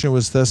Lord Krishna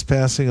was thus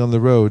passing on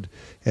the road,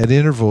 at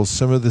intervals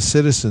some of the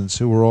citizens,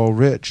 who were all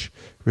rich,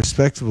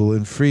 respectable,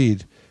 and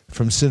freed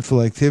from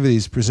sinful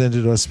activities,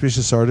 presented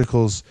auspicious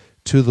articles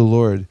to the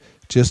Lord,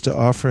 just to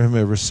offer him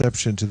a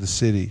reception to the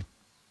city.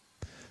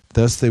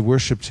 Thus they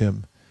worshipped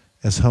him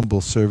as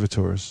humble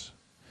servitors.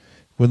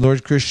 When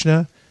Lord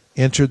Krishna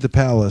entered the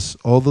palace,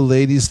 all the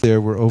ladies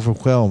there were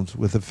overwhelmed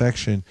with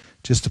affection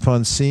just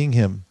upon seeing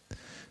him.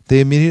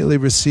 They immediately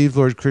received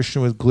Lord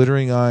Krishna with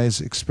glittering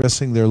eyes,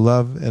 expressing their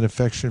love and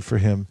affection for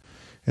him,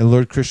 and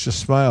Lord Krishna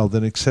smiled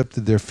and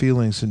accepted their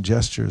feelings and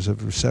gestures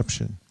of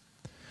reception.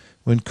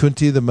 When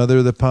Kunti, the mother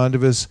of the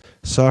Pandavas,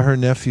 saw her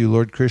nephew,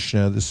 Lord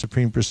Krishna, the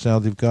Supreme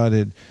Personality of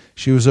Godhead,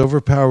 she was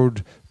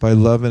overpowered by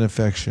love and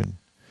affection.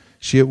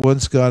 She at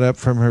once got up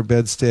from her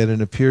bedstead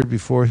and appeared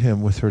before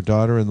him with her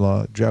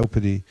daughter-in-law,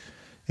 Draupadi,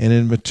 and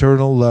in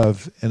maternal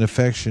love and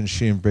affection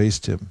she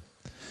embraced him.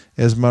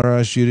 As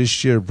Maharaj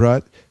Yudhishthira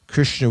brought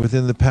Krishna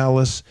within the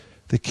palace,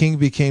 the king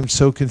became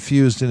so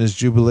confused in his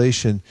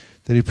jubilation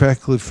that he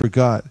practically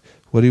forgot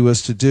what he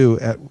was to do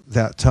at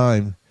that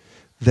time,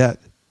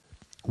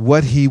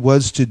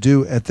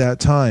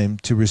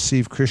 to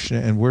receive Krishna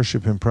and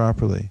worship him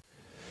properly.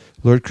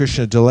 Lord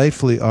Krishna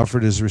delightfully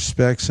offered his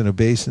respects and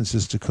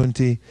obeisances to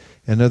Kunti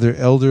and other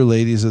elder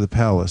ladies of the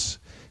palace.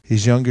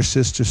 His younger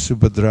sister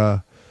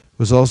Subhadra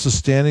was also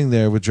standing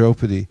there with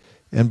Draupadi,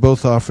 and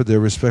both offered their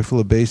respectful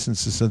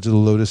obeisances unto the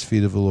lotus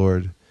feet of the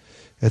Lord.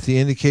 At the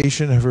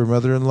indication of her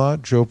mother-in-law,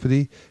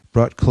 Draupadi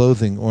brought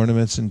clothing,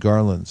 ornaments, and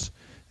garlands.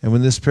 And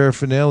with this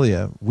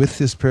paraphernalia,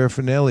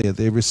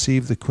 they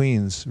received the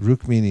queens,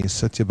 Rukmini,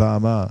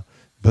 Satyabhama,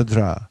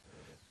 Bhadra,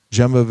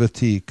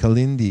 Jambavati,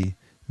 Kalindi,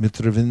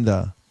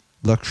 Mitravinda,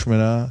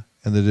 Lakshmana,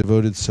 and the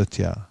devoted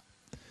Satya.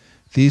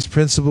 These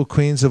principal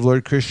queens of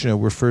Lord Krishna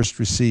were first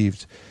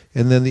received,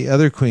 and then the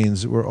other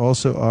queens were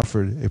also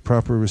offered a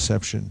proper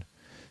reception.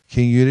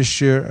 King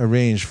Yudhishthira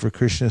arranged for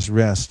Krishna's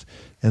rest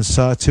and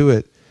saw to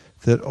it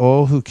that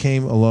all who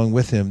came along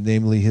with him,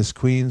 namely his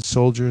queens,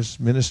 soldiers,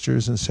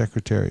 ministers, and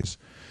secretaries,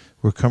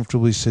 were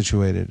comfortably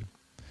situated.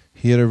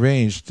 He had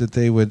arranged that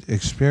they would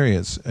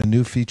experience a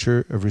new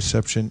feature of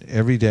reception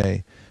every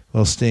day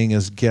while staying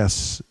as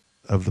guests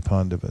of the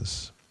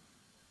Pandavas.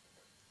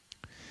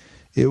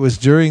 It was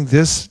during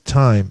this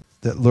time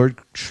that Lord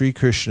Sri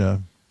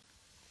Krishna,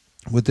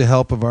 with the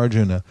help of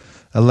Arjuna,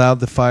 allowed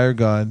the fire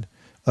god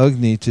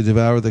Agni to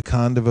devour the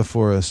Khandava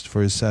forest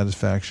for his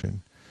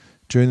satisfaction.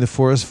 During the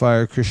forest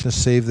fire, Krishna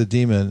saved the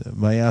demon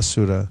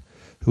Mayasura,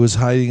 who was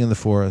hiding in the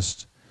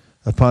forest.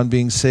 Upon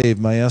being saved,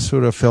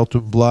 Mayasura felt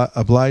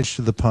obliged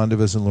to the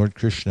Pandavas and Lord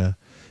Krishna,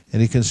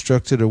 and he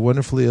constructed a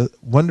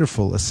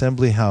wonderful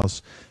assembly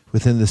house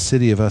within the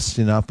city of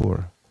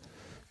Hastinapur.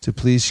 To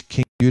please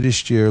King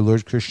Yudhishthira,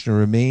 Lord Krishna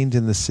remained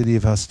in the city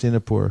of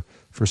Hastinapur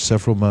for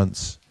several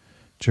months.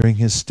 During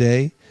his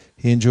stay,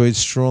 he enjoyed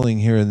strolling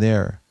here and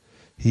there.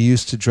 He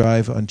used to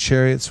drive on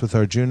chariots with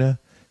Arjuna,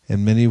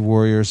 and many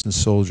warriors and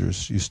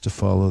soldiers used to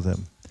follow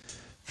them.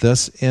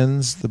 Thus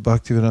ends the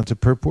Bhaktivedanta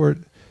purport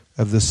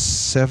of the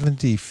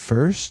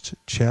 71st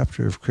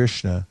chapter of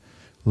Krishna,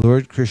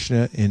 Lord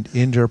Krishna in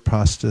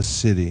Indraprastha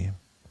city.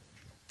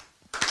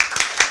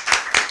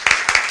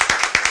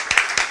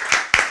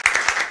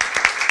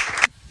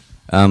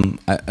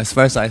 As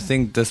far as I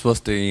think, this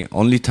was the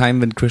only time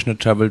when Krishna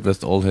traveled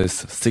with all his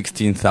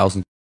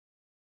 16,000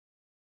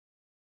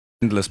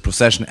 endless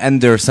procession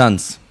and their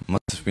sons.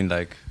 Must have been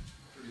like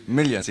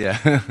millions, yeah.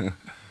 Yeah,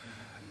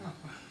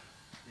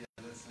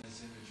 that's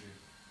nice imagery.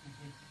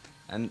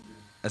 And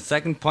a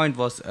second point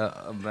was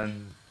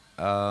when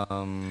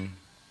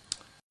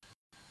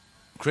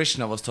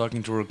Krishna was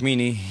talking to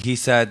Rukmini. He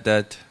said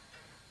that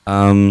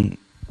the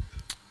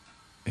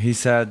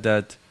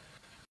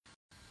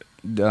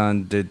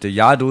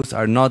Yadus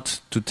are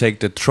not to take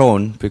the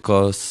throne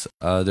because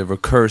they were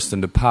cursed in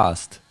the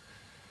past.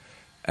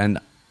 And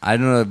I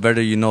don't know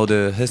whether you know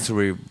the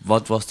history,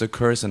 what was the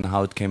curse and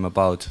how it came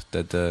about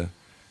that the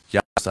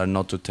Yadus are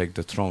not to take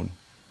the throne.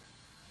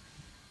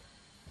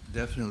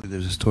 Definitely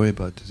there's a story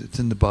about this. It's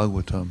in the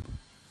Bhagavatam.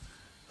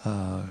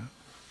 I'm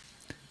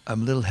a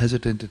little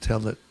hesitant to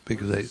tell it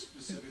because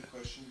Specific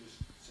question, just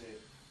say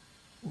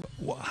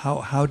it.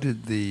 how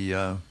did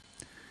the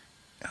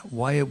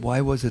why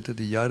was it that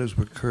the Yadus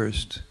were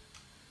cursed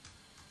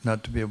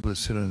not to be able to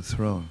sit on the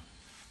throne?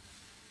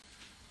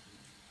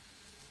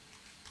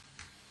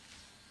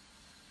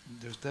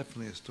 There's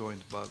definitely a story in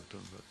the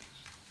Bhagavatam about this.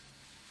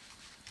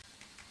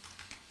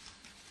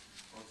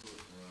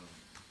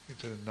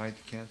 It's in the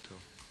 9th canto.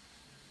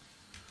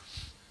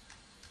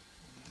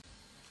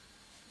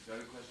 The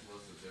other question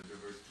was that there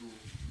were two.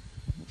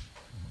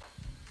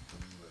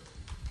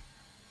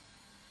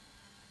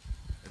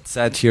 It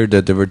said here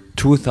that there were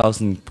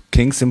 2,000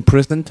 kings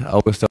imprisoned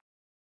out of the.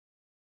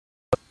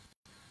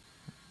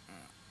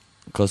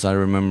 Because I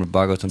remember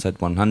Bhagavatam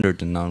said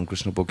 100, and now in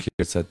Krishna book here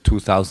it said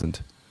 2,000.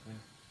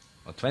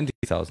 Or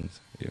 20,000.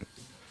 Yeah.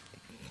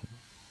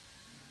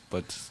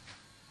 But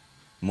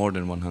more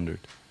than 100.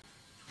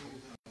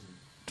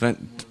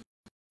 20.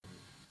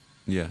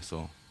 Yeah,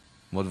 so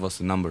what was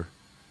the number?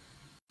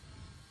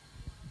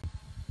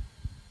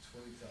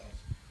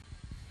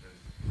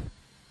 20,000.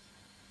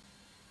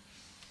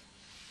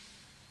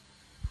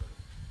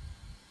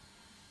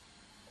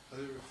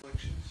 Other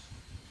reflections?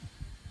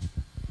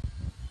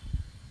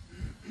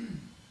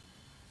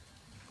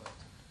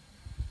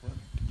 What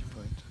did you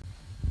find?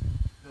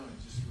 No, I'm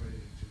just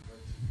writing to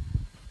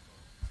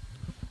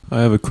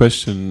I have a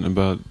question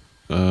about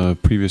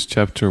previous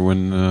chapter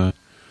when I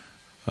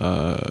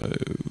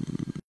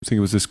think it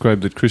was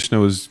described that Krishna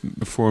was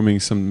performing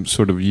some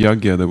sort of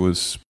yagya that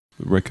was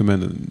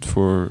recommended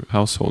for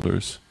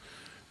householders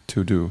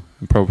to do.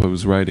 And Prabhupada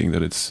was writing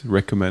that it's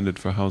recommended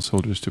for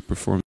householders to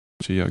perform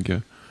such a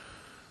yagya.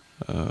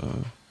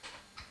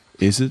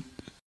 Is it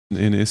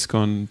in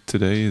ISKCON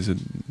today? Is it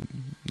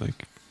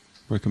like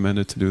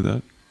recommended to do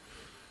that?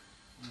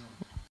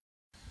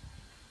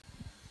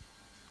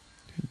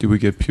 Do we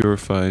get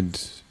purified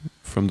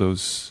from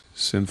those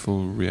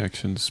sinful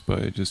reactions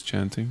by just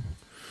chanting?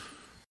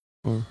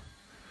 Or,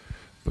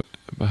 but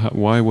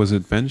why was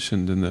it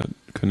mentioned in that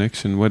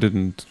connection. Why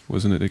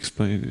wasn't it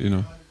explained, you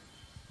know?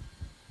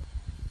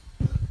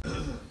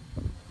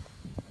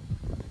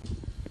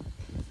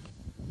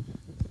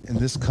 In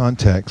this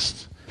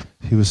context,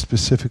 he was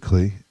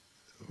specifically,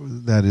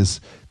 that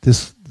is,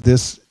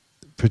 this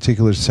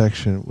particular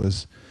section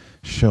was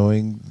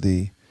showing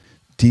the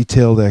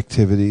detailed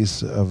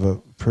activities of a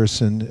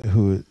person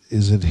who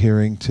is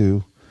adhering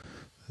to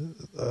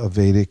a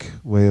Vedic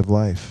way of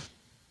life.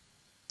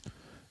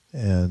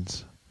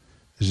 And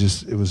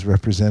it was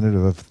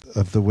representative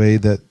of the way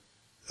that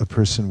a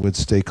person would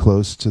stay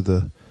close to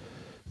the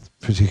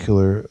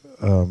particular,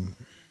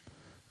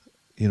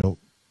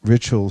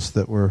 rituals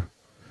that were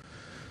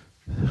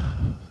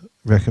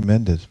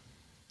recommended.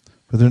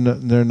 But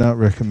they're not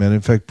recommended.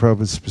 In fact,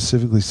 Prabhupada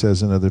specifically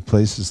says in other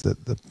places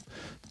that the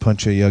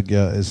Pancha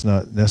Yagya is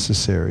not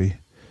necessary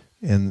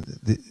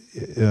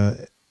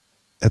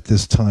at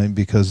this time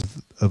because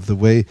of the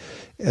way,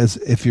 as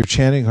if you're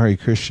chanting Hare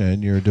Krishna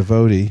and you're a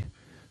devotee,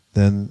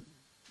 then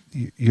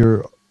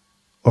you're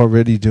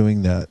already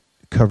doing that,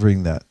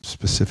 covering that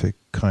specific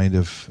kind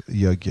of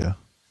yagya.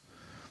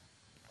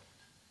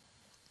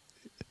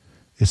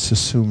 It's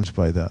assumed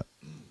by that.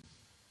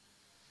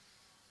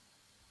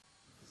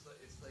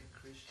 It's like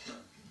Krishna.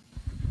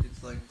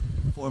 It's like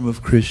the form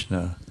of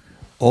Krishna.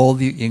 All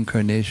the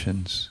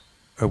incarnations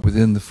are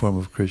within the form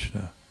of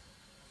Krishna.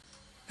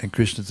 And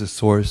Krishna is the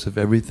source of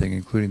everything,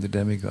 including the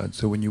demigods.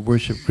 So when you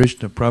worship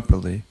Krishna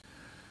properly,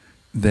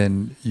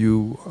 then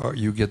you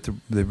get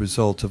the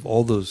result of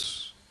all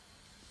those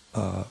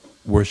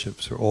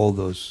worships or all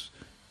those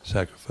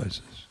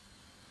sacrifices.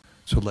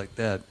 So like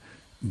that,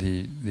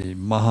 the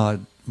Maha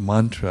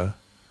mantra,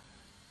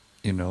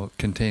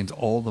 contains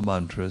all the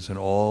mantras and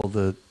all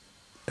the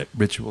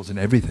rituals and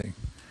everything.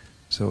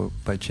 So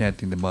by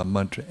chanting the Maha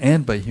mantra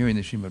and by hearing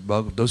the Srimad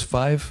Bhagavatam, those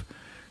five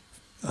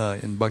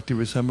in Bhakti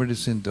Rasamrita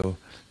Sindhu,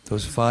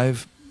 those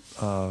five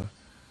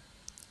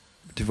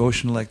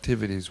devotional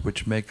activities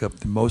which make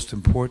up the most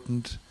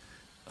important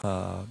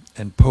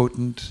and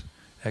potent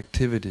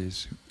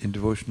activities in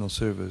devotional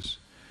service,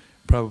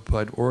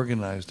 Prabhupada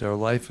organized our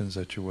life in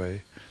such a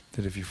way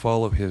that if you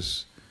follow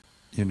his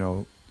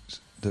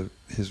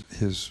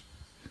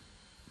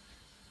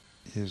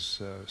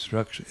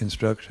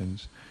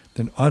instructions,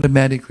 then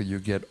automatically you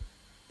get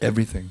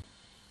everything.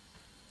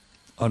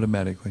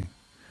 Automatically.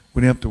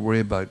 We don't have to worry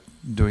about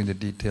doing the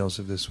details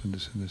of this one,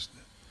 this and this.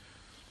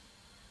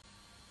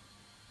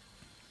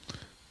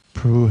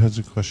 Prabhu has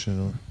a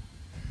question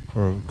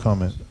or a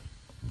comment.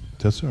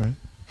 That's all right.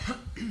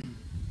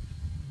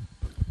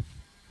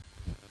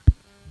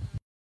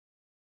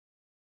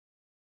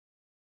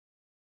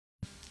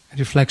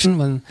 Reflection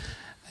when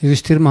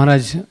Yudhishthira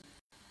Maharaj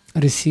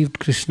received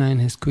Krishna and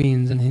his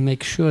queens, and he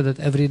makes sure that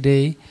every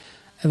day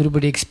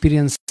everybody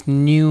experiences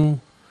new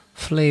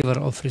flavor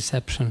of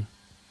reception.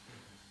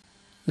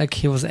 Like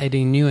he was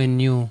adding new and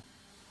new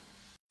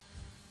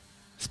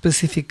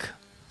specific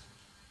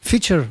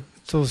feature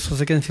so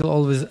they can feel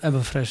always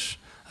ever fresh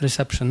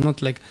reception,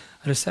 not like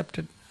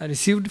recepted, I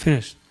received,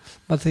 finished.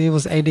 But he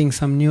was adding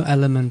some new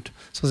element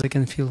so they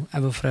can feel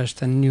ever fresh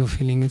and new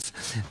feeling.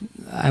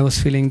 I was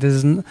feeling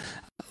there's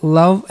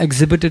love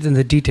exhibited in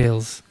the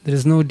details. There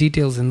is no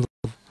details in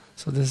love.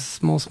 So there's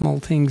small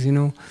things,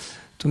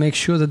 to make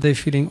sure that they're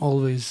feeling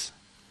always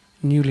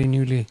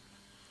newly.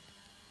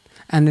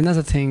 And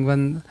another thing,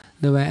 when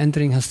they were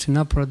entering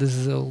Hastinapura,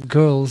 these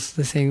girls,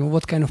 they're saying,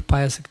 what kind of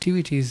pious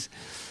activities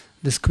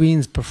these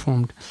queens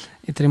performed.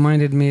 It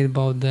reminded me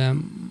about the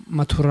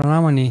Mathura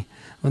Ramani,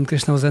 when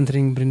Krishna was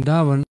entering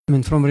Vrindavan,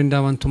 from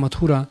Vrindavan to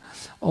Mathura,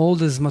 all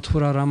these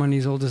Mathura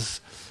Ramanis, all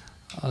these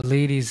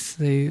ladies,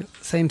 they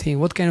same thing.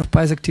 What kind of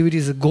pious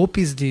activities the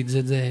gopis did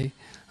that they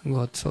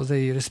got? So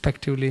they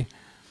respectively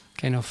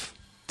kind of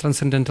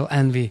transcendental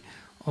envy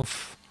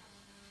of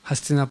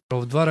Hastinapura,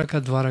 of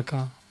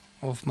Dwaraka,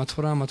 of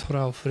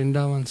Mathura, of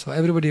Vrindavan. So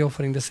everybody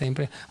offering the same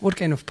prayer. What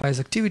kind of pious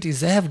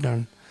activities they have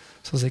done,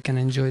 so they can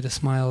enjoy the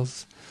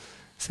smiles.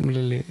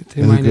 Similarly, it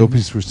reminded the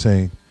gopis were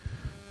saying,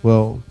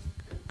 well,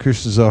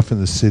 Krishna's off in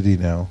the city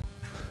now.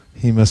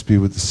 He must be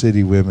with the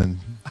city women.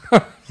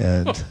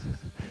 And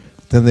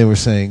then they were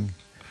saying,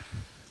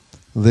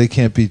 they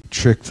can't be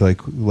tricked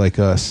like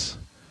us.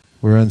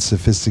 We're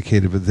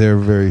unsophisticated, but they're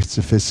very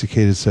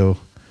sophisticated, so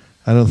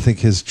I don't think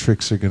his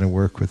tricks are going to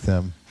work with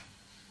them.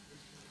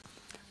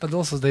 But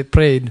also they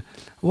prayed,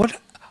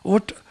 what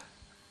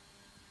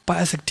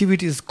pious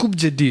activities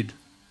Kubja did,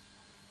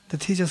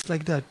 that he just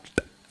like that,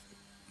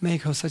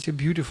 make her such a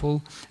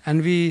beautiful,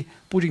 and we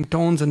putting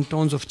tons and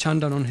tons of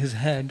chandan on his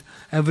head,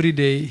 every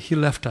day he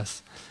left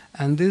us.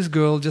 And this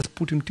girl just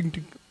put him ting,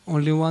 ting,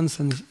 only once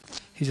and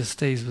he just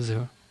stays with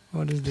her.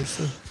 What is this?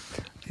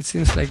 It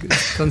seems like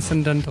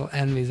transcendental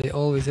envy. They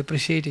always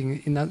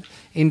appreciating,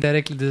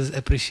 indirectly this is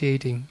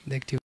appreciating the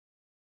activity.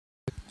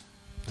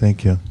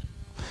 Thank you.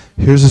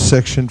 Here's a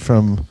section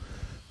from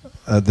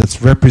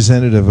that's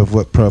representative of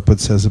what Prabhupada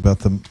says about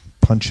the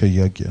Pancha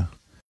Yagya.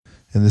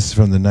 And this is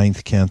from the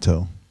 9th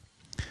canto.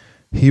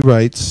 He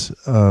writes,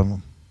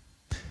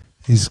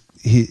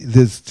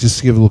 this, just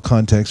to give a little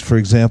context, for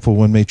example,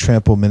 one may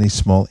trample many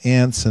small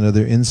ants and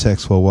other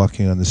insects while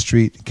walking on the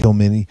street and kill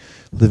many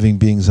living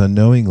beings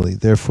unknowingly.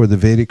 Therefore, the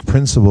Vedic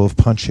principle of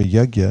Pancha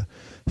Yajna,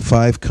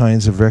 5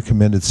 kinds of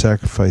recommended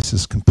sacrifice,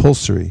 is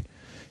compulsory.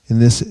 In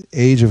this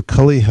age of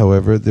Kali,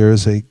 however, there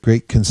is a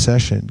great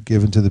concession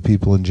given to the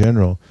people in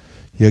general.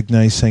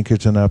 Yagnai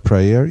Sankirtana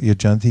Prayer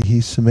Yajanti Hi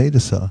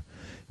Samedasa.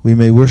 We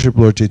may worship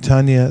Lord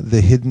Chaitanya,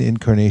 the hidden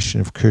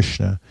incarnation of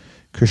Krishna.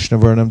 Krishna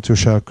Varnam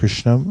Tusha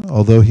Krishnam.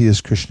 Although he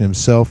is Krishna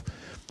himself,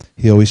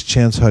 he always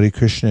chants Hare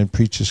Krishna and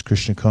preaches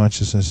Krishna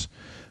consciousness.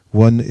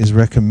 One is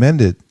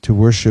recommended to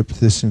worship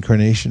this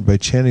incarnation by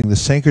chanting the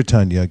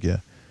Sankirtan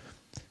Yajna.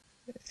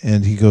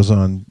 And he goes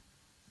on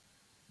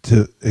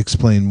to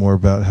explain more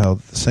about how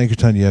the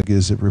Sankirtan Yajna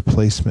is a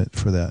replacement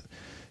for that.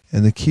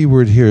 And the key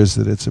word here is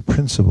that it's a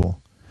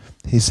principle.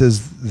 He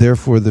says,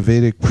 therefore, the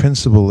Vedic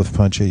principle of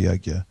Pancha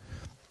Yajna.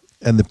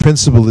 And the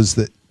principle is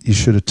that you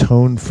should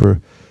atone for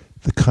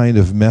the kind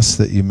of mess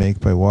that you make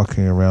by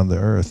walking around the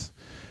earth.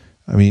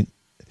 I mean,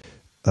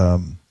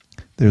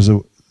 there's a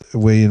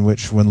way in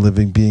which one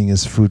living being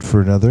is food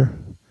for another.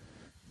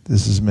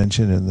 This is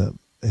mentioned in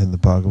the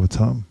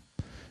Bhagavatam.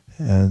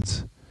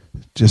 And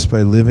just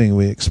by living,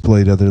 we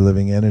exploit other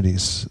living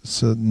entities.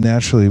 So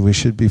naturally, we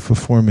should be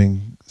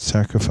performing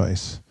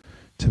sacrifice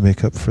to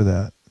make up for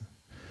that.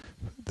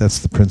 That's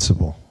the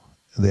principle.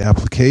 The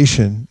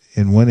application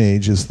in one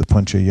age is the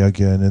Pancha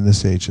Yajna, and in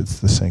this age it's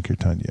the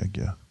Sankirtan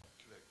Yajna.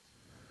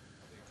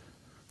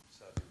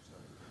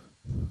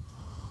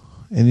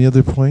 Any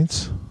other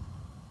points?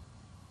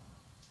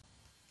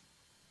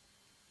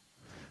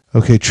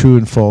 Okay, true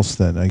and false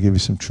then. I give you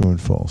some true and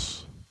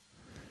false.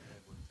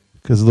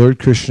 Because Lord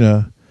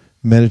Krishna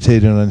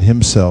meditated on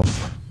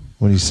himself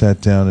when he sat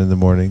down in the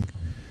morning.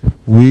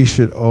 We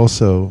should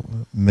also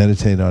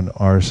meditate on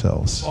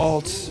ourselves.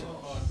 False.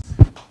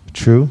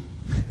 True?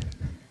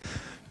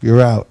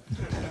 You're out.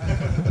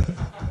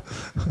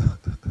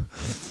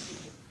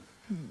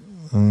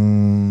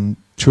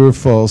 True or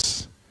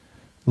false?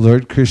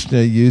 Lord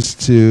Krishna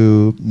used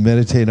to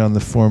meditate on the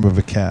form of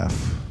a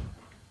calf.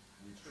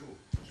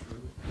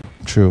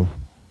 True.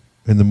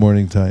 In the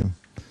morning time.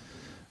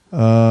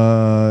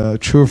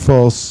 True or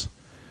false?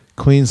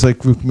 Queens like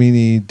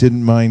Rukmini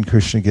didn't mind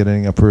Krishna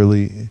getting up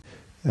early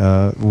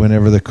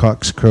whenever the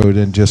cocks crowed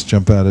and just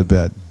jump out of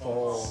bed.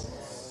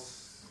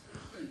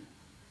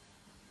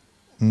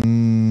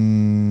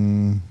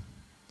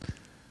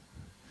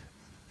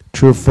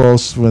 True or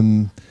false?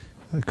 When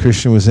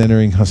Krishna was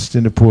entering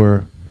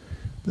Hastinapur,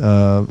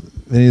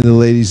 many of the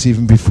ladies,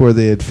 even before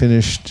they had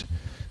finished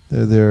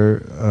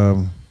their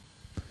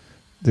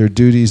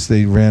duties,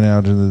 they ran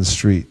out into the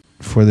street.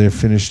 Before they had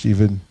finished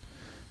even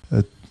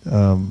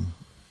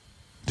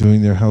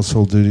doing their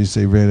household duties,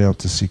 they ran out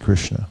to see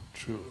Krishna.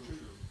 True.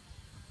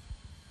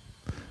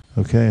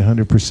 Okay,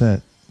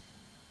 100%.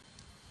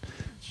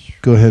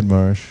 Go ahead,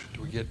 Maharaj.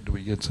 Do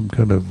we get some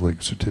kind of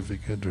like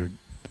certificate or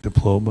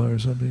diploma or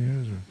something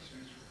here?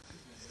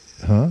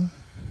 Huh?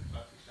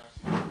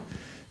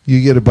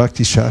 You get a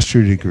Bhakti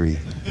Shastri degree.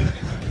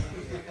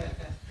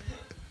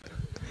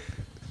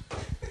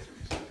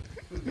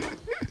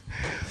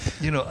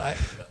 You know,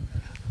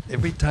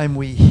 every time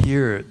we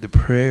hear the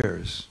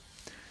prayers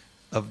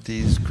of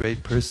these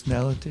great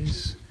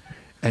personalities,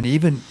 and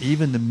even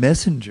the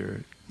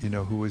messenger, you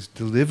know, who was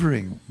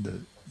delivering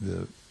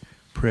the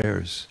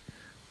prayers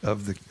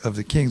of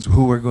the kings,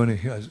 who we're going to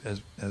hear,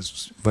 as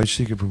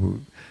Vaishika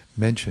Prabhu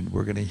mentioned,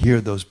 we're going to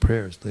hear those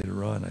prayers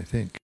later on, I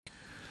think,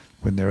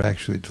 when they're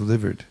actually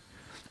delivered.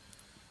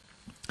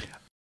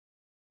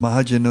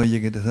 Mahajano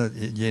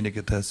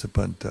Yenigata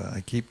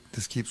Sapanta.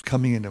 This keeps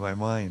coming into my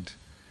mind,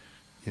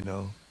 you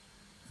know,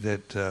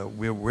 that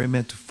we're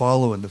meant to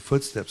follow in the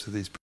footsteps of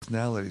these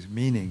personalities,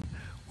 meaning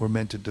we're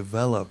meant to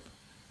develop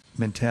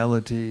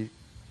mentality,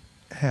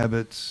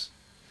 habits,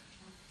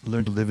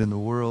 learn to live in the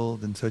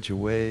world in such a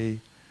way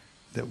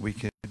that we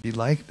can be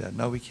like that.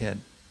 Now we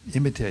can't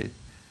imitate.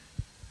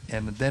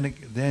 And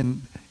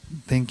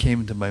then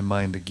came into my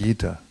mind the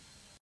Gita.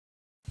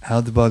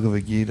 How the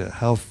Bhagavad Gita,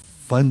 how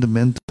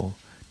fundamental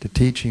the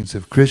teachings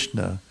of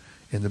Krishna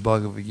in the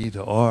Bhagavad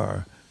Gita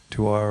are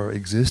to our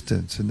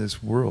existence in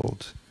this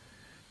world.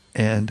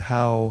 And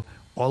how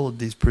all of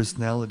these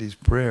personalities'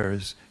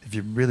 prayers, if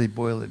you really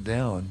boil it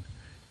down,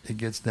 it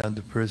gets down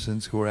to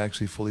persons who are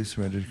actually fully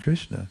surrendered to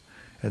Krishna.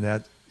 And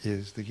that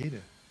is the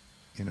Gita,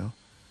 you know.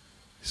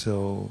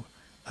 So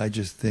I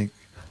just think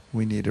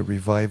we need a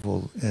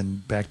revival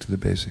and back to the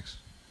basics.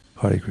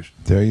 Hare Krishna.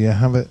 There you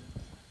have it.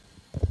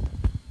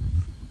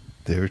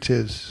 There it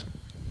is.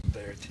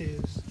 There it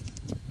is.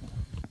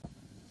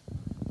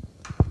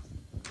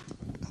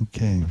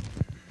 Okay.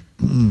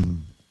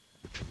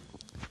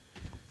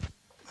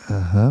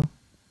 Uh-huh.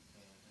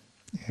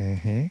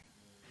 Uh-huh.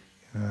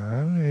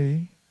 All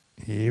right.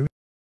 Here.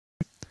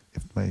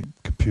 If my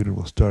computer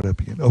will start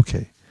up again.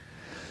 Okay.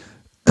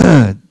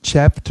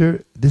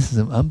 Chapter, this is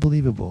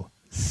unbelievable,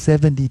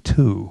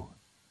 72.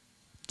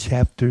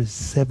 Chapter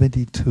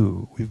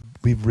 72.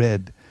 We've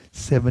read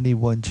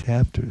 71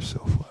 chapters so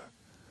far.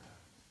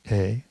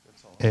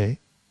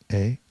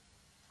 Eh?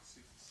 67%.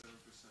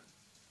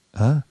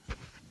 Huh?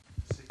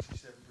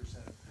 67%.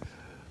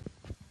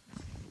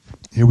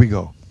 Here we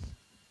go.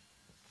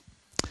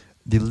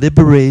 The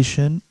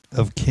liberation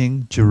of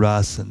King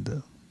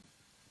Jarasandha.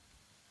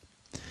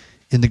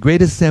 In the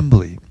great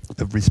assembly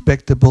of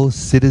respectable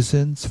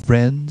citizens,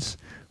 friends,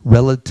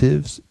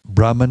 relatives,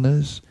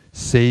 brahmanas,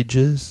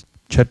 sages,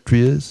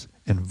 kshatriyas,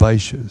 and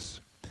vaishyas,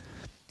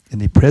 in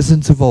the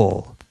presence of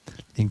all,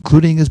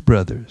 including his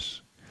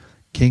brothers,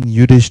 King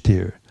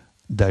Yudhishthir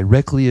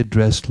directly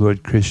addressed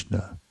Lord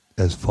Krishna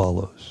as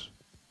follows.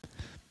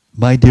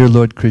 My dear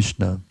Lord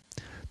Krishna,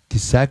 the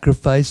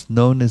sacrifice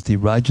known as the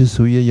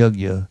Rajasuya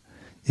Yajna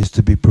is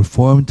to be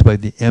performed by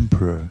the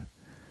emperor,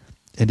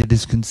 and it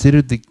is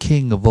considered the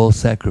king of all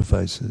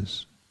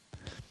sacrifices.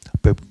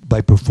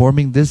 By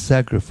performing this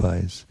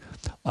sacrifice,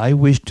 I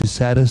wish to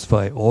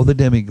satisfy all the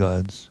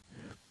demigods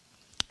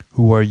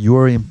who are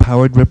your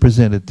empowered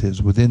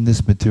representatives within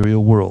this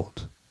material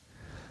world.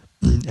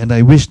 And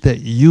I wish that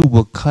you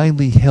will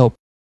kindly help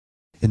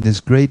in this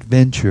great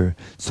venture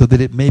so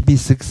that it may be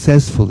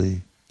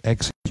successfully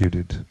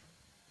executed.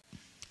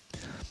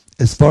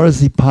 As far as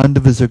the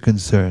Pandavas are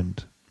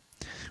concerned,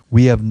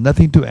 we have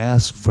nothing to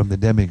ask from the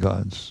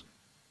demigods.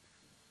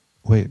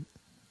 Wait,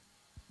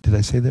 did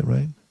I say that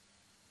right?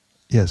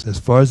 Yes, as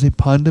far as the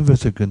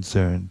Pandavas are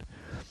concerned,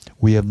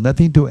 we have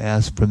nothing to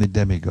ask from the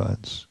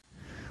demigods.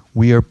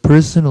 We are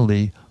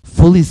personally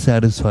fully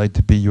satisfied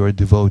to be your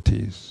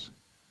devotees.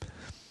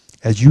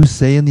 As you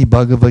say in the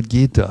Bhagavad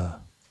Gita,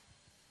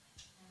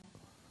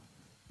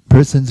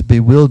 persons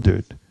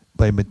bewildered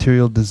by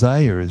material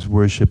desires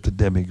worship the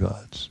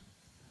demigods.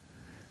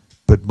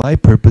 But my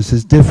purpose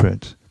is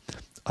different.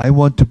 I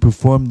want to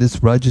perform this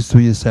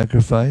Rajasuya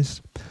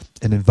sacrifice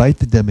and invite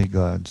the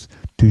demigods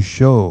to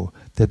show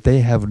that they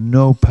have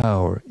no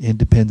power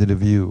independent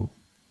of you,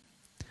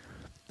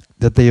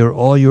 that they are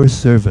all your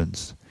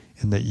servants,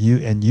 and that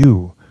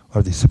you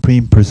are the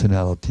Supreme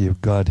Personality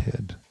of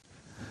Godhead.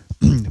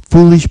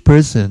 Foolish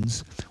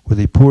persons with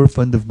a poor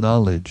fund of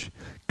knowledge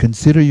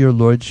consider your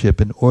lordship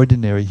an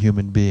ordinary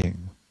human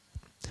being.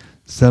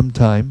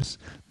 Sometimes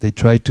they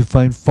try to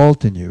find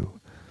fault in you,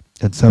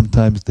 and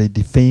sometimes they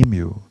defame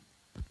you.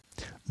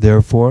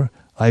 Therefore,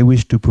 I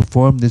wish to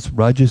perform this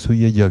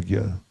Rajasuya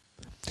Yajna.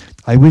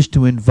 I wish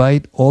to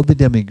invite all the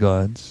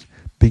demigods,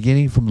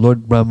 beginning from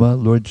Lord Brahma,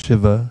 Lord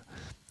Shiva,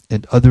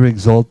 and other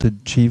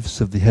exalted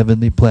chiefs of the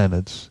heavenly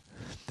planets,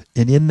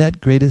 and in that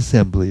great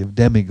assembly of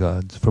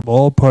demigods from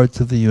all parts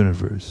of the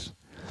universe,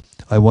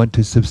 I want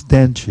to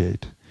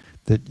substantiate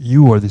that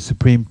you are the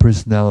Supreme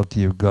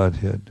Personality of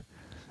Godhead,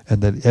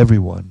 and that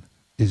everyone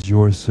is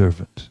your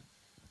servant.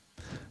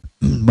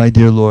 My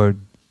dear Lord,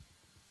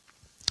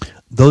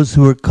 those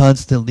who are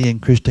constantly in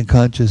Krishna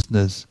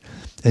consciousness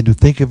and who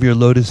think of your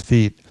lotus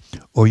feet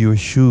or your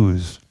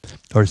shoes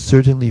are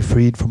certainly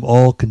freed from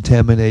all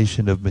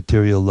contamination of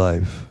material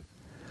life.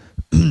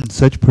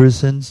 Such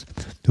persons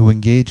who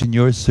engage in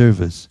your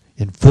service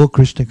in full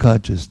Krishna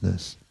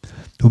consciousness,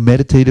 who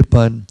meditate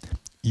upon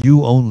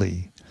you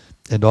only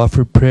and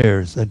offer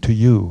prayers unto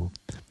you,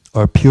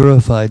 are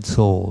purified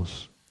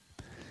souls.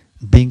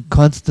 Being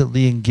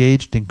constantly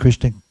engaged in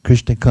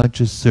Krishna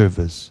conscious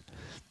service,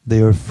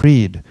 they are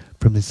freed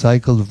from the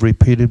cycle of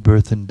repeated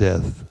birth and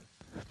death.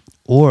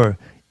 Or,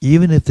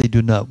 even if they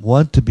do not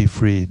want to be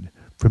freed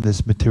from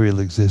this material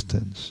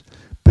existence,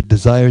 but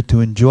desire to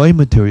enjoy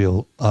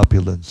material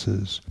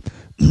opulences,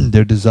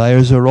 their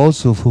desires are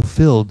also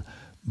fulfilled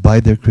by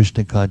their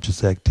Krishna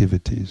conscious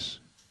activities.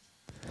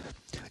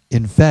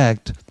 In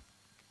fact,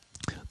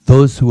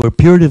 those who are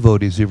pure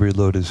devotees of your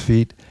lotus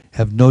feet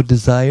have no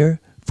desire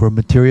for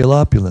material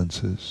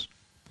opulences.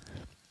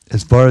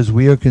 As far as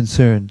we are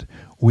concerned,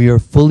 we are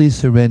fully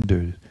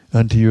surrendered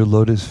unto your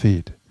lotus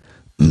feet,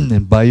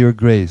 and by your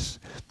grace,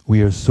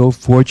 we are so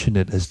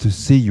fortunate as to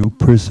see you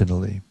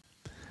personally.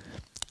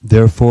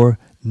 Therefore,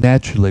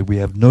 naturally, we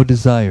have no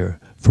desire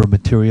for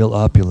material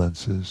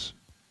opulences.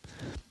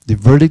 The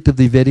verdict of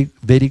the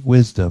Vedic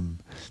wisdom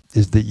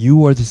is that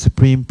you are the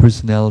Supreme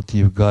Personality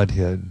of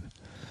Godhead.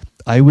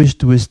 I wish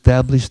to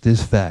establish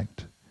this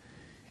fact,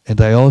 and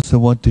I also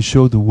want to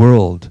show the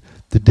world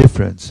the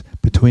difference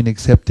between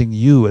accepting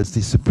you as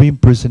the Supreme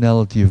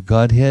Personality of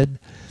Godhead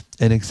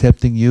and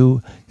accepting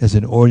you as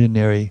an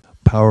ordinary,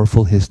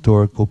 powerful,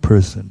 historical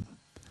person.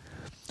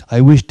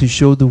 I wish to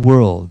show the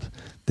world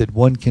that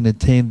one can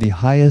attain the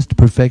highest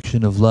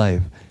perfection of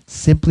life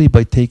simply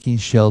by taking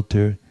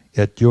shelter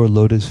at your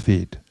lotus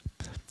feet,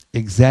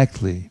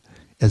 exactly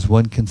as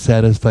one can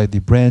satisfy the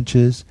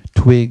branches,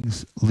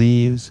 twigs,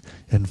 leaves,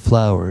 and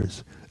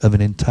flowers of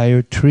an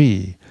entire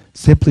tree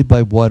simply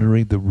by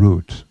watering the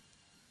root.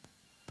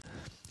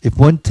 If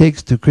one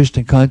takes to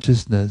Krishna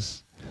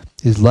consciousness,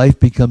 his life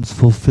becomes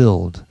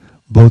fulfilled,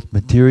 both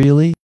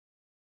materially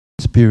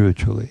and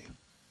spiritually.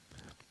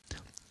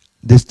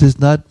 This does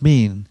not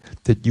mean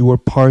that you are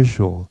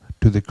partial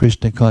to the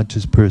Krishna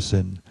conscious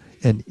person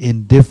and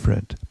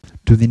indifferent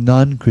to the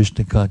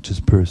non-Krishna conscious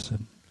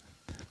person.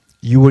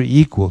 You are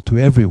equal to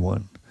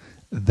everyone.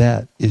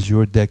 That is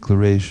your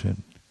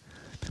declaration.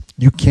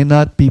 You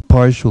cannot be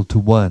partial to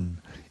one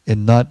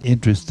and not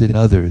interested in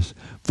others,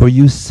 for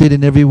you sit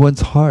in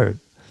everyone's heart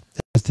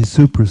as the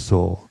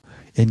Supersoul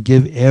and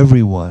give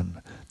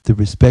everyone the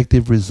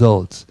respective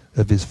results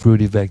of his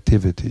fruitive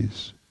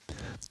activities.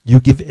 You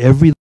give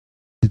every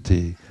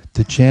entity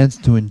the chance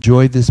to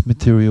enjoy this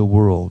material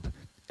world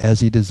as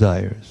he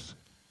desires.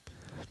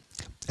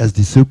 As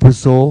the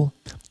Supersoul,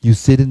 you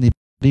sit in the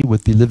body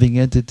with the living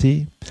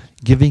entity,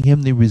 giving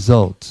him the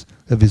results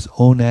of his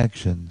own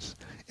actions,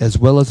 as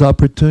well as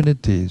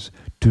opportunities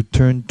to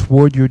turn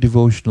toward your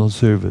devotional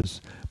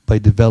service by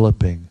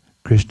developing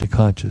Krishna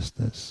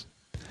consciousness.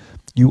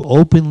 You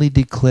openly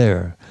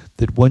declare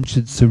that one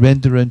should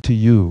surrender unto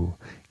you,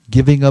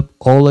 giving up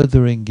all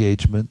other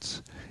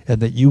engagements,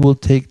 and that you will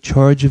take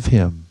charge of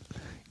him,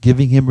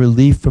 giving him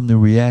relief from the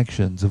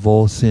reactions of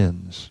all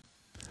sins.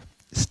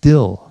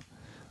 Still,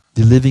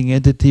 the living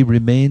entity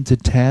remains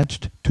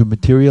attached to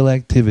material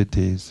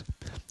activities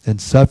and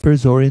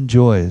suffers or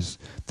enjoys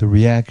the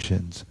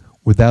reactions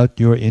without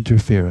your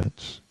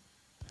interference.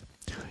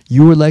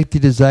 You are like the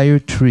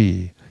desired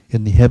tree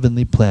in the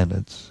heavenly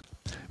planets,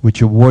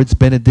 which awards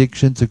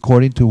benedictions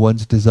according to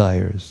one's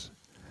desires.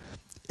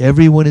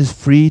 Everyone is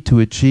free to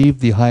achieve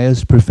the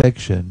highest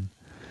perfection,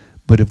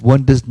 but if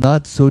one does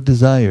not so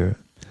desire,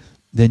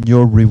 then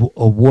your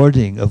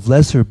awarding of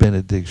lesser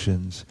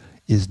benedictions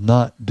is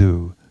not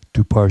due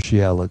to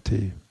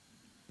partiality.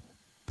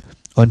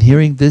 On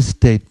hearing this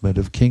statement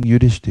of King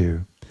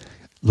Yudhishthira,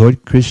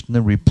 Lord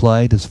Krishna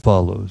replied as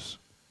follows: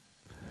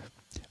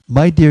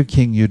 My dear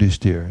King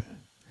Yudhishthira,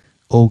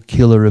 O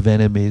killer of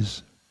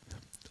enemies,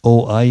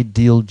 O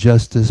ideal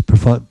justice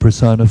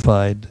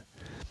personified,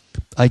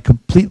 I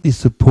completely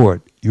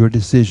support your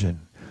decision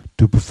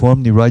to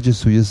perform the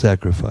Rajasuya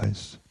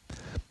sacrifice.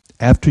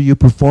 After you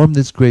perform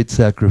this great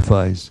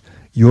sacrifice,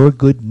 your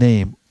good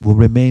name will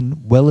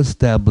remain well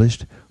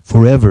established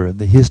forever in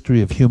the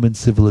history of human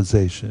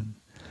civilization.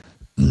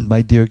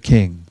 My dear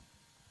King,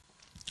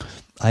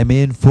 I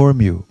may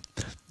inform you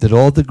that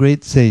all the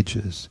great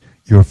sages,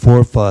 your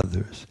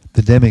forefathers,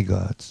 the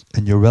demigods,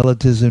 and your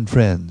relatives and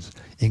friends,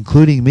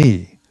 including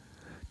me,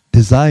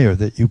 desire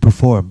that you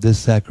perform this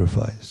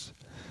sacrifice.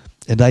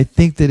 And I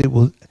think that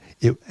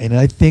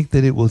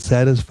it will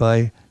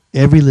satisfy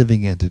every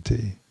living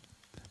entity.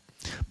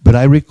 But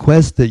I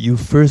request that you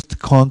first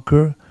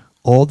conquer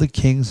all the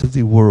kings of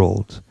the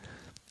world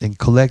and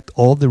collect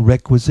all the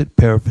requisite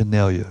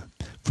paraphernalia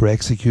for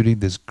executing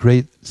this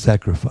great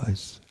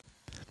sacrifice.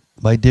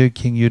 My dear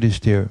King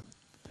Yudhishthira,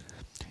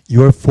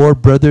 your four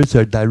brothers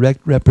are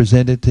direct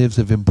representatives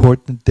of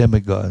important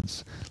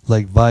demigods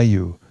like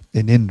Vayu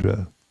and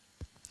Indra.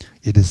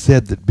 It is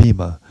said that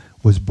Bhima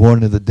was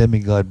born of the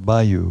demigod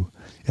Vayu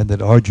and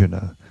that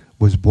Arjuna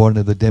was born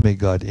of the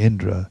demigod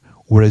Indra,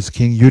 whereas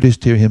King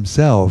Yudhishthira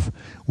himself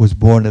was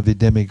born of the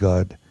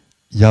demigod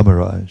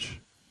Yamaraj.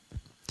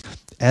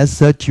 As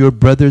such, your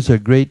brothers are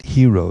great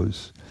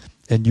heroes,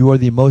 and you are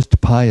the most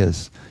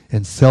pious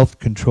and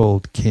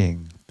self-controlled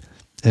king,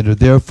 and are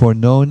therefore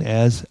known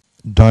as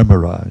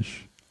Dharmaraj.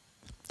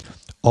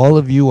 All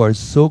of you are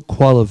so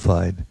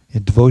qualified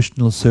in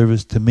devotional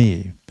service to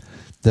me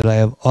that I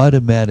have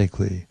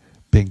automatically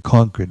been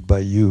conquered by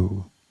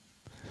you.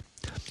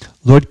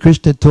 Lord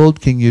Krishna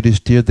told King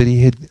Yudhishthira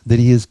that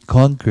he is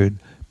conquered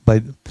by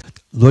the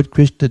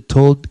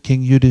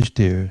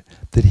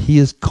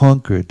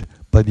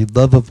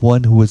love of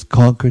one who has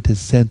conquered his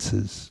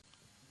senses.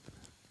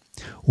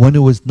 One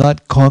who has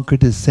not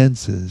conquered his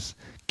senses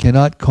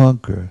cannot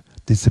conquer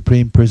the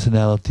Supreme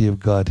Personality of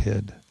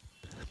Godhead.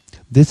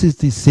 This is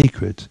the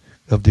secret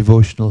of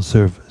devotional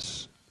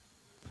service.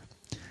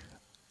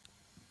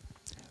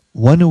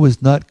 One who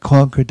has not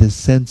conquered his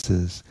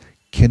senses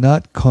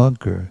cannot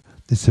conquer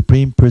the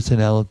Supreme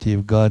Personality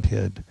of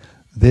Godhead.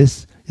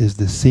 This is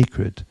the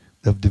secret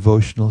of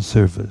devotional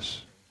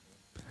service.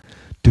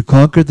 To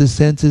conquer the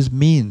senses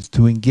means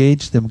to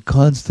engage them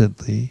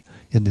constantly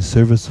in the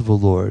service of the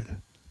Lord.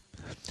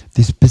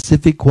 The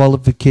specific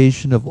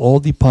qualification of all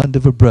the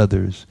Pandava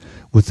brothers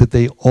was that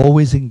they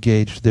always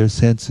engaged their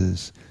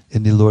senses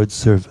in the Lord's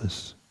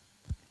service.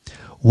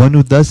 One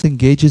who thus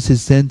engages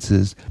his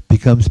senses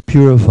becomes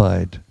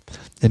purified,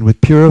 and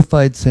with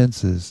purified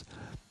senses,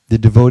 the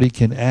devotee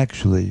can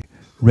actually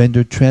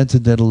render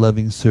transcendental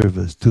loving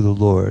service to the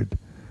Lord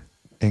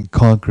and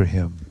conquer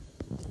him.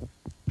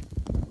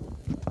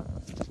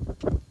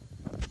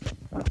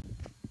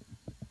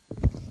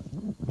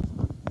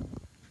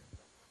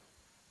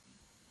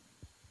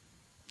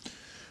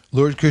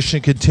 Lord Krishna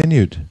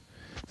continued,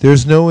 There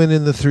is no one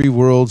in the three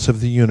worlds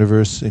of the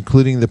universe,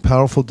 including the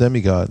powerful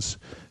demigods,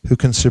 who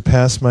can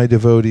surpass my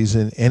devotees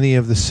in any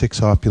of the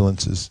six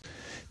opulences,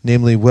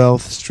 namely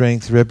wealth,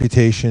 strength,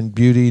 reputation,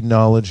 beauty,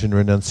 knowledge, and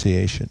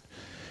renunciation.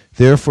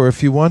 Therefore,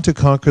 if you want to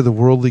conquer the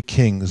worldly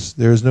kings,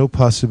 there is no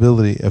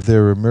possibility of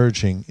their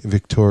emerging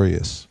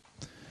victorious.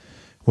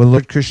 When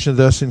Lord Krishna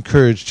thus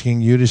encouraged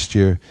King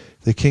Yudhishthira,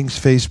 the king's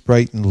face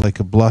brightened like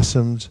a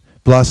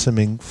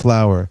blossoming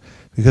flower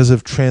because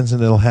of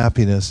transcendental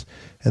happiness,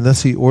 and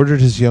thus he ordered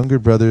his younger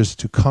brothers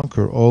to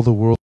conquer all the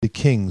worldly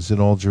kings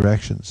in all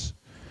directions.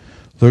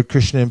 Lord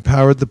Krishna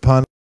empowered the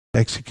Pandavas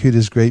execute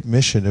his great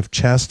mission of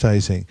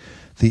chastising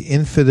the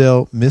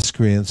infidel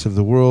miscreants of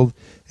the world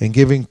and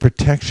giving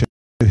protection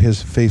to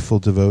his faithful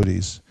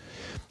devotees.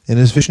 In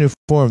his Vishnu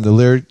form,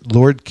 the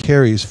Lord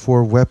carries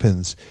 4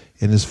 weapons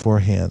in his 4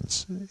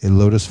 hands, a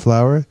lotus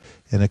flower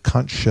and a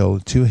conch shell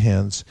in 2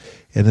 hands,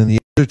 and in the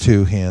other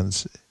 2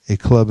 hands, a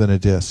club and a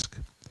disc.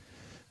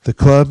 The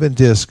club and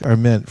disc are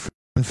meant for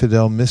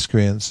infidel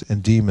miscreants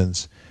and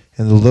demons,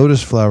 and the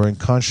lotus flower and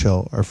conch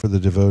shell are for the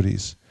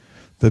devotees.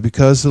 But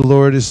because the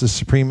Lord is the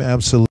Supreme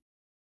Absolute,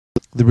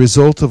 the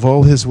result of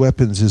all his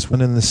weapons is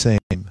one and the same.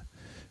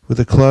 With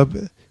the club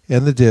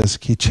and the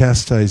disc, he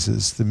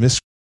chastises the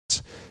miscreants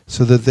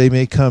so that they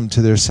may come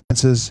to their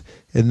senses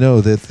and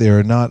know that they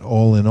are not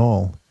all in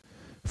all.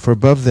 For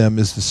above them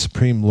is the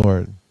Supreme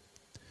Lord.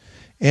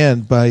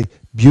 And by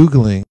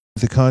bugling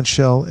the conch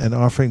shell and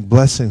offering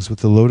blessings with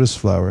the lotus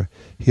flower,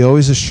 he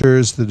always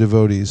assures the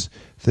devotees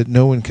that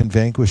no one can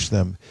vanquish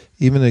them,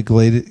 even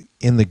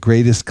in the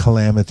greatest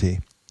calamity.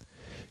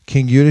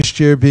 King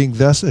Yudhishthira, being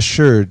thus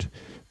assured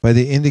by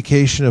the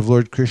indication of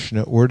Lord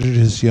Krishna, ordered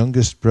his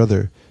youngest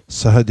brother,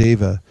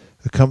 Sahadeva,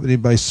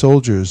 accompanied by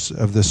soldiers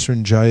of the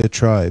Srinjaya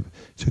tribe,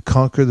 to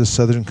conquer the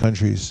southern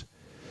countries.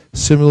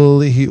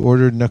 Similarly, he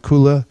ordered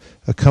Nakula,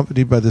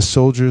 accompanied by the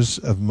soldiers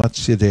of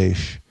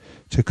Matsyadesh,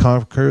 to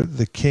conquer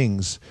the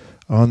kings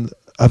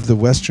of the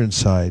western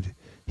side.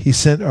 He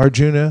sent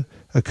Arjuna,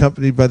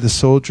 accompanied by the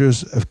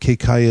soldiers of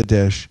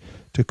Kekayadesh,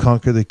 to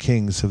conquer the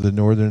kings of the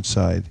northern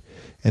side.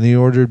 And he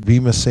ordered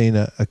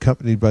Bhimasena,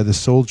 accompanied by the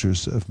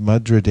soldiers of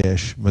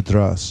Madradesh,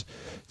 Madras,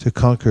 to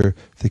conquer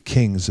the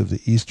kings of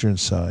the eastern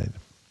side.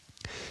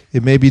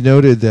 It may be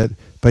noted that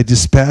by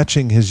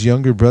dispatching his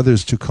younger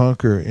brothers to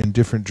conquer in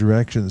different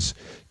directions,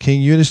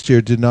 King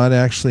Yudhishthira did not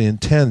actually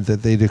intend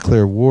that they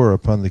declare war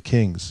upon the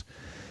kings.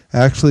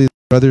 Actually, the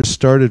brothers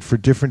started for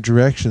different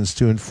directions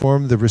to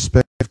inform the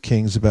respective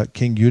kings about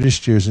King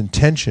Yudhishthira's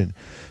intention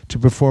to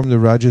perform the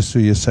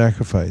Rajasuya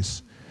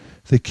sacrifice.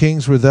 The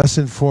kings were thus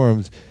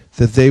informed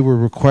that they were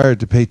required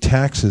to pay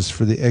taxes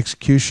for the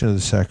execution of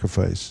the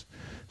sacrifice.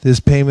 This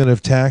payment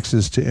of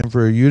taxes to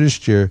Emperor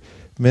Yudhishthira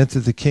meant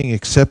that the king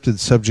accepted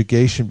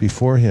subjugation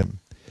before him.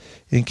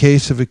 In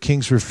case of a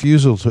king's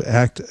refusal to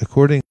act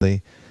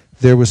accordingly,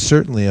 there was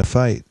certainly a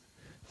fight.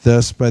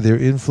 Thus, by their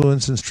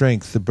influence and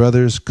strength, the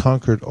brothers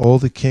conquered all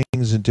the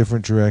kings in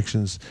different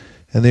directions,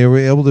 and they were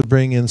able to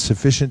bring in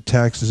sufficient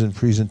taxes and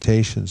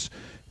presentations,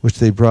 which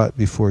they brought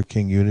before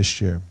King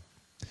Yudhishthira.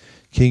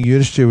 King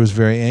Yudhishthira was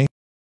very angry,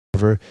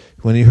 however,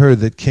 when he heard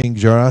that King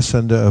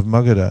Jarasandha of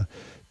Magadha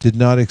did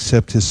not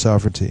accept his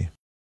sovereignty.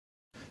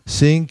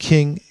 Seeing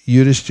King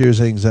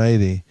Yudhishthira's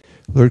anxiety,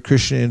 Lord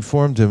Krishna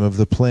informed him of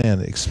the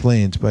plan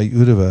explained by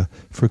Uddhava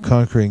for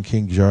conquering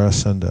King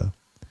Jarasandha.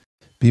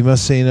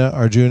 Bhimasena,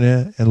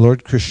 Arjuna, and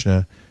Lord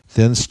Krishna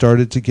then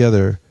started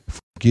together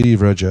for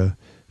Girivraja,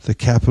 the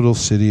capital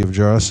city of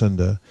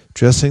Jarasandha,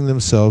 dressing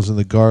themselves in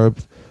the garb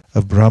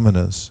of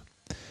Brahmanas.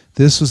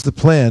 This was the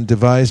plan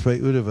devised by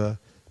Uddhava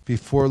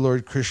before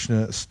Lord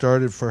Krishna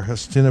started for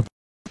Hastinapur,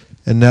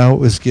 and now it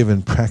was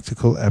given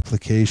practical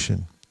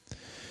application.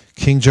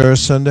 King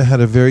Jarasandha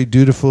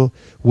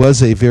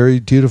was a very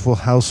dutiful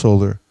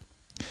householder,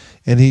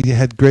 and he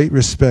had great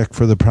respect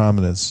for the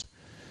Brahmanas.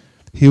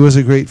 He was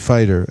a great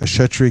fighter, a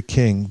Kshatriya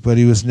king, but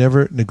he was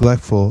never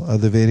neglectful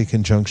of the Vedic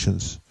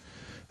injunctions.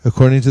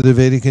 According to the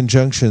Vedic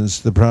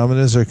injunctions, the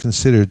Brahmanas are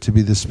considered to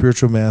be the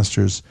spiritual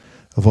masters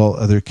of all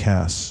other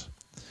castes.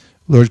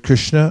 Lord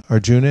Krishna,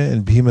 Arjuna,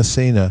 and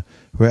Bhimasena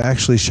were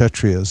actually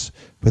Kshatriyas,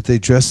 but they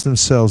dressed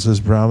themselves as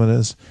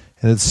Brahmanas,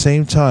 and at the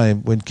same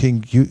time, when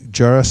King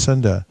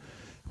Jarasandha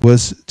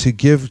was to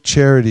give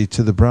charity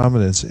to the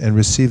Brahmanas and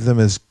receive them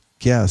as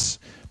guests,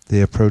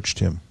 they approached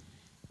him.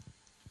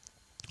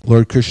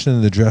 Lord Krishna,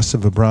 in the dress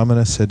of a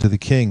Brahmana, said to the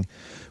king,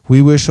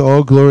 "We wish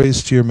all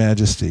glories to your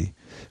majesty.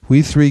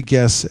 We 3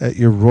 guests at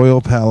your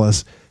royal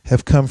palace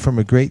have come from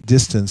a great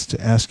distance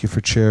to ask you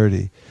for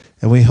charity,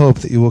 and we hope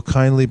that you will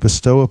kindly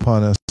bestow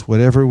upon us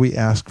whatever we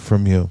ask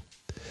from you.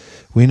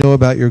 We know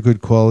about your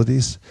good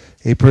qualities.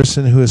 A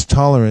person who is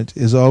tolerant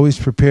is always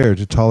prepared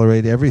to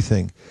tolerate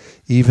everything,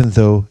 even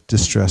though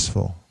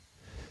distressful.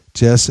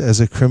 Just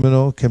as a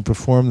criminal can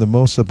perform the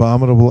most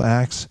abominable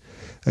acts,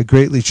 a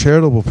greatly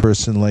charitable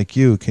person like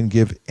you can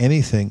give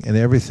anything and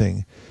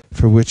everything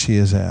for which he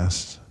is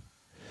asked.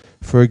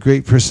 For a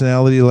great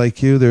personality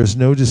like you, there is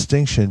no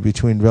distinction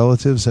between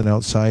relatives and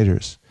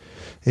outsiders.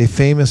 A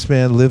famous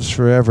man lives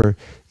forever,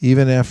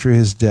 even after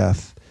his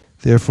death.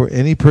 Therefore,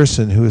 any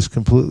person who is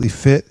completely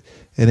fit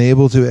and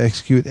able to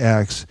execute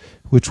acts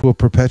which will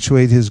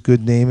perpetuate his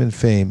good name and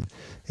fame,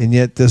 and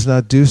yet does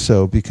not do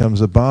so,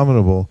 becomes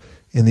abominable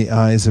in the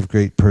eyes of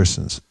great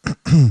persons."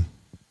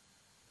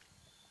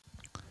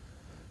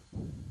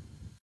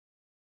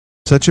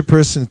 Such a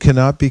person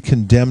cannot be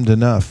condemned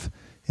enough,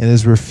 and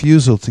his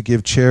refusal to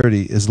give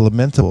charity is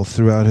lamentable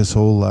throughout his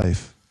whole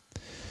life.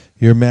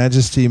 Your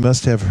Majesty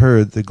must have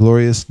heard the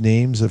glorious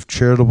names of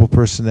charitable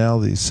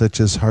personalities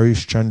such as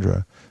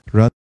Harishchandra,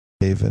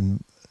 Randev,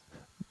 and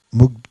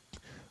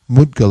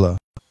Mudgala,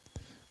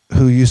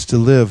 who used to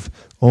live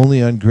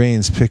only on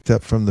grains picked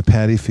up from the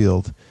paddy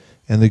field,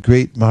 and the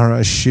great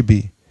Maharaj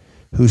Shibi,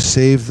 who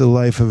saved the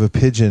life of a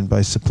pigeon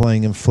by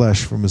supplying him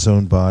flesh from his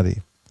own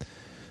body.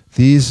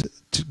 These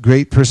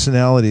great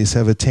personalities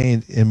have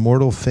attained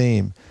immortal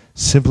fame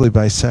simply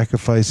by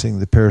sacrificing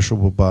the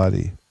perishable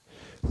body.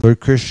 Lord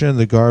Krishna, in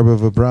the garb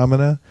of a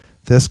Brahmana,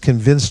 thus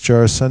convinced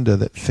Jarasandha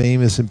that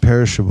fame is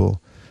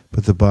imperishable,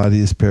 but the body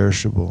is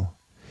perishable.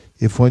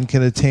 If one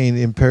can attain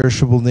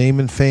imperishable name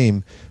and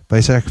fame by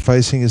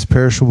sacrificing his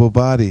perishable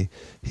body,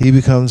 he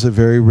becomes a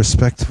very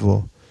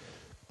respectable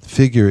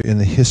figure in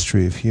the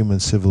history of human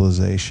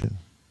civilization.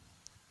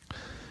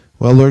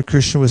 While Lord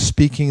Krishna was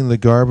speaking in the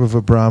garb of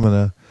a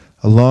Brahmana,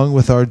 along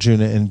with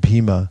Arjuna and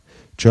Bhima,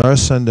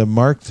 Jarasandha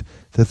marked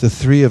that the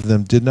three of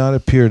them did not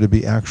appear to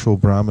be actual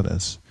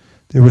Brahmanas.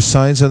 There were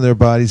signs on their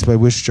bodies by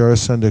which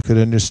Jarasandha could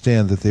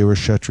understand that they were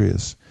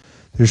Kshatriyas.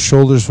 Their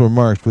shoulders were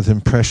marked with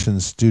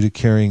impressions due to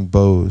carrying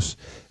bows,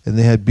 and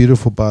they had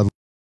beautiful bodily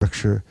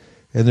structure,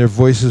 and their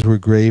voices were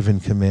grave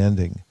and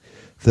commanding.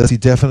 Thus he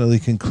definitely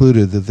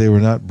concluded that they were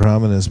not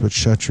Brahmanas but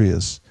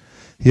Kshatriyas.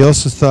 He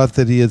also thought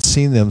that he had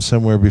seen them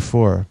somewhere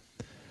before.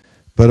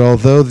 But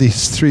although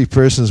these three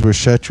persons were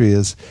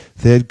Kshatriyas,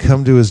 they had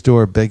come to his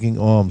door begging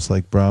alms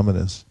like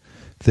Brahmanas.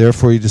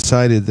 Therefore he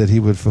decided that he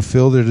would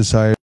fulfill their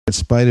desire in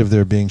spite of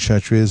their being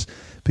Kshatriyas,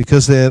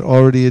 because they had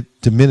already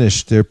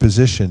diminished their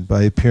position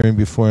by appearing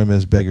before him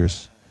as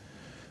beggars.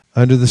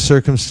 Under the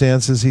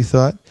circumstances, he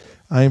thought,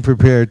 I am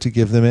prepared to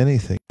give them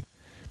anything.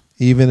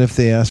 Even if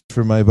they ask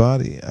for my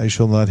body, I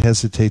shall not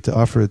hesitate to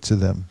offer it to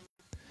them.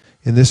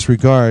 In this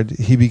regard,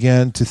 he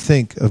began to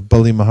think of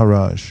Bali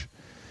Maharaj.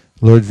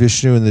 Lord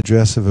Vishnu, in the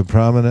dress of a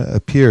Brahmana,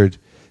 appeared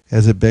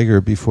as a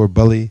beggar before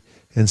Bali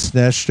and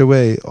snatched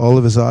away all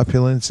of his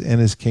opulence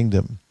and his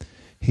kingdom.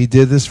 He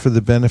did this for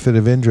the benefit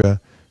of Indra,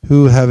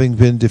 who, having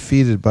been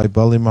defeated by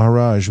Bali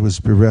Maharaj, was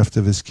bereft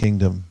of his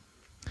kingdom.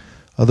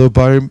 Although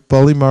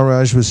Bali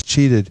Maharaj was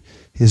cheated,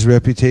 his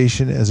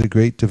reputation as a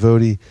great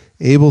devotee,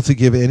 able to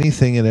give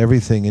anything and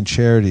everything in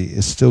charity,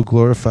 is still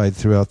glorified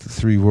throughout the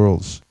three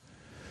worlds.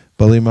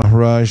 Bali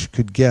Maharaj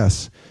could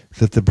guess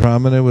that the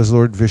Brahmana was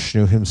Lord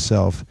Vishnu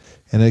himself,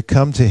 and had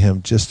come to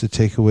him just to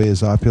take away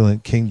his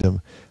opulent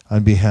kingdom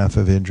on behalf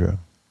of Indra.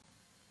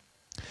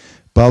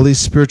 Bali's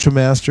spiritual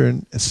master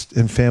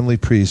and family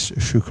priest,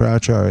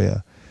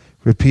 Shukracharya,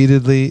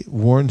 repeatedly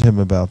warned him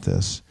about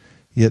this.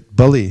 Yet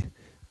Bali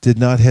did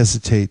not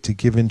hesitate to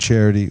give in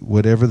charity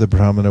whatever the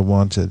Brahmana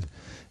wanted,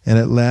 and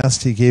at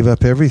last he gave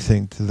up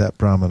everything to that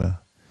Brahmana.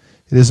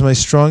 It is my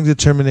strong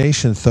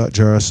determination, thought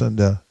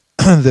Jarasandha,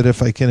 that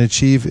if I can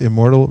achieve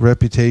immortal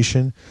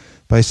reputation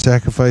by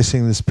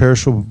sacrificing this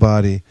perishable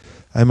body,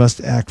 I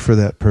must act for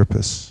that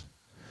purpose.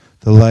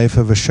 The life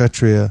of a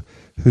Kshatriya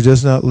who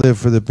does not live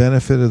for the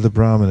benefit of the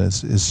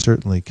Brahmanas is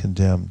certainly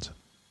condemned.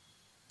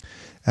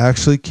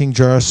 Actually, King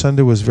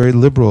Jarasandha was very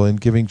liberal in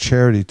giving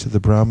charity to the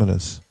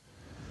Brahmanas.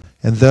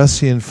 And thus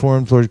he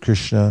informed Lord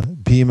Krishna,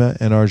 Bhima,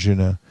 and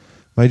Arjuna,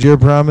 My dear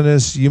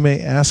Brahmanas, you may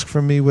ask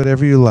from me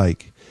whatever you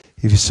like.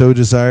 If you so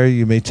desire,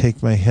 you may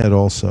take my head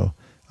also.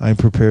 I am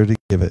prepared to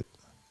give it.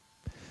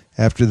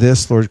 After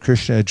this, Lord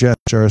Krishna addressed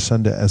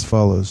Jarasandha as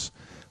follows.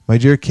 My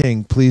dear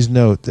king, please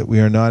note that we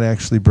are not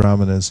actually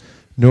Brahmanas,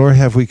 nor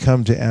have we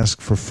come to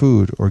ask for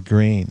food or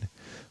grain.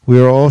 We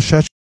are all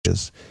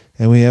Kshatriyas,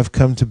 and we have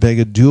come to beg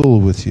a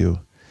duel with you.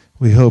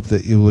 We hope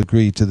that you will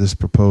agree to this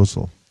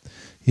proposal.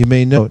 You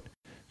may note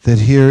that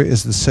here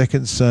is the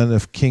second son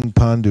of King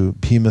Pandu,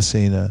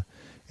 Bhimasena,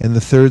 and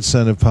the third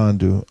son of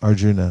Pandu,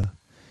 Arjuna.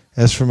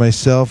 As for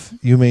myself,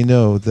 you may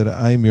know that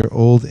I am your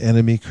old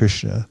enemy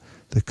Krishna,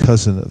 the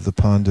cousin of the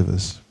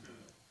Pandavas.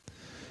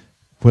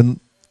 When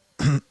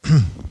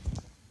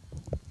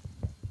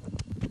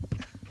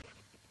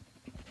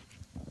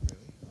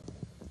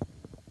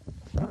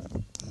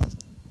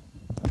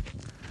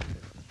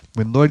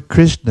When Lord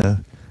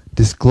Krishna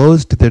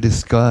disclosed their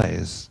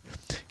disguise,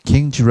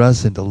 King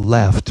Jarasandha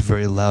laughed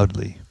very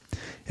loudly,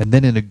 and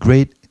then in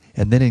great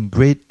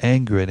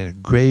anger and in a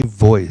grave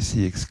voice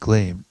he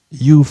exclaimed,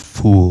 You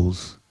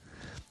fools!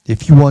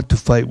 If you want to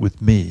fight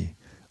with me,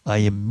 I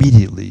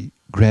immediately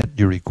grant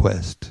your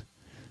request.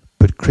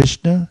 But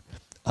Krishna,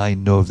 I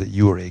know that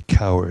you are a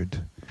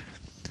coward.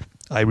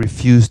 I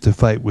refuse to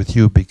fight with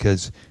you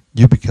because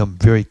you become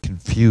very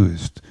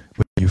confused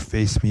when you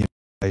face me in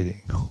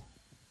fighting.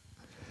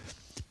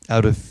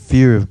 Out of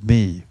fear of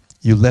me,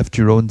 you left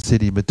your own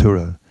city,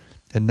 Mathura,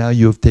 and now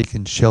you have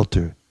taken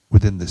shelter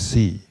within the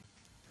sea.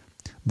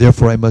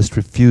 Therefore I must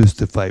refuse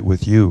to fight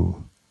with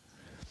you.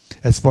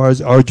 As far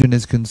as Arjuna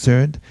is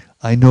concerned,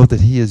 I know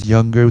that he is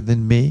younger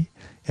than me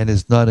and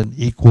is not an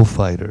equal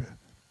fighter.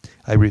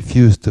 I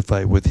refuse to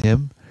fight with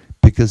him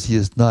because he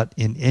is not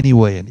in any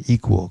way an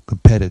equal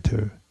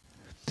competitor.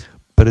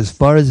 But as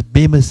far as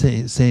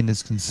Bhimasena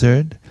is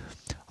concerned,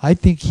 I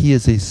think he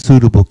is a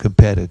suitable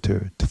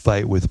competitor to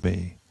fight with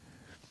me.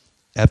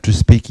 After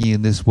speaking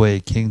in this way,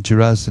 King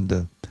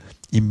Jarasandha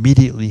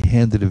immediately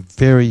handed a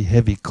very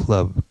heavy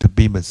club to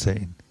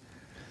Bhimasena.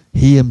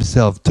 He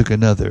himself took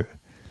another,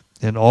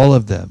 and all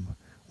of them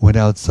went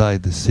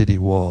outside the city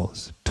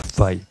walls to fight.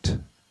 fight.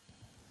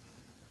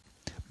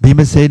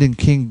 Bhimasena and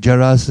King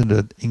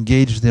Jarasandha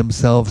engaged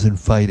themselves in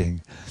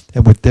fighting,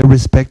 and with their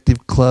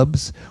respective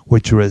clubs,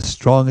 which were as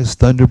strong as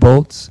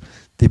thunderbolts,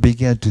 they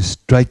began to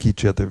strike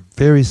each other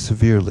very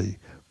severely,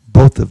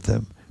 both of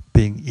them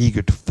being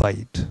eager to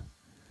fight.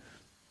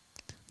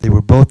 They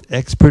were both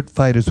expert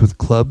fighters with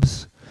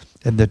clubs,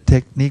 and their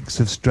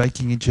techniques of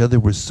striking each other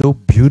were so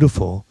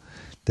beautiful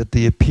that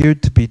they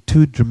appeared to be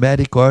two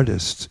dramatic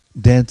artists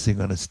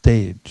dancing on a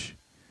stage.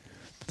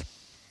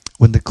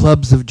 When the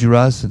clubs of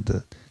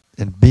Jarasandha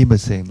and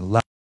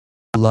Bhimasena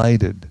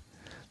collided,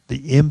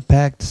 the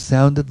impact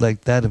sounded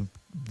like that of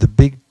the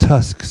big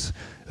tusks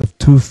of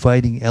two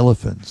fighting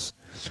elephants,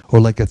 or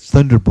like a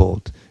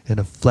thunderbolt in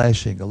a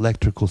flashing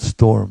electrical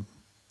storm.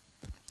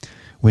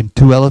 When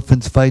two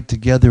elephants fight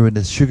together in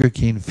a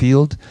sugarcane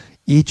field,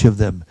 each of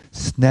them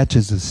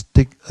snatches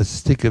a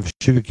stick of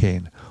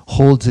sugarcane,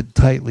 holds it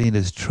tightly in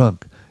his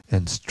trunk,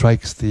 and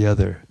strikes the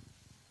other.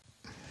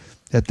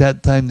 At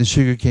that time, the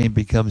sugarcane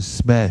becomes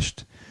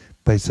smashed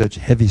by such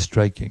heavy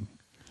striking.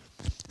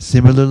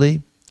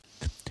 Similarly,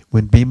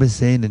 when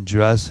Bhimasena and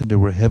Jarasandha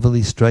were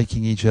heavily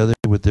striking each other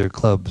with their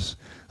clubs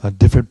on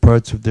different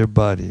parts of their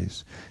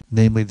bodies,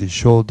 namely the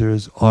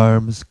shoulders,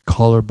 arms,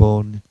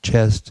 collarbone,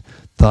 chest,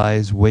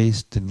 thighs,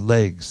 waist, and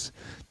legs,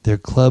 their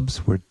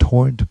clubs were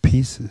torn to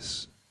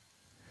pieces.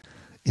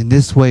 In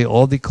this way,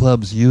 all the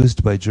clubs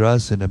used by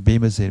Jarasandha and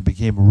Bhimasena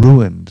became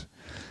ruined,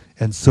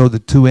 and so the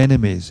two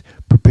enemies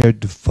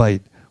prepared to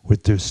fight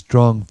with their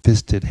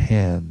strong-fisted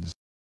hands.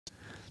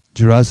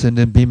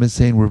 Jarasandha and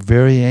Bhimasena were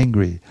very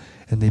angry,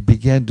 and they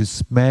began to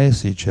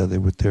smash each other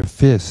with their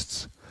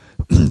fists.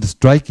 The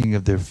striking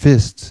of their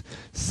fists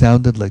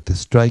sounded like the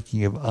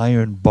striking of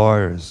iron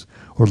bars,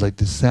 or like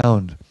the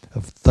sound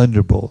of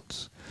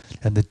thunderbolts,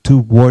 and the two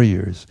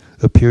warriors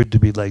appeared to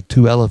be like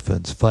two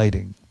elephants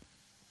fighting.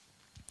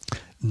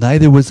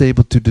 Neither was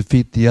able to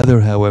defeat the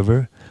other,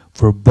 however,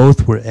 for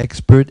both were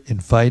expert in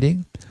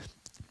fighting.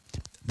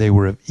 They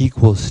were of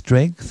equal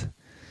strength,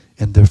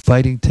 and their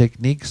fighting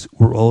techniques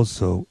were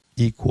also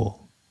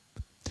equal.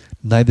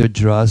 Neither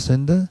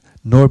Jarasandha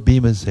nor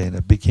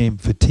Bhimasena became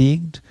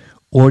fatigued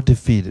or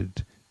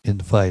defeated in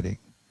fighting,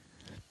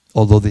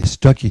 although they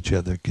struck each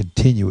other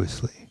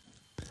continuously.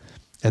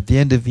 At the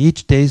end of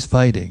each day's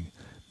fighting,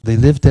 they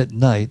lived at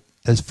night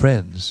as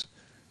friends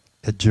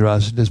at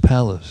Jarasandha's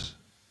palace.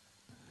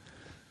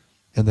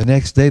 And the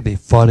next day they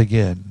fought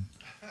again.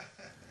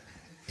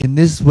 In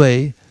this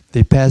way,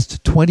 they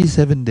passed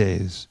 27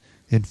 days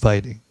in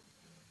fighting.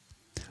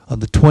 On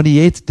the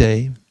 28th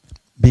day,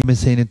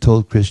 Bhimasena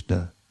told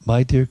Krishna,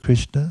 "My dear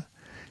Krishna,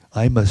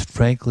 I must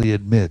frankly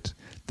admit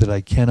that I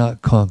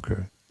cannot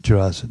conquer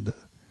Jarasandha."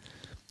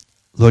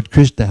 Lord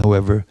Krishna,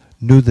 however,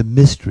 knew the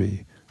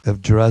mystery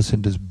of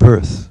Jarasandha's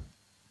birth.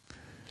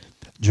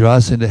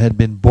 Jarasandha had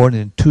been born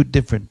in two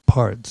different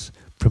parts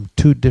from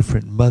two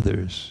different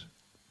mothers.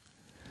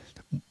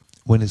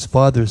 When his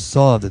father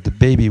saw that the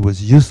baby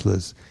was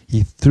useless,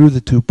 he threw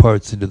the two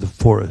parts into the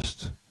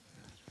forest.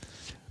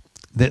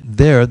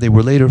 There they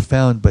were later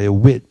found by a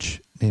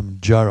witch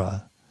named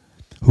Jara,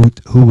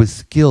 who was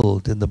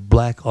skilled in the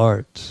black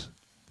arts.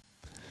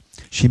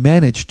 She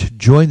managed to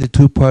join the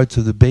two parts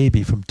of the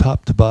baby from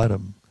top to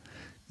bottom.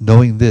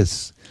 Knowing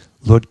this,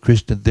 Lord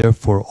Krishna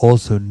therefore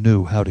also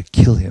knew how to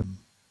kill him.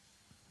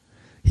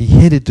 He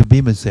hinted to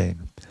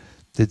Bhimasena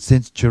that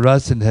since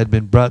Jarasandha had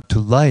been brought to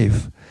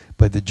life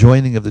by the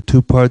joining of the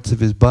two parts of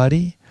his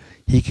body,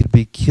 he could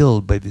be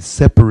killed by the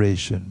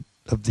separation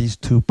of these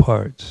two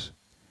parts.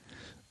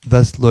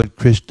 Thus Lord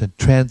Krishna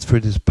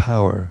transferred his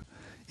power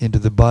into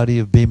the body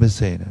of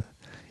Bhimasena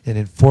and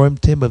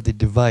informed him of the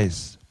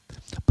device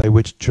by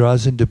which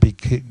Jarasandha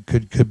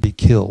could be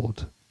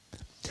killed.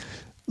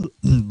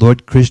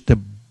 Lord Krishna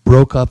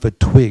broke off a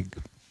twig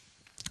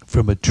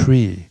from a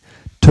tree,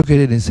 took it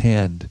in his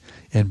hand,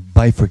 and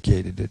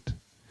bifurcated it.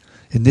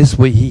 In this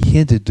way he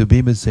hinted to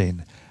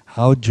Bhimasena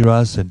how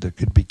Jarasandha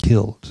could be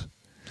killed.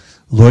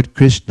 Lord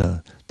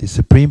Krishna, the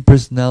Supreme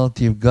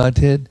Personality of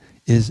Godhead,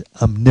 is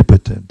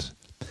omnipotent.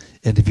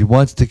 And if he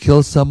wants to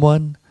kill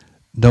someone,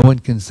 no one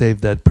can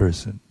save that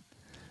person.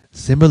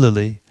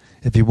 Similarly,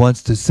 if he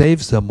wants to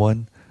save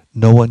someone,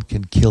 no one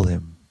can kill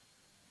him.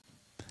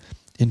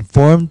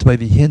 Informed by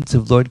the hints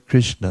of Lord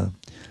Krishna,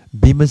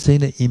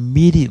 Bhimasena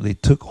immediately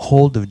took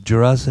hold of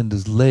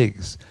Jarasandha's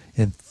legs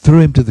and threw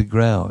him to the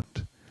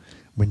ground.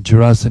 When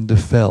Jarasandha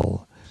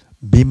fell,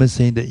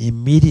 Bhimasena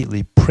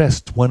immediately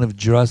pressed one of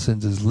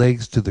Jarasandha's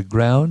legs to the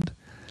ground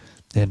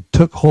and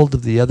took hold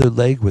of the other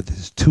leg with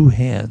his two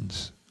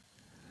hands.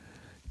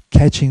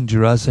 Catching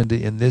Jarasandha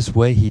in this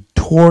way, he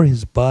tore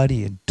his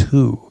body in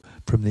two,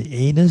 from the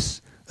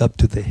anus up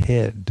to the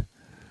head.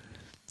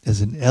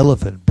 As an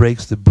elephant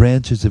breaks the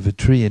branches of a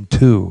tree in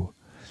two,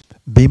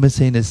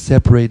 Bhimasena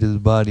separated the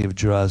body of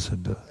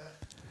Jarasandha.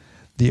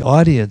 The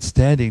audience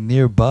standing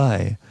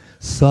nearby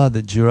saw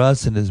that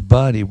Jarasandha's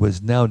body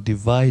was now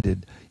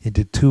divided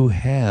into two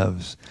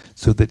halves,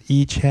 so that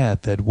each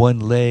half had one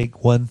leg,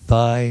 one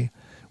thigh,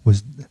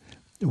 was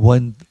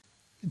one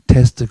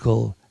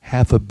testicle,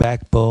 half a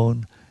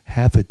backbone,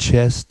 half a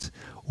chest,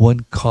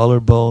 one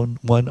collarbone,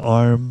 one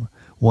arm,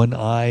 one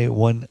eye,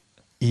 one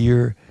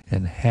ear,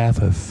 and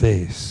half a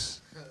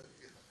face.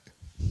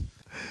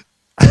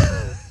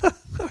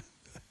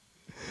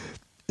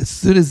 As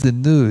soon as the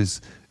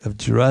news of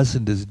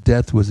Jarasanda's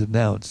death was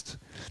announced,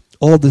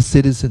 all the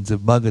citizens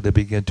of Magadha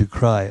began to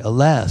cry,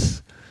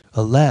 "Alas!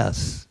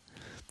 Alas!"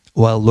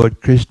 while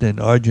Lord Krishna and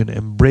Arjuna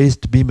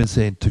embraced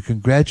Bhimasen to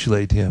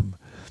congratulate him.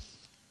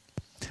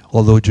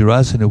 Although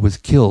Jarasandha was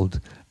killed,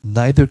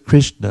 neither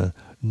Krishna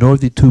nor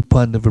the two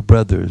Pandava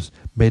brothers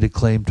made a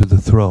claim to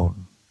the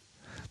throne.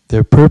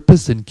 Their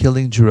purpose in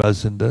killing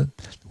Jarasandha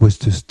was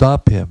to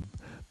stop him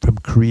from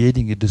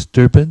creating a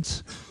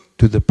disturbance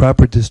to the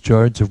proper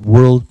discharge of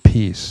world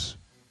peace.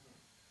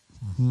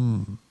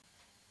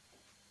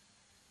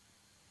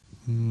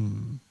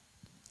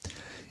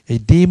 A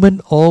demon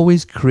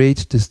always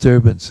creates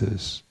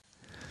disturbances,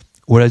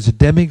 whereas a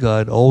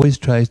demigod always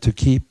tries to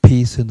keep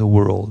peace in the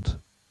world.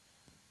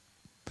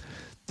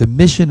 The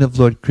mission of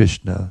Lord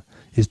Krishna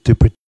is to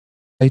protect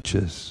the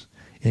righteous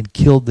and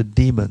kill the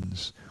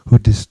demons who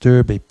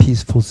disturb a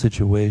peaceful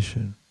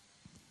situation.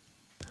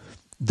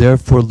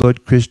 Therefore,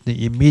 Lord Krishna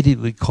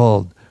immediately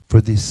called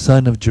for the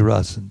son of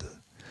Jarasandha,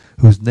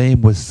 whose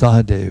name was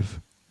Sahadev,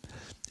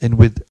 and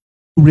with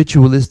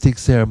ritualistic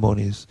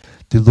ceremonies,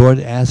 the Lord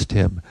asked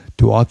him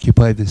to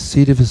occupy the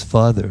seat of his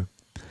father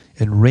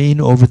and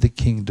reign over the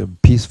kingdom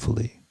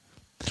peacefully.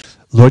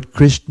 Lord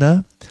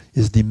Krishna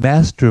is the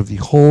master of the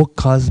whole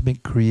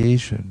cosmic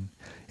creation,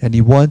 and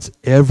he wants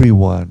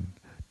everyone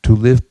to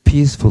live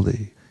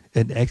peacefully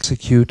and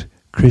execute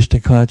Krishna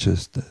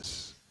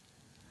consciousness.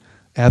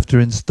 After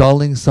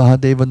installing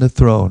Sahadev on the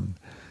throne,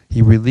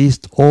 he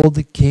released all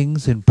the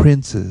kings and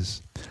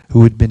princes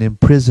who had been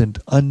imprisoned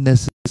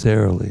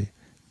unnecessarily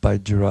by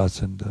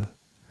Jarasandha.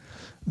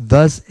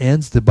 Thus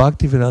ends the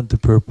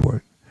Bhaktivedanta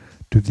purport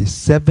to the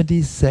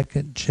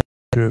 72nd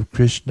chapter of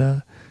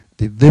Krishna,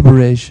 the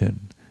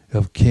liberation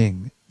of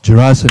King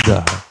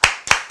Jarasandha.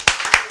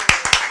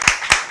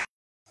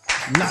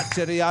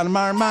 Nachari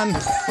Armarman,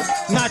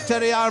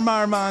 Nachari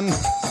Armarman,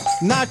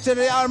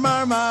 Nachari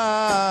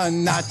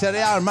Armarman,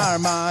 Nachari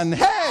Armarman,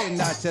 hey,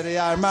 Nachari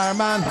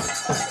Armarman,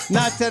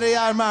 Nachari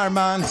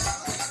Armarman,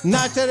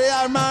 Nachari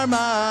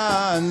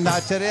Armarman,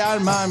 Nachari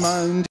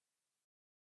Armarman.